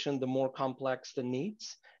organization, the more complex the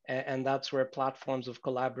needs. And that's where platforms of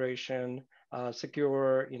collaboration,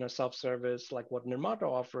 secure, self-service, like what Nirmata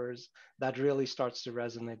offers, that really starts to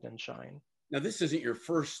resonate and shine. Now, this isn't your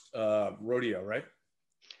first rodeo, right?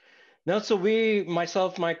 No, so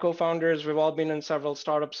myself, my co-founders, we've all been in several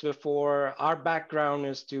startups before. Our background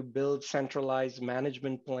is to build centralized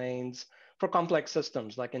management planes for complex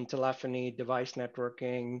systems like in telephony, device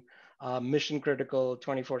networking, mission critical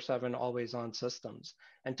 24/7 always on systems.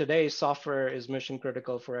 And today software is mission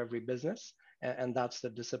critical for every business. And that's the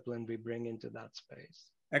discipline we bring into that space.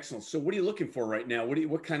 Excellent. So what are you looking for right now?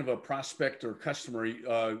 What kind of a prospect or customer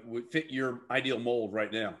would fit your ideal mold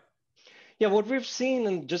right now? Yeah, what we've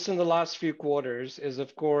seen just in the last few quarters is,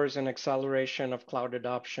 of course, an acceleration of cloud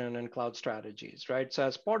adoption and cloud strategies, right? So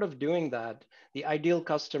as part of doing that, the ideal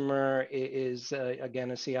customer is, again,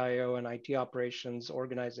 a CIO and IT operations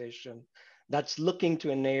organization that's looking to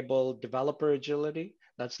enable developer agility,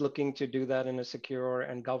 that's looking to do that in a secure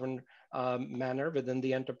and governed manner within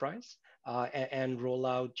the enterprise, and roll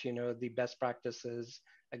out, the best practices,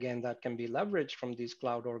 again, that can be leveraged from these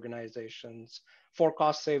cloud organizations for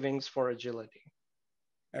cost savings, for agility.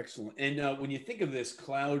 Excellent. And when you think of this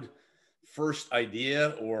cloud first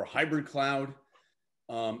idea or hybrid cloud,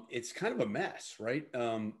 it's kind of a mess, right?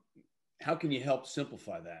 How can you help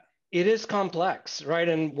simplify that? It is complex, right?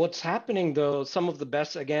 And what's happening though, some of the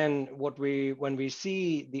best, again, when we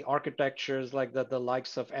see the architectures like that, the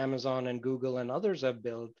likes of Amazon and Google and others have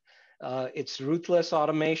built, it's ruthless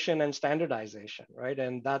automation and standardization, right?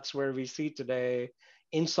 And that's where we see today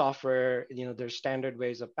in software, there's standard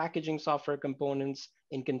ways of packaging software components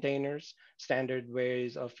in containers, standard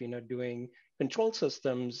ways of, doing control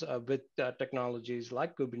systems with technologies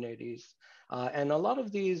like Kubernetes. And a lot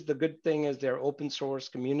of these, the good thing is they're open source,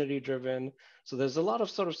 community driven. So there's a lot of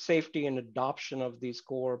sort of safety and adoption of these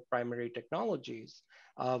core primary technologies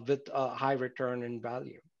with a high return in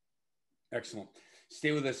value. Excellent.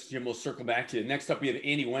 Stay with us, Jim. We'll circle back to you. Next up, we have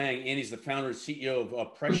Andy Wang. Andy's the founder and CEO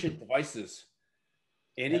of Prescient Devices.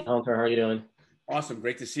 Andy? Hey, Hunter, how are you doing? Awesome.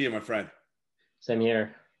 Great to see you, my friend. Same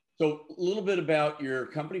here. So a little bit about your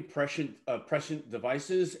company, Prescient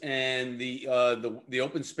Devices, and the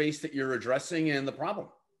open space that you're addressing and the problem.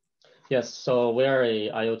 Yes, so we're a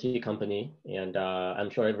IoT company, and I'm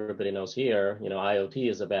sure everybody knows here, IoT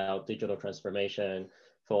is about digital transformation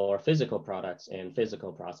for physical products and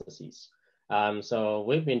physical processes. So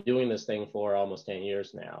we've been doing this thing for almost 10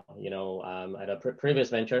 years now. At a previous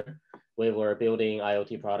venture, we were building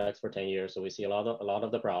IoT products for 10 years. So we see a lot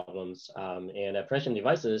of the problems. And at Prescient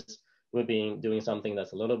Devices, we've been doing something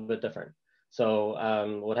that's a little bit different.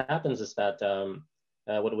 So what happens is that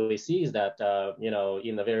what we see is that,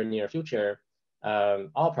 in the very near future,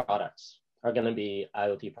 all products are going to be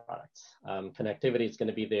IoT products. Connectivity is going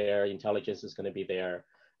to be there. Intelligence is going to be there.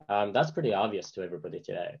 That's pretty obvious to everybody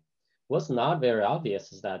today. What's not very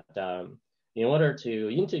obvious is that in order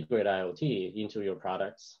to integrate IoT into your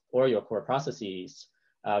products or your core processes,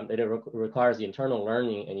 it requires internal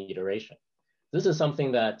learning and iteration. This is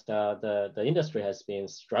something that the industry has been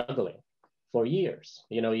struggling for years.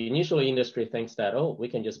 Initially industry thinks that, oh, we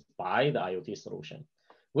can just buy the IoT solution,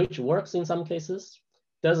 which works in some cases,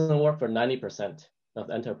 doesn't work for 90% of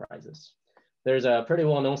enterprises. There's a pretty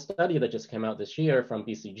well-known study that just came out this year from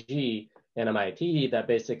BCG and MIT that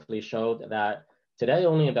basically showed that today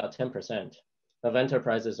only about 10% of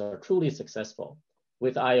enterprises are truly successful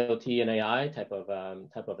with IoT and AI type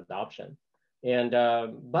of adoption. And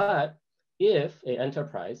but if an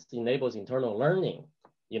enterprise enables internal learning,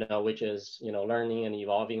 which is learning and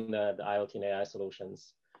evolving the IoT and AI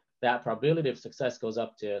solutions, that probability of success goes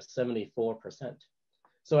up to 74%.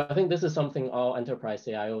 So I think this is something all enterprise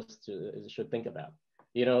CIOs should think about.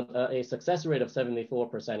 A success rate of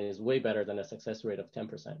 74% is way better than a success rate of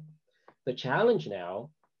 10%. The challenge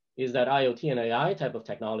now is that IoT and AI type of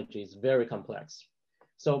technology is very complex.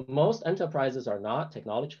 So most enterprises are not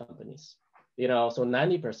technology companies. So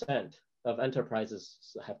 90% of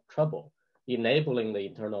enterprises have trouble enabling the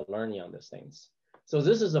internal learning on these things. So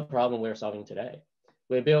this is a problem we're solving today.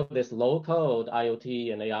 We built this low-code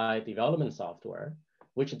IoT and AI development software,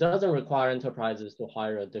 which doesn't require enterprises to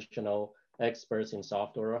hire additional experts in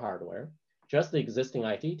software or hardware, just the existing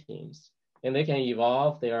IT teams. And they can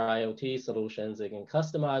evolve their IoT solutions. They can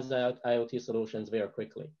customize the IoT solutions very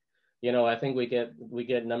quickly. I think we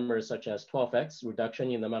get numbers such as 12x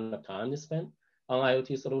reduction in the amount of time they spend on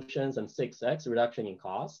IoT solutions and 6x reduction in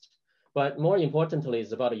cost. But more importantly,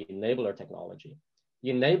 it's about an enabler technology. It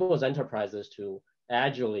enables enterprises to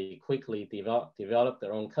agilely, quickly develop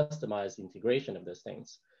their own customized integration of these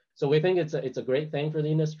things. So we think it's a great thing for the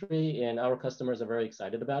industry, and our customers are very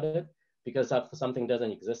excited about it because something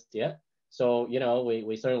doesn't exist yet. So,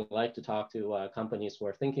 we certainly like to talk to companies who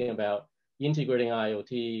are thinking about integrating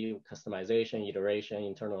IoT, customization, iteration,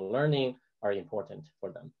 internal learning are important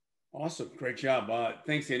for them. Awesome. Great job.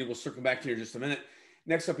 Thanks, Andy. We'll circle back to you in just a minute.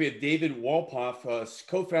 Next up, we have David Wolpoff,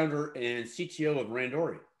 co-founder and CTO of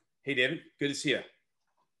Randori. Hey, David. Good to see you.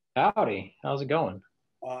 Howdy. How's it going?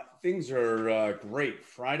 Things are great.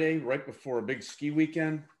 Friday, right before a big ski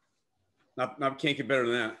weekend. Can't get better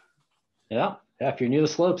than that. Yeah. If you're near the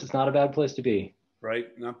slopes, it's not a bad place to be.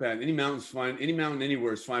 Right. Not bad. Any mountain's fine. Any mountain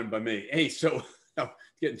anywhere is fine by me. Hey, so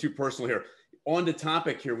getting too personal here. On the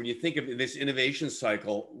topic here, when you think of this innovation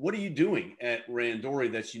cycle, what are you doing at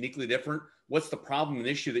Randori that's uniquely different? What's the problem and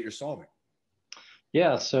issue that you're solving?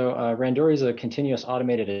 Yeah. So Randori is a continuous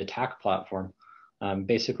automated attack platform.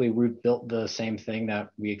 Basically, we've built the same thing that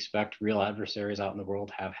we expect real adversaries out in the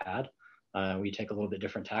world have had. We take a little bit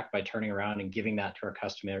different tack by turning around and giving that to our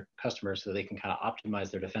customers so they can kind of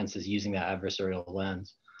optimize their defenses using that adversarial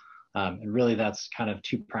lens. And really that's kind of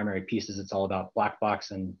two primary pieces. It's all about black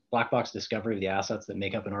box discovery of the assets that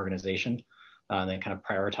make up an organization, and then kind of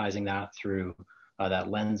prioritizing that through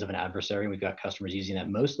that lens of an adversary. We've got customers using that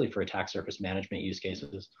mostly for attack surface management use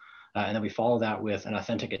cases. And then we follow that with an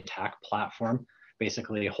authentic attack platform,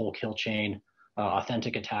 basically a whole kill chain,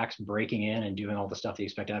 authentic attacks, breaking in and doing all the stuff they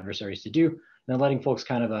expect adversaries to do, and then letting folks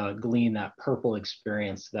kind of glean that purple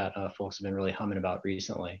experience that folks have been really humming about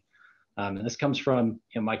recently. And this comes from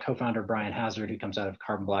my co-founder, Brian Hazard, who comes out of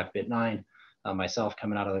Carbon Black Bit9, myself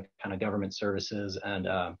coming out of the kind of government services and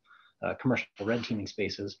commercial red teaming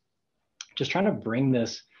spaces, just trying to bring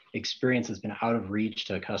this experience that's been out of reach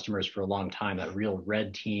to customers for a long time, that real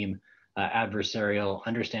red team, adversarial,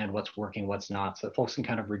 understand what's working, what's not, so that folks can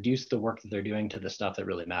kind of reduce the work that they're doing to the stuff that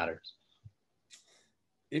really matters.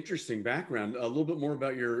 Interesting background. A little bit more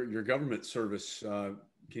about your government service.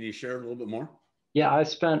 Can you share a little bit more? Yeah, I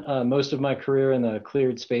spent most of my career in the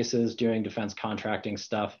cleared spaces doing defense contracting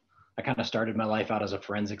stuff. I kind of started my life out as a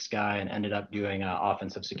forensics guy and ended up doing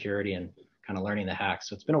offensive security and kind of learning the hacks.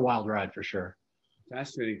 So it's been a wild ride for sure.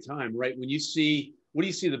 Fascinating time, right? When you see, what do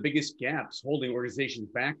you see the biggest gaps holding organizations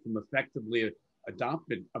back from effectively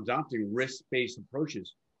adopting risk-based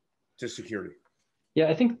approaches to security? Yeah,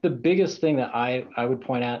 I think the biggest thing that I would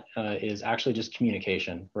point at is actually just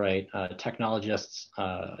communication, right? Technologists,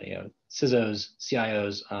 CISOs,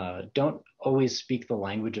 CIOs don't always speak the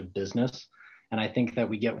language of business. And I think that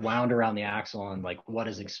we get wound around the axle on like what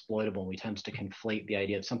is exploitable. And we tend to conflate the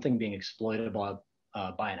idea of something being exploitable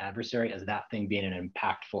by an adversary as that thing being an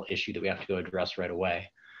impactful issue that we have to go address right away.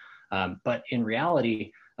 But in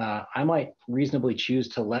reality, I might reasonably choose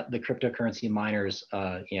to let the cryptocurrency miners,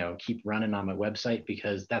 keep running on my website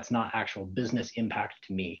because that's not actual business impact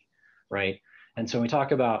to me, right? And so when we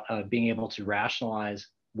talk about being able to rationalize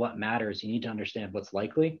what matters, you need to understand what's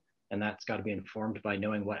likely, and that's got to be informed by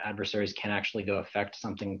knowing what adversaries can actually go affect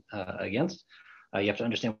something against. You have to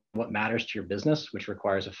understand what matters to your business, which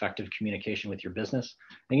requires effective communication with your business.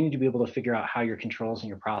 And you need to be able to figure out how your controls and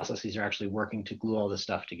your processes are actually working to glue all this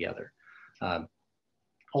stuff together.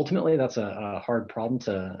 Ultimately, that's a hard problem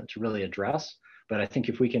to really address. But I think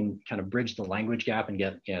if we can kind of bridge the language gap and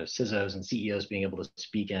get CISOs and CEOs being able to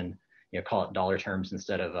speak in, call it dollar terms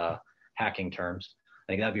instead of hacking terms,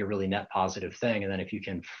 I think that'd be a really net positive thing. And then if you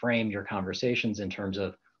can frame your conversations in terms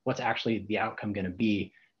of what's actually the outcome going to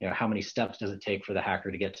be, how many steps does it take for the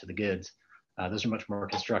hacker to get to the goods? Those are much more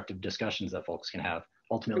constructive discussions that folks can have.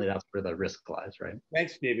 Ultimately, that's where the risk lies, right?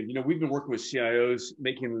 Thanks, David. We've been working with CIOs,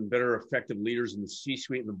 making them better, effective leaders in the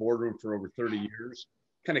C-suite and the boardroom for over 30 years.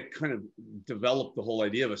 Kind of developed the whole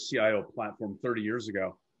idea of a CIO platform 30 years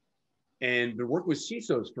ago. And been working with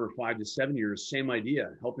CISOs for 5 to 7 years, same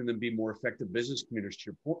idea, helping them be more effective business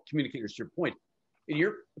communicators to your point. In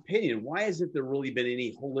your opinion, why hasn't there really been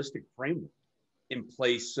any holistic framework in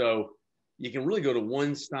place so you can really go to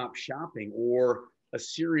one-stop shopping or a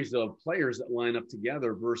series of players that line up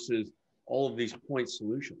together versus all of these point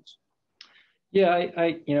solutions? Yeah,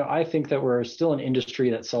 I think that we're still an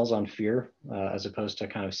industry that sells on fear as opposed to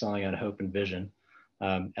kind of selling on hope and vision.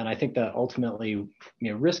 And I think that ultimately,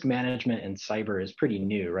 risk management in cyber is pretty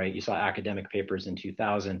new, right? You saw academic papers in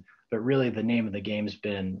 2000, but really the name of the game's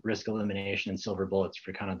been risk elimination and silver bullets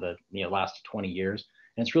for kind of the last 20 years.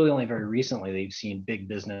 And it's really only very recently that you've seen big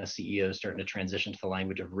business CEOs starting to transition to the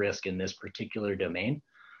language of risk in this particular domain.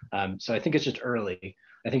 So I think it's just early.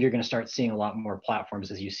 I think you're going to start seeing a lot more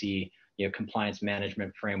platforms as you see, compliance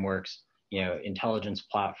management frameworks, intelligence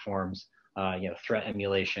platforms, threat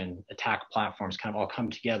emulation, attack platforms kind of all come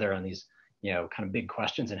together on these, kind of big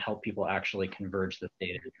questions and help people actually converge the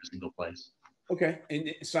data into a single place. Okay.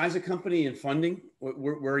 And size of company and funding,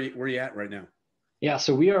 where are you at right now? Yeah,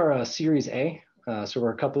 so we are a Series A. So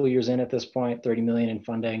we're a couple of years in at this point, 30 million in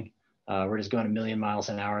funding. We're just going 1 million miles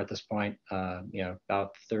an hour at this point.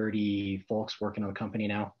 About 30 folks working on the company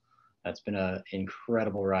now. That's been an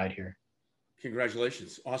incredible ride here.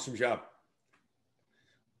 Congratulations. Awesome job.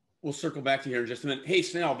 We'll circle back to you here in just a minute. Hey,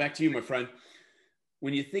 Snehal, back to you, my friend.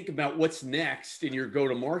 When you think about what's next in your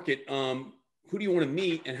go-to-market, who do you want to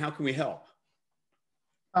meet and how can we help?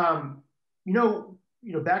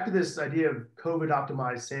 Back to this idea of COVID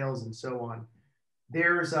optimized sales and so on.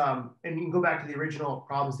 There's, and you can go back to the original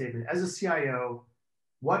problem statement. As a CIO,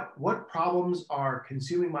 what problems are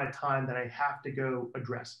consuming my time that I have to go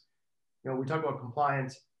address? We talk about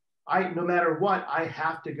compliance. No matter what, I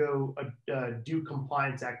have to go do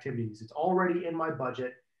compliance activities. It's already in my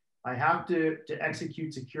budget. I have to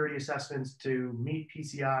execute security assessments to meet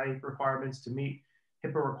PCI requirements, to meet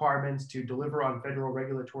HIPAA requirements, to deliver on federal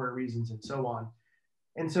regulatory reasons and so on.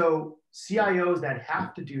 And so CIOs that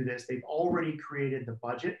have to do this, they've already created the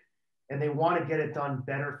budget and they want to get it done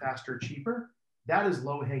better, faster, cheaper, that is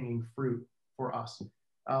low-hanging fruit for us.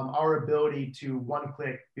 Our ability to one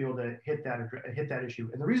click be able to hit that issue.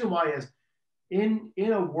 And the reason why is in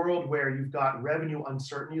a world where you've got revenue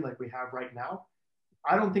uncertainty like we have right now,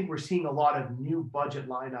 I don't think we're seeing a lot of new budget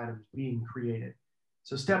line items being created.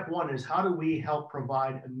 So step one is, how do we help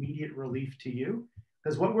provide immediate relief to you?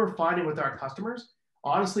 Because what we're finding with our customers,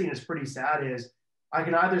 honestly, and it's pretty sad, is I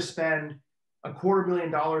can either spend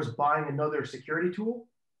 $250,000 buying another security tool,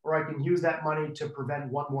 or I can use that money to prevent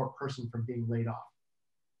one more person from being laid off.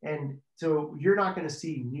 And so you're not going to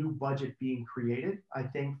see new budget being created, I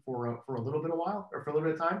think, for a little bit of while, or for a little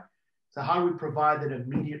bit of time. So how do we provide that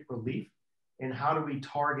immediate relief? And how do we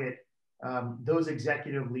target those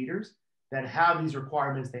executive leaders that have these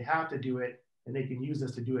requirements, they have to do it, and they can use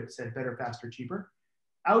this to do it, said better, faster, cheaper.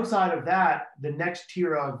 Outside of that, the next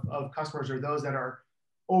tier of customers are those that are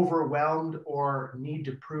overwhelmed or need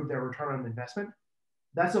to prove their return on investment.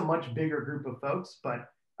 That's a much bigger group of folks, but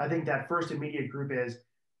I think that first immediate group is,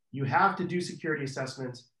 you have to do security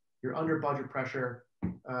assessments, you're under budget pressure,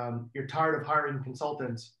 you're tired of hiring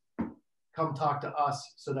consultants, come talk to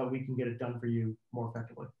us so that we can get it done for you more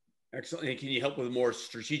effectively. Excellent. And can you help with a more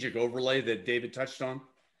strategic overlay that David touched on?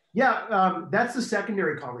 Yeah, that's the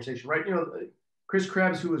secondary conversation, right? You know, Chris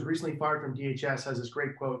Krebs, who was recently fired from DHS, has this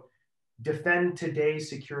great quote: defend today,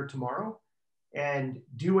 secure tomorrow, and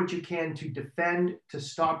do what you can to defend, to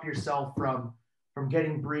stop yourself from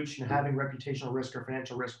getting breached and having reputational risk or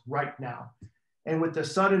financial risk right now. And with the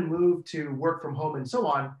sudden move to work from home and so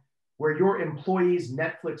on, where your employee's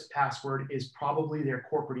Netflix password is probably their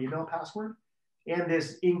corporate email password, and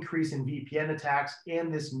this increase in VPN attacks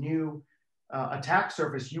and this new attack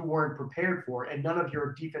surface you weren't prepared for and none of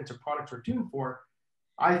your defensive products are tuned for,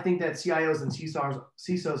 I think that CIOs and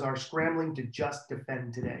CISOs are scrambling to just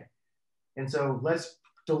defend today. And so let's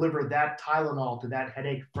deliver that Tylenol to that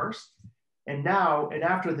headache first. And now, and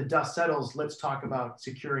after the dust settles, let's talk about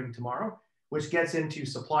securing tomorrow, which gets into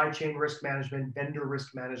supply chain risk management, vendor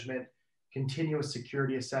risk management, continuous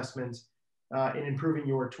security assessments, and improving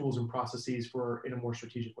your tools and processes in a more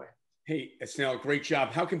strategic way. Hey, Snehal, great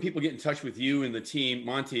job. How can people get in touch with you and the team,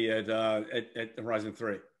 Monty, at Horizon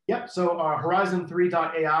 3? Yep, so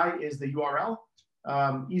horizon3.ai is the URL.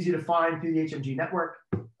 Easy to find through the HMG network,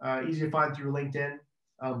 easy to find through LinkedIn,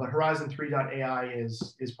 but horizon3.ai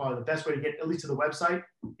is probably the best way to get at least to the website,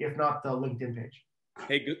 if not the LinkedIn page.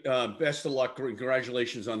 Hey, best of luck.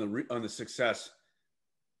 Congratulations on the success.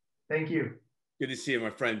 Thank you. Good to see you, my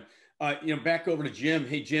friend. Back over to Jim.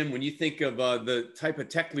 Hey, Jim, when you think of the type of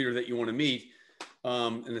tech leader that you want to meet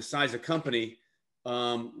and the size of company,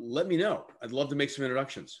 let me know. I'd love to make some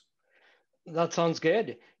introductions. That sounds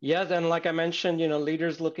good. Yeah, then like I mentioned,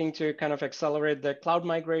 leaders looking to kind of accelerate their cloud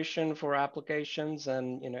migration for applications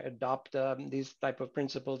and, adopt these type of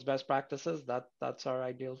principles, best practices. That's our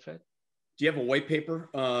ideal fit. Do you have a white paper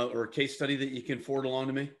or a case study that you can forward along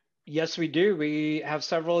to me? Yes, we do. We have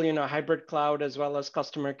several, hybrid cloud as well as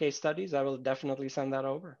customer case studies. I will definitely send that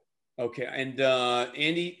over. Okay. And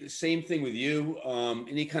Andy, same thing with you.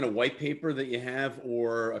 Any kind of white paper that you have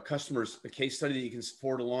or a case study that you can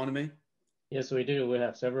forward along to me? Yes, we do. We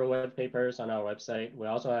have several web papers on our website. We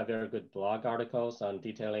also have very good blog articles on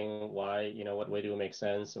detailing why, what we do makes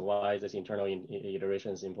sense, why this internal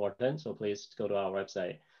iteration is important. So please go to our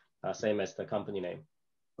website, same as the company name.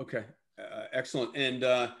 Okay, excellent. And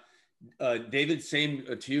David, same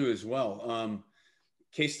to you as well.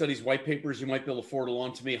 Case studies, white papers, you might be able to forward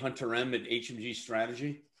along to me, Hunter M at HMG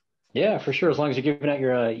Strategy. Yeah, for sure. As long as you're giving out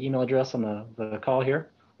your email address on the call here,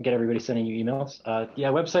 get everybody sending you emails. Yeah,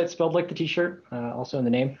 website spelled like the t-shirt, also in the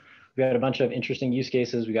name. We got a bunch of interesting use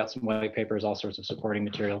cases. We got some white papers, all sorts of supporting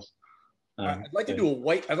materials. I'd like to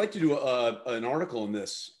do an article in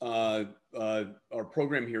this, our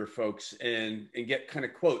program here, folks, and get kind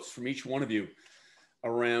of quotes from each one of you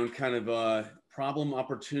around kind of problem,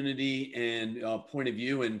 opportunity, and point of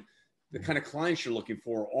view, and the kind of clients you're looking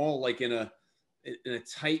for, all like in a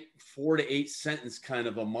tight 4 to 8 sentence kind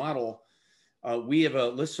of a model. We have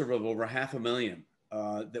a listserv of over 500,000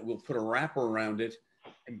 that will put a wrapper around it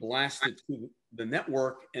and blast it to the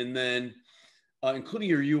network, and then including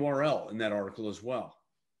your URL in that article as well.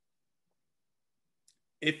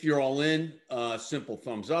 If you're all in, simple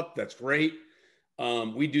thumbs up. That's great.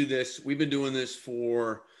 We do this. We've been doing this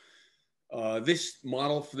for this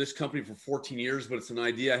model for this company for 14 years, but it's an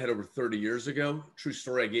idea I had over 30 years ago. True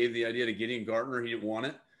story. I gave the idea to Gideon Gartner. He didn't want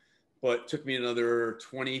it, but it took me another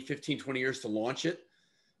 15, 20 years to launch it.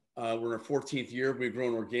 We're in our 14th year. We've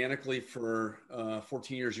grown organically for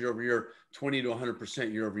 14 years, year over year, 20 to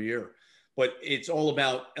 100% year over year. But it's all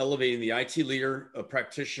about elevating the IT leader, a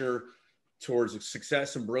practitioner, towards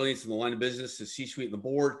success and brilliance in the line of business, the C-suite and the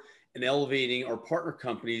board, and elevating our partner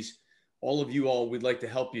companies. All of you all, we'd like to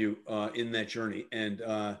help you in that journey and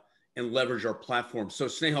leverage our platform. So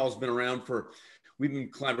Snehal's been around we've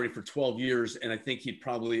been collaborating for 12 years, and I think he'd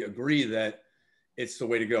probably agree that it's the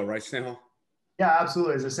way to go, right, Snehal? Yeah,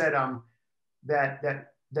 absolutely. As I said,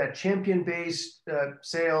 that champion-based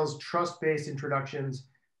sales, trust-based introductions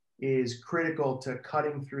is critical to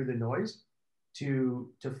cutting through the noise to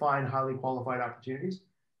find highly qualified opportunities.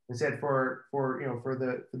 I said for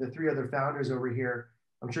the three other founders over here,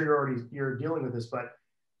 I'm sure you're dealing with this, but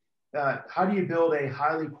how do you build a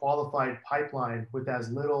highly qualified pipeline with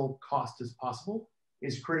as little cost as possible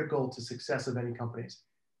is critical to success of any companies.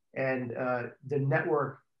 And the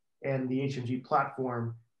network and the HMG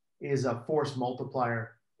platform is a force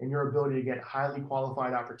multiplier in your ability to get highly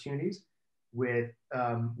qualified opportunities with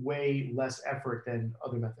way less effort than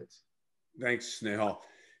other methods. Thanks, Snehal.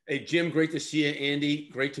 Hey, Jim, great to see you. Andy,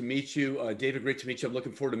 great to meet you. David, great to meet you. I'm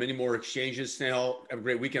looking forward to many more exchanges. Snehal, have a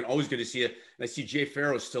great weekend. Always good to see you. And I see Jay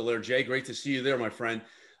Farrow still there. Jay, great to see you there, my friend.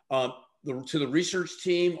 To the research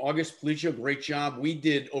team, August Policio, great job. We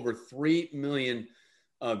did over 3 million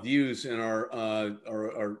views in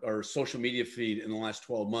our social media feed in the last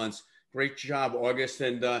 12 months. Great job, August.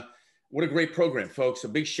 And what a great program, folks. A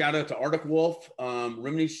big shout out to Arctic Wolf,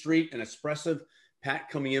 Rimini Street, and Espressive. Pat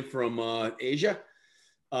coming in from Asia.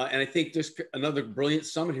 And I think just another brilliant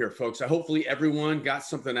summit here, folks. Hopefully everyone got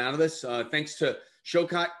something out of this. Thanks to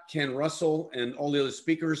Shoukat, Ken Russell, and all the other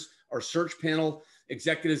speakers, our search panel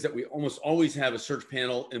executives that we almost always have a search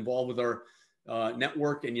panel involved with our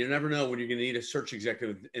network. And you never know when you're going to need a search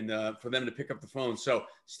executive and for them to pick up the phone. So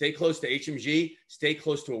stay close to HMG, stay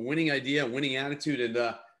close to a winning idea, a winning attitude.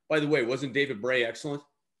 And by the way, wasn't David Bray excellent?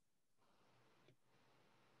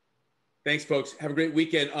 Thanks, folks. Have a great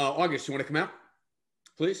weekend. August, you want to come out,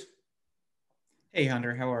 please? Hey,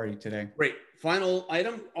 Hunter, how are you today? Great. Final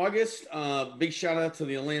item, August, big shout out to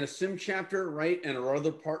the Atlanta SIM chapter, right? And our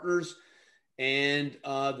other partners and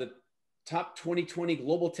the top 2020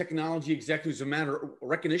 Global Technology Executives Who Matter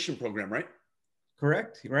recognition program, right?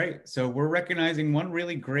 Correct, right. So we're recognizing one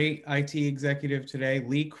really great IT executive today,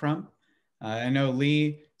 Lee Crump. I know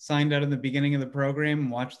Lee signed out in the beginning of the program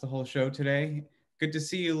and watched the whole show today. Good to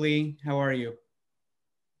see you, Lee. How are you?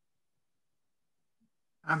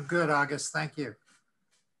 I'm good, August. Thank you.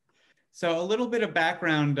 So a little bit of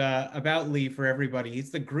background about Lee for everybody.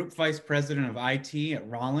 He's the Group Vice President of IT at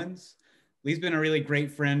Rollins. Lee's been a really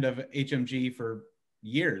great friend of HMG for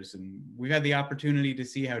years, and we've had the opportunity to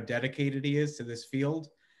see how dedicated he is to this field,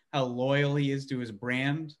 how loyal he is to his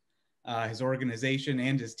brand, his organization,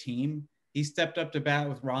 and his team. He stepped up to bat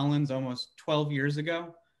with Rollins almost 12 years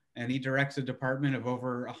ago, and he directs a department of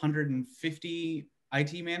over 150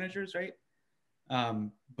 IT managers, right?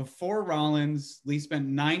 Before Rollins, Lee spent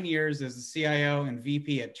 9 years as the CIO and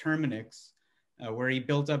VP at Terminix, where he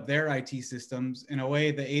built up their IT systems in a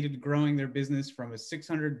way that aided growing their business from a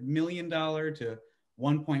 $600 million to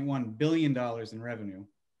 $1.1 billion in revenue.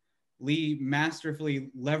 Lee masterfully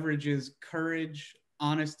leverages courage,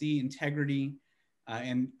 honesty, integrity,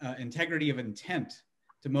 and integrity of intent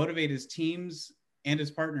to motivate his teams and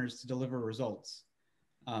his partners to deliver results.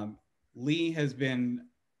 Lee has been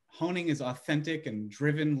honing his authentic and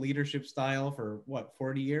driven leadership style for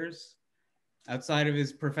 40 years? Outside of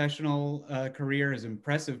his professional career, his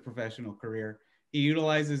impressive professional career, he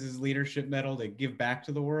utilizes his leadership mettle to give back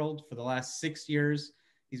to the world. For the last 6 years,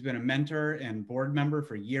 he's been a mentor and board member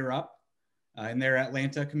for Year Up in their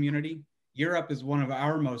Atlanta community. Year Up is one of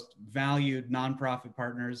our most valued nonprofit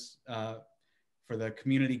partners for the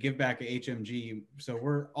community give back at HMG. So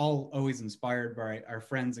we're all always inspired by our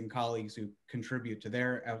friends and colleagues who contribute to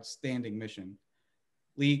their outstanding mission.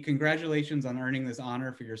 Lee, congratulations on earning this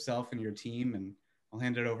honor for yourself and your team. And I'll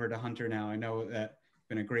hand it over to Hunter now. I know that you've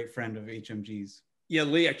been a great friend of HMG's. Yeah,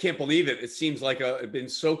 Lee, I can't believe it. It seems like it's been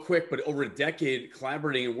so quick, but over a decade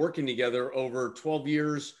collaborating and working together over 12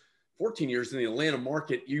 years, 14 years in the Atlanta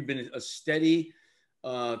market. You've been a steady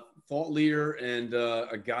thought leader and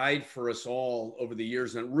a guide for us all over the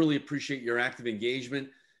years. And I really appreciate your active engagement,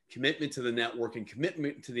 commitment to the network, and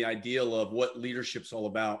commitment to the ideal of what leadership's all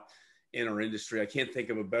about in our industry. I can't think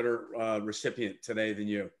of a better recipient today than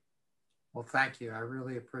you. Well, thank you. I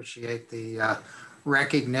really appreciate the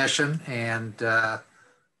recognition, and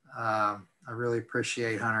I really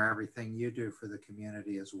appreciate, Hunter, everything you do for the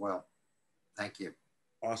community as well. Thank you.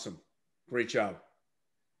 Awesome. Great job.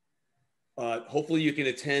 Hopefully you can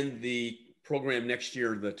attend the program next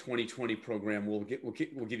year, the 2020 program. We'll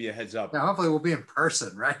give you a heads up. Yeah, hopefully we'll be in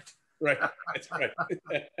person, right? Right. That's right.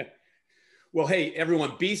 Well, hey,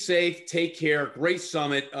 everyone, be safe, take care. Great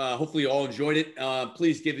summit. Hopefully you all enjoyed it.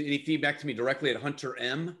 Please give any feedback to me directly at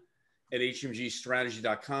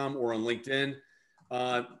hunterm@hmgstrategy.com or on LinkedIn.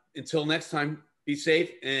 Until next time, be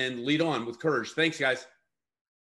safe and lead on with courage. Thanks, guys.